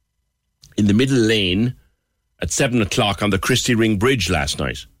in the middle lane at 7 o'clock on the Christie Ring Bridge last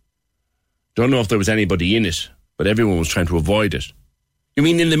night? Don't know if there was anybody in it, but everyone was trying to avoid it. You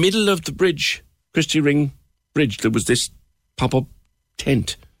mean in the middle of the bridge, Christie Ring Bridge, there was this pop-up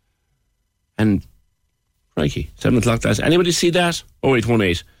tent? And, crikey, 7 o'clock last. Anybody see that?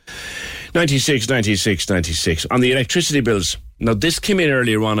 0818 96 96 96. On the electricity bills. Now, this came in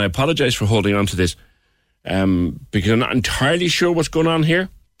earlier on. I apologise for holding on to this because I'm not entirely sure what's going on here,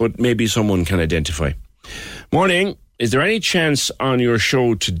 but maybe someone can identify. Morning. Is there any chance on your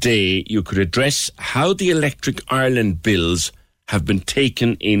show today you could address how the Electric Ireland bills have been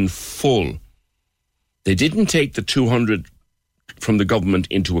taken in full? They didn't take the 200 from the government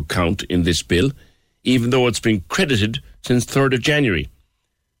into account in this bill, even though it's been credited since 3rd of January.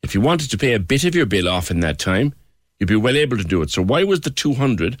 If you wanted to pay a bit of your bill off in that time, you'd be well able to do it. So why was the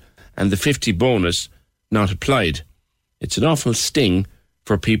 200 and the 50 bonus not applied? It's an awful sting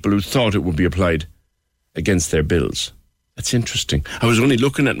for people who thought it would be applied against their bills. That's interesting. I was only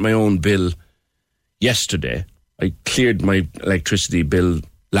looking at my own bill yesterday. I cleared my electricity bill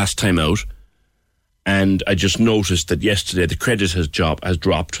last time out, and I just noticed that yesterday the credit has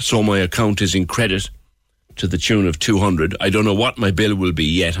dropped, so my account is in credit to the tune of 200. I don't know what my bill will be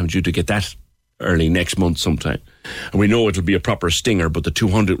yet. I'm due to get that early next month sometime. And we know it'll be a proper stinger, but the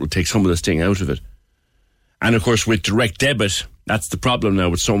 200 will take some of the sting out of it. And of course, with direct debit, that's the problem now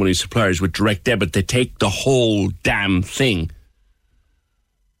with so many suppliers. With direct debit, they take the whole damn thing.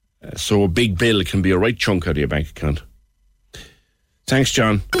 So a big bill can be a right chunk out of your bank account. Thanks,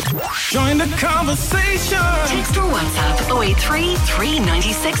 John. Join the conversation. Text or WhatsApp 083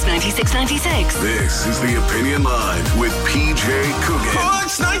 396 96 96. This is the Opinion Line with PJ Coogan.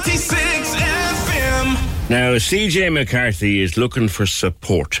 Corks 96 FM. Now, CJ McCarthy is looking for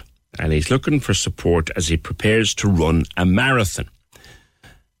support. And he's looking for support as he prepares to run a marathon.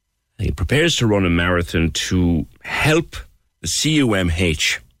 He prepares to run a marathon to help the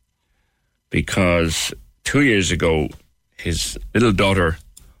CUMH, because 2 years ago, his little daughter,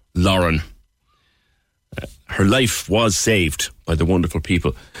 Lauren, her life was saved by the wonderful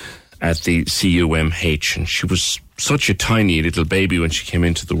people at the CUMH. And she was such a tiny little baby when she came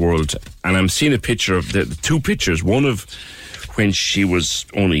into the world. And I'm seeing a picture of the two pictures, one of when she was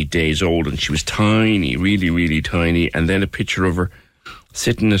only days old and she was tiny, really, really tiny, and then a picture of her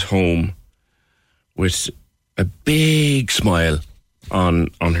sitting at home with a big smile on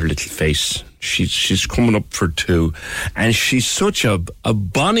her little face. She's coming up for 2, and she's such a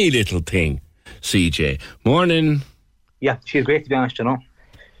bonny little thing. CJ, morning. Yeah, she's great, to be honest, you know.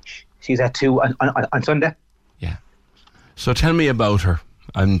 She's at 2 on Sunday. Yeah. So tell me about her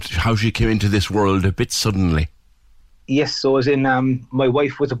and how she came into this world a bit suddenly. Yes, so as in my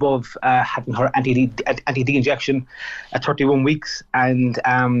wife was above having her anti-D injection at 31 weeks, and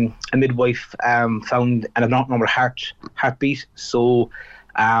a midwife found an abnormal heartbeat. So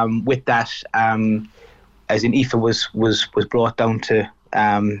with that, as in Aoife was brought down to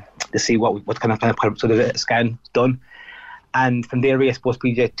see what kind of sort of a scan done, and from there, I suppose,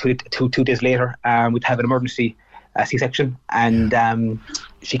 two days later, we'd have an emergency C-section, and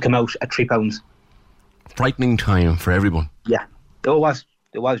she came out at 3 pounds. Frightening time for everyone. Yeah, it was.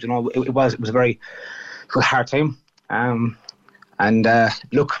 You know, it was a very hard time. And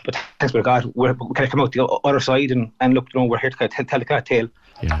look, but thanks to God, we kind of come out the other side, and look, you know, we're here to kind of tell the kind of tale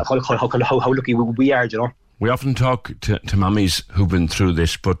of how lucky we are, you know. We often talk to mummies who've been through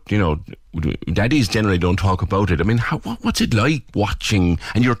this, but, you know, daddies generally don't talk about it. I mean, what's it like watching,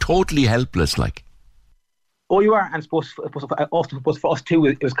 and you're totally helpless, like? Oh, you are, and I suppose for us too,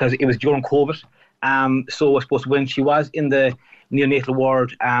 it was because it was during COVID. So I suppose when she was in the neonatal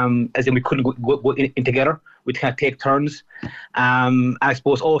ward, as in we couldn't go in together, we'd kind of take turns. And I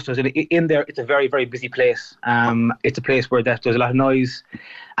suppose also in there, it's a very, very busy place. It's a place where there's a lot of noise.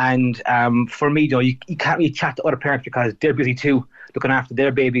 And for me, you know, you can't really chat to other parents because they're busy too, looking after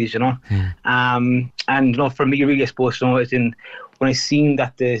their babies, you know. And, you know, for me, really, I suppose, you know, it's in when I seen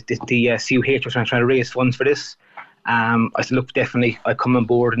that the CUH was trying to raise funds for this, I said, look, definitely, I come on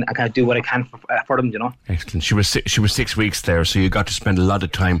board and I kind of do what I can for them, you know. Excellent. She was 6 weeks there, so you got to spend a lot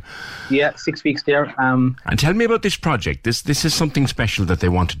of time. Yeah, 6 weeks there. And tell me about this project. This is something special that they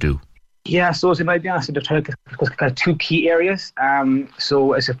want to do. Yeah, so as I might be honest, they're trying to kind of 2 key areas.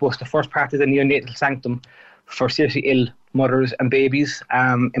 So I suppose the first part is the neonatal sanctum for seriously ill mothers and babies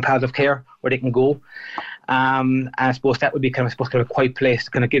in palliative care, where they can go. And I suppose that would be kind of a quiet place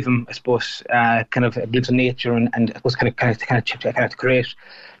to kind of give them, I suppose, kind of a glimpse of nature and I suppose kind of create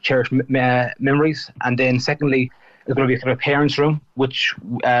cherished memories. And then secondly, there's going to be a kind of a parents' room, which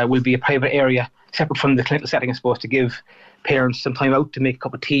will be a private area separate from the clinical setting, I suppose, to give parents some time out to make a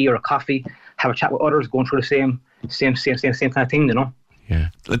cup of tea or a coffee, have a chat with others, going through the same kind of thing, you know. Yeah,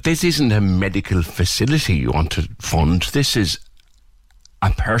 this isn't a medical facility you want to fund. This is a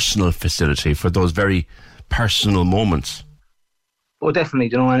personal facility for those very personal moments. Oh, definitely,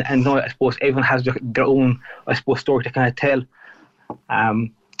 you know, and I suppose everyone has their own, I suppose, story to kind of tell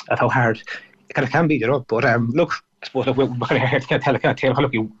of how hard it kind of can be, you know. But look, I suppose we're kind of here to kind of tell how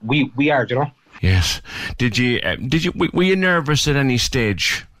lucky we are, you know. Yes. Were you nervous at any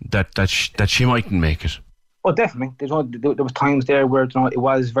stage that she mightn't make it? Oh, definitely. There was times there where, you know, it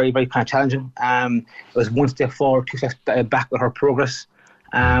was very, very kind of challenging. It was 1 step forward, 2 steps back with her progress.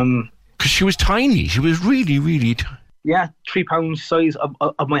 Because she was tiny. She was really, really tiny. Yeah, 3 pounds size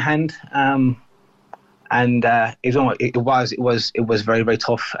of my hand. And it was very, very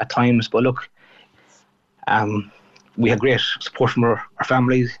tough at times. But look, we had great support from our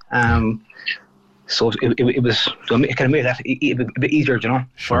families. So it was, it kind of made that a bit easier,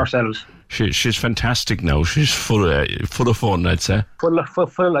 for ourselves. She's fantastic now. She's full of fun, I'd say. Full of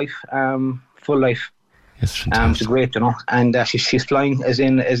life. Full life. It's fantastic. She's great, and she's flying as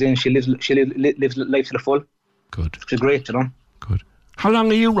in she lives life to the full. Good. She's great, Good. How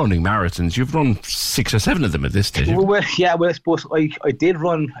long are you running marathons? You've run 6 or 7 of them at this stage. Well, I suppose I did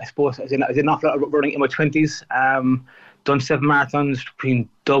run. I suppose I did an awful lot of running in my 20s. Done 7 marathons between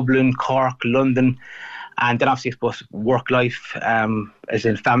Dublin, Cork, London, and then obviously I suppose work life, as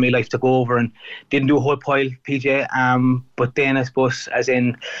in family life took over, and didn't do a whole pile, PJ. But then I suppose I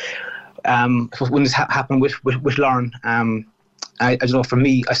suppose when this happened with Lauren, I don't know, for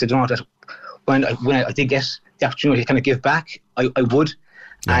me, I said, that when I did get the opportunity to kind of give back, I would.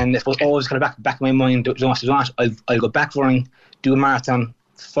 Yeah. And I suppose always kind of back in my mind, I'll go back running, do a marathon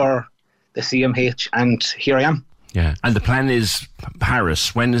for the CMH, and here I am. Yeah, and the plan is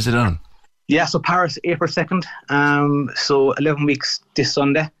Paris. When is it on? Yeah, so Paris, April 2nd. So 11 weeks this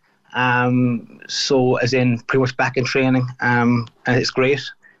Sunday. So as in pretty much back in training, and it's great.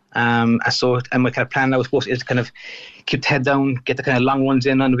 And my kind of plan now is to kind of keep the head down, get the kind of long runs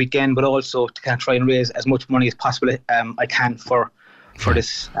in on the weekend, but also to kind of try and raise as much money as possible I can for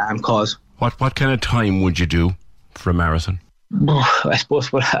this cause. What kind of time would you do for a marathon? I suppose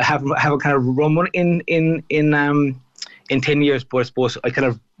I haven't kind of run one in 10 years, but I suppose I kind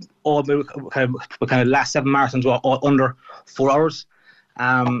of last 7 marathons were all under 4 hours.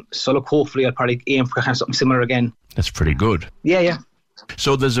 So look, hopefully I'll probably aim for kind of something similar again. That's pretty good. Yeah.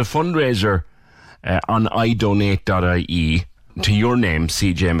 So there's a fundraiser on idonate.ie to your name,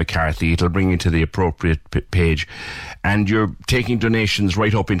 CJ McCarthy. It'll bring you to the appropriate page, and you're taking donations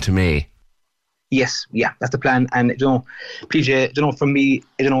right up into May. Yes, yeah, that's the plan. And PJ, for me,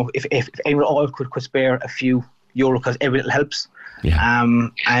 if anyone all could spare a few euro, because every little helps. Yeah.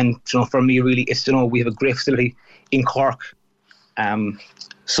 And for me, really, it's we have a great facility in Cork.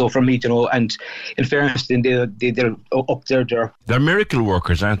 So for me, and in fairness, they're up there. They're miracle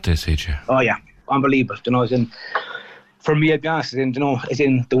workers, aren't they, CJ? Oh yeah, unbelievable. For me, I'll be honest, as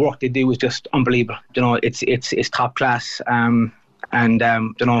in the work they do is just unbelievable. It's top class. And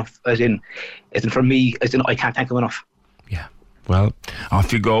as in for me, I can't thank them enough. Yeah. Well,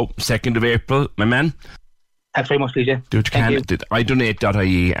 off you go. 2nd of April, my man. Thanks very much, PJ. Do what you can.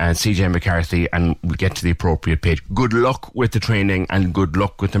 idonate.ie and CJ McCarthy, and we'll get to the appropriate page. Good luck with the training and good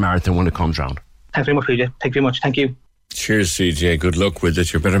luck with the marathon when it comes round. Thanks very much, PJ. Thank you very much. Thank you. Cheers, CJ. Good luck with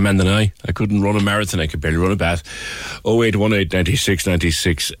it. You're a better man than I. I couldn't run a marathon. I could barely run a bath. 0818 96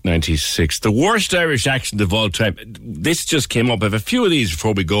 96 96. The worst Irish accent of all time. This just came up. I have a few of these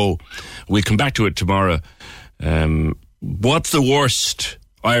before we go. We'll come back to it tomorrow. What's the worst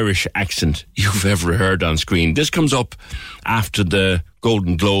Irish accent you've ever heard on screen? This comes up after the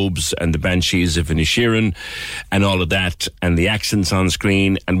Golden Globes and the Banshees of Inisherin and all of that, and the accents on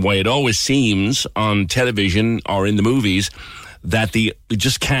screen, and why it always seems on television or in the movies that we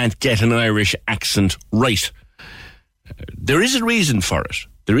just can't get an Irish accent right. There is a reason for it.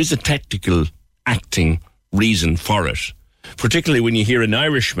 There is a technical acting reason for it, particularly when you hear an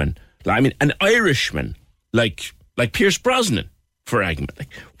Irishman. I mean, an Irishman like Pierce Brosnan, for argument.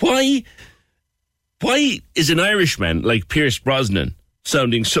 Why is an Irishman like Pierce Brosnan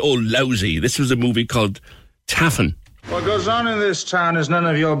sounding so lousy? This was a movie called Taffin. What goes on in this town is none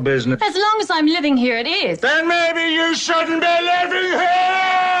of your business. As long as I'm living here, it is. Then maybe you shouldn't be living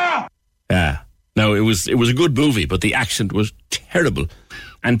here! Yeah. No, it was a good movie, but the accent was terrible.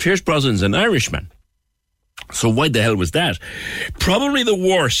 And Pierce Brosnan's an Irishman. So why the hell was that? Probably the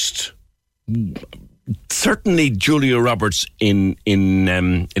worst. Certainly Julia Roberts in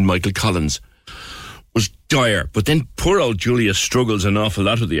Michael Collins was dire, but then poor old Julia struggles an awful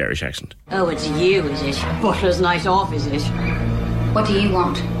lot with the Irish accent. Oh, it's you, is it? Butler's night off, is it? What do you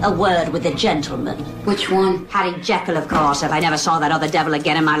want? A word with the gentleman. Which one? Harry Jekyll, of course. If I never saw that other devil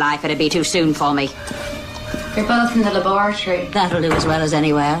again in my life, it'd be too soon for me. You're both in the laboratory. That'll do as well as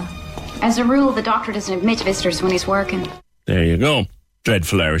anywhere. As a rule, the doctor doesn't admit visitors when he's working. There you go.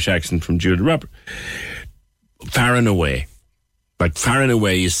 Dreadful Irish accent from Julia Roberts. Far and away. Like, far and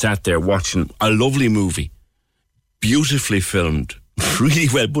away, you sat there watching a lovely movie, beautifully filmed, really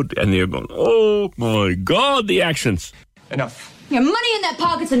well put, and you're going, oh my God, the accents. Enough. Your money in their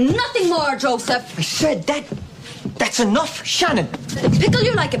pockets and nothing more, Joseph. I said that's enough, Shannon. They pickle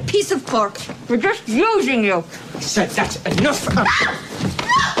you like a piece of pork. We're just using you. I said that's enough. No!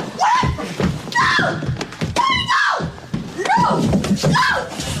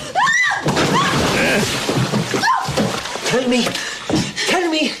 Tell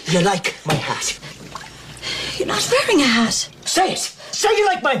me you like my hat. You not wearing a hat. Say it. Say you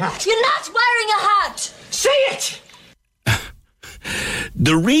like my hat. You're not wearing a hat. Say it.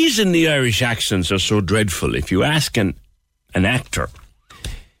 The reason the Irish accents are so dreadful, if you ask an actor,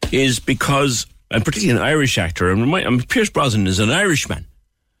 is because, and particularly an Irish actor, and Pierce Brosnan is an Irishman,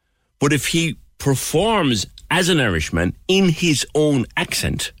 but if he performs as an Irishman in his own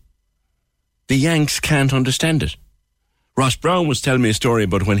accent, the Yanks can't understand it. Ross Brown was telling me a story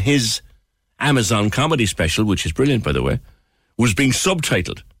about when his Amazon comedy special, which is brilliant by the way, was being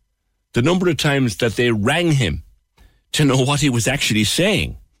subtitled. The number of times that they rang him to know what he was actually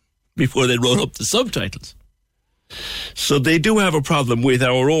saying before they wrote up the subtitles. So they do have a problem with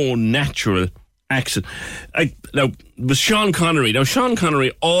our own natural accent. Now, with Sean Connery. Now, Sean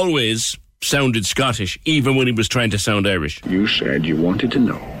Connery always sounded Scottish, even when he was trying to sound Irish. You said you wanted to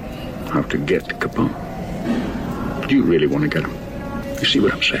know how to get Capone. Do you really want to get him? You see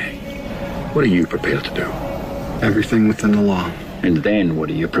what I'm saying? What are you prepared to do? Everything within the law. And then what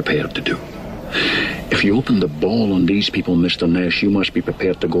are you prepared to do? If you open the ball on these people, Mr. Nash, you must be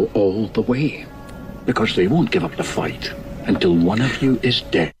prepared to go all the way. Because they won't give up the fight until one of you is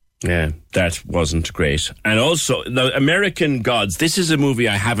dead. Yeah, that wasn't great. And also, the American Gods, this is a movie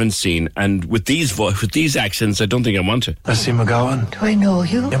I haven't seen, and with these accents, I don't think I want to. Bessie McGowan. Do I know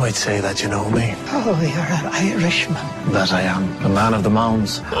you? You might say that you know me. Oh, you're an Irishman. That I am. A man of the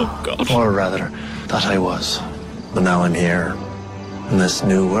mounds. Oh, God. Or rather, that I was. But now I'm here, in this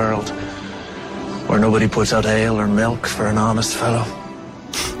new world, where nobody puts out ale or milk for an honest fellow,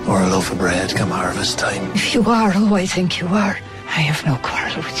 or a loaf of bread come harvest time. If you are who I think you are, I have no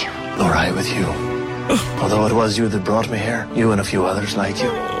quarrel with you. Nor I with you. Although it was you that brought me here, you and a few others like you.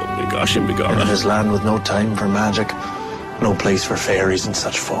 Oh, my gosh, and in this land with no time for magic, no place for fairies and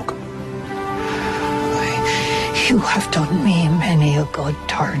such folk. You have done me many a good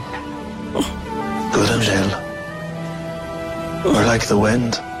turn. Good and ill. We're like the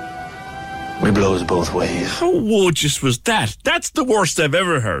wind. We blows both ways. How woodious was that? That's the worst I've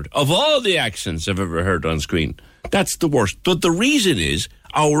ever heard. Of all the accents I've ever heard on screen, that's the worst. But the reason is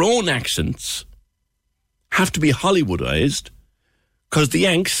our own accents have to be Hollywoodized because the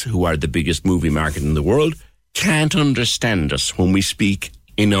Yanks, who are the biggest movie market in the world, can't understand us when we speak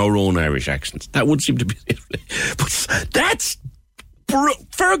in our own Irish accents. That would seem to be it. But that's...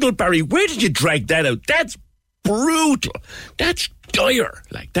 Fergal Barry, where did you drag that out? That's brutal. That's dire.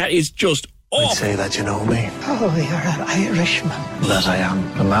 Like, that is just awful. I'd say that you know me. Oh, you're an Irishman. That I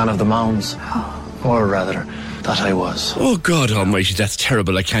am. A man of the mounds. Or rather, that I was. Oh, God almighty, that's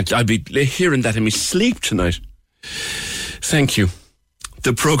terrible. I'll be hearing that in my sleep tonight. Thank you.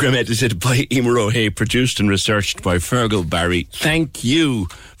 The programme edited by Emer O'Hay, produced and researched by Fergal Barry. Thank you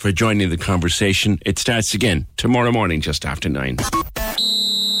for joining the conversation. It starts again tomorrow morning just after 9.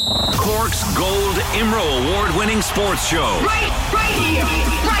 Cork's Gold IMRO award-winning sports show. Right here,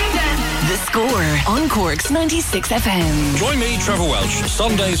 right then. The Score on Cork's 96 FM. Join me, Trevor Welch,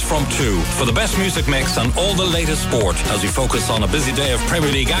 Sundays from 2 for the best music mix and all the latest sport as we focus on a busy day of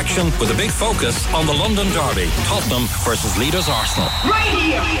Premier League action with a big focus on the London Derby, Tottenham versus leaders Arsenal. Right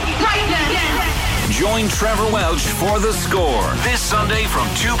here, right then. Join Trevor Welch for The Score this Sunday from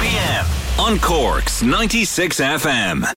 2 p.m. on Cork's 96 FM.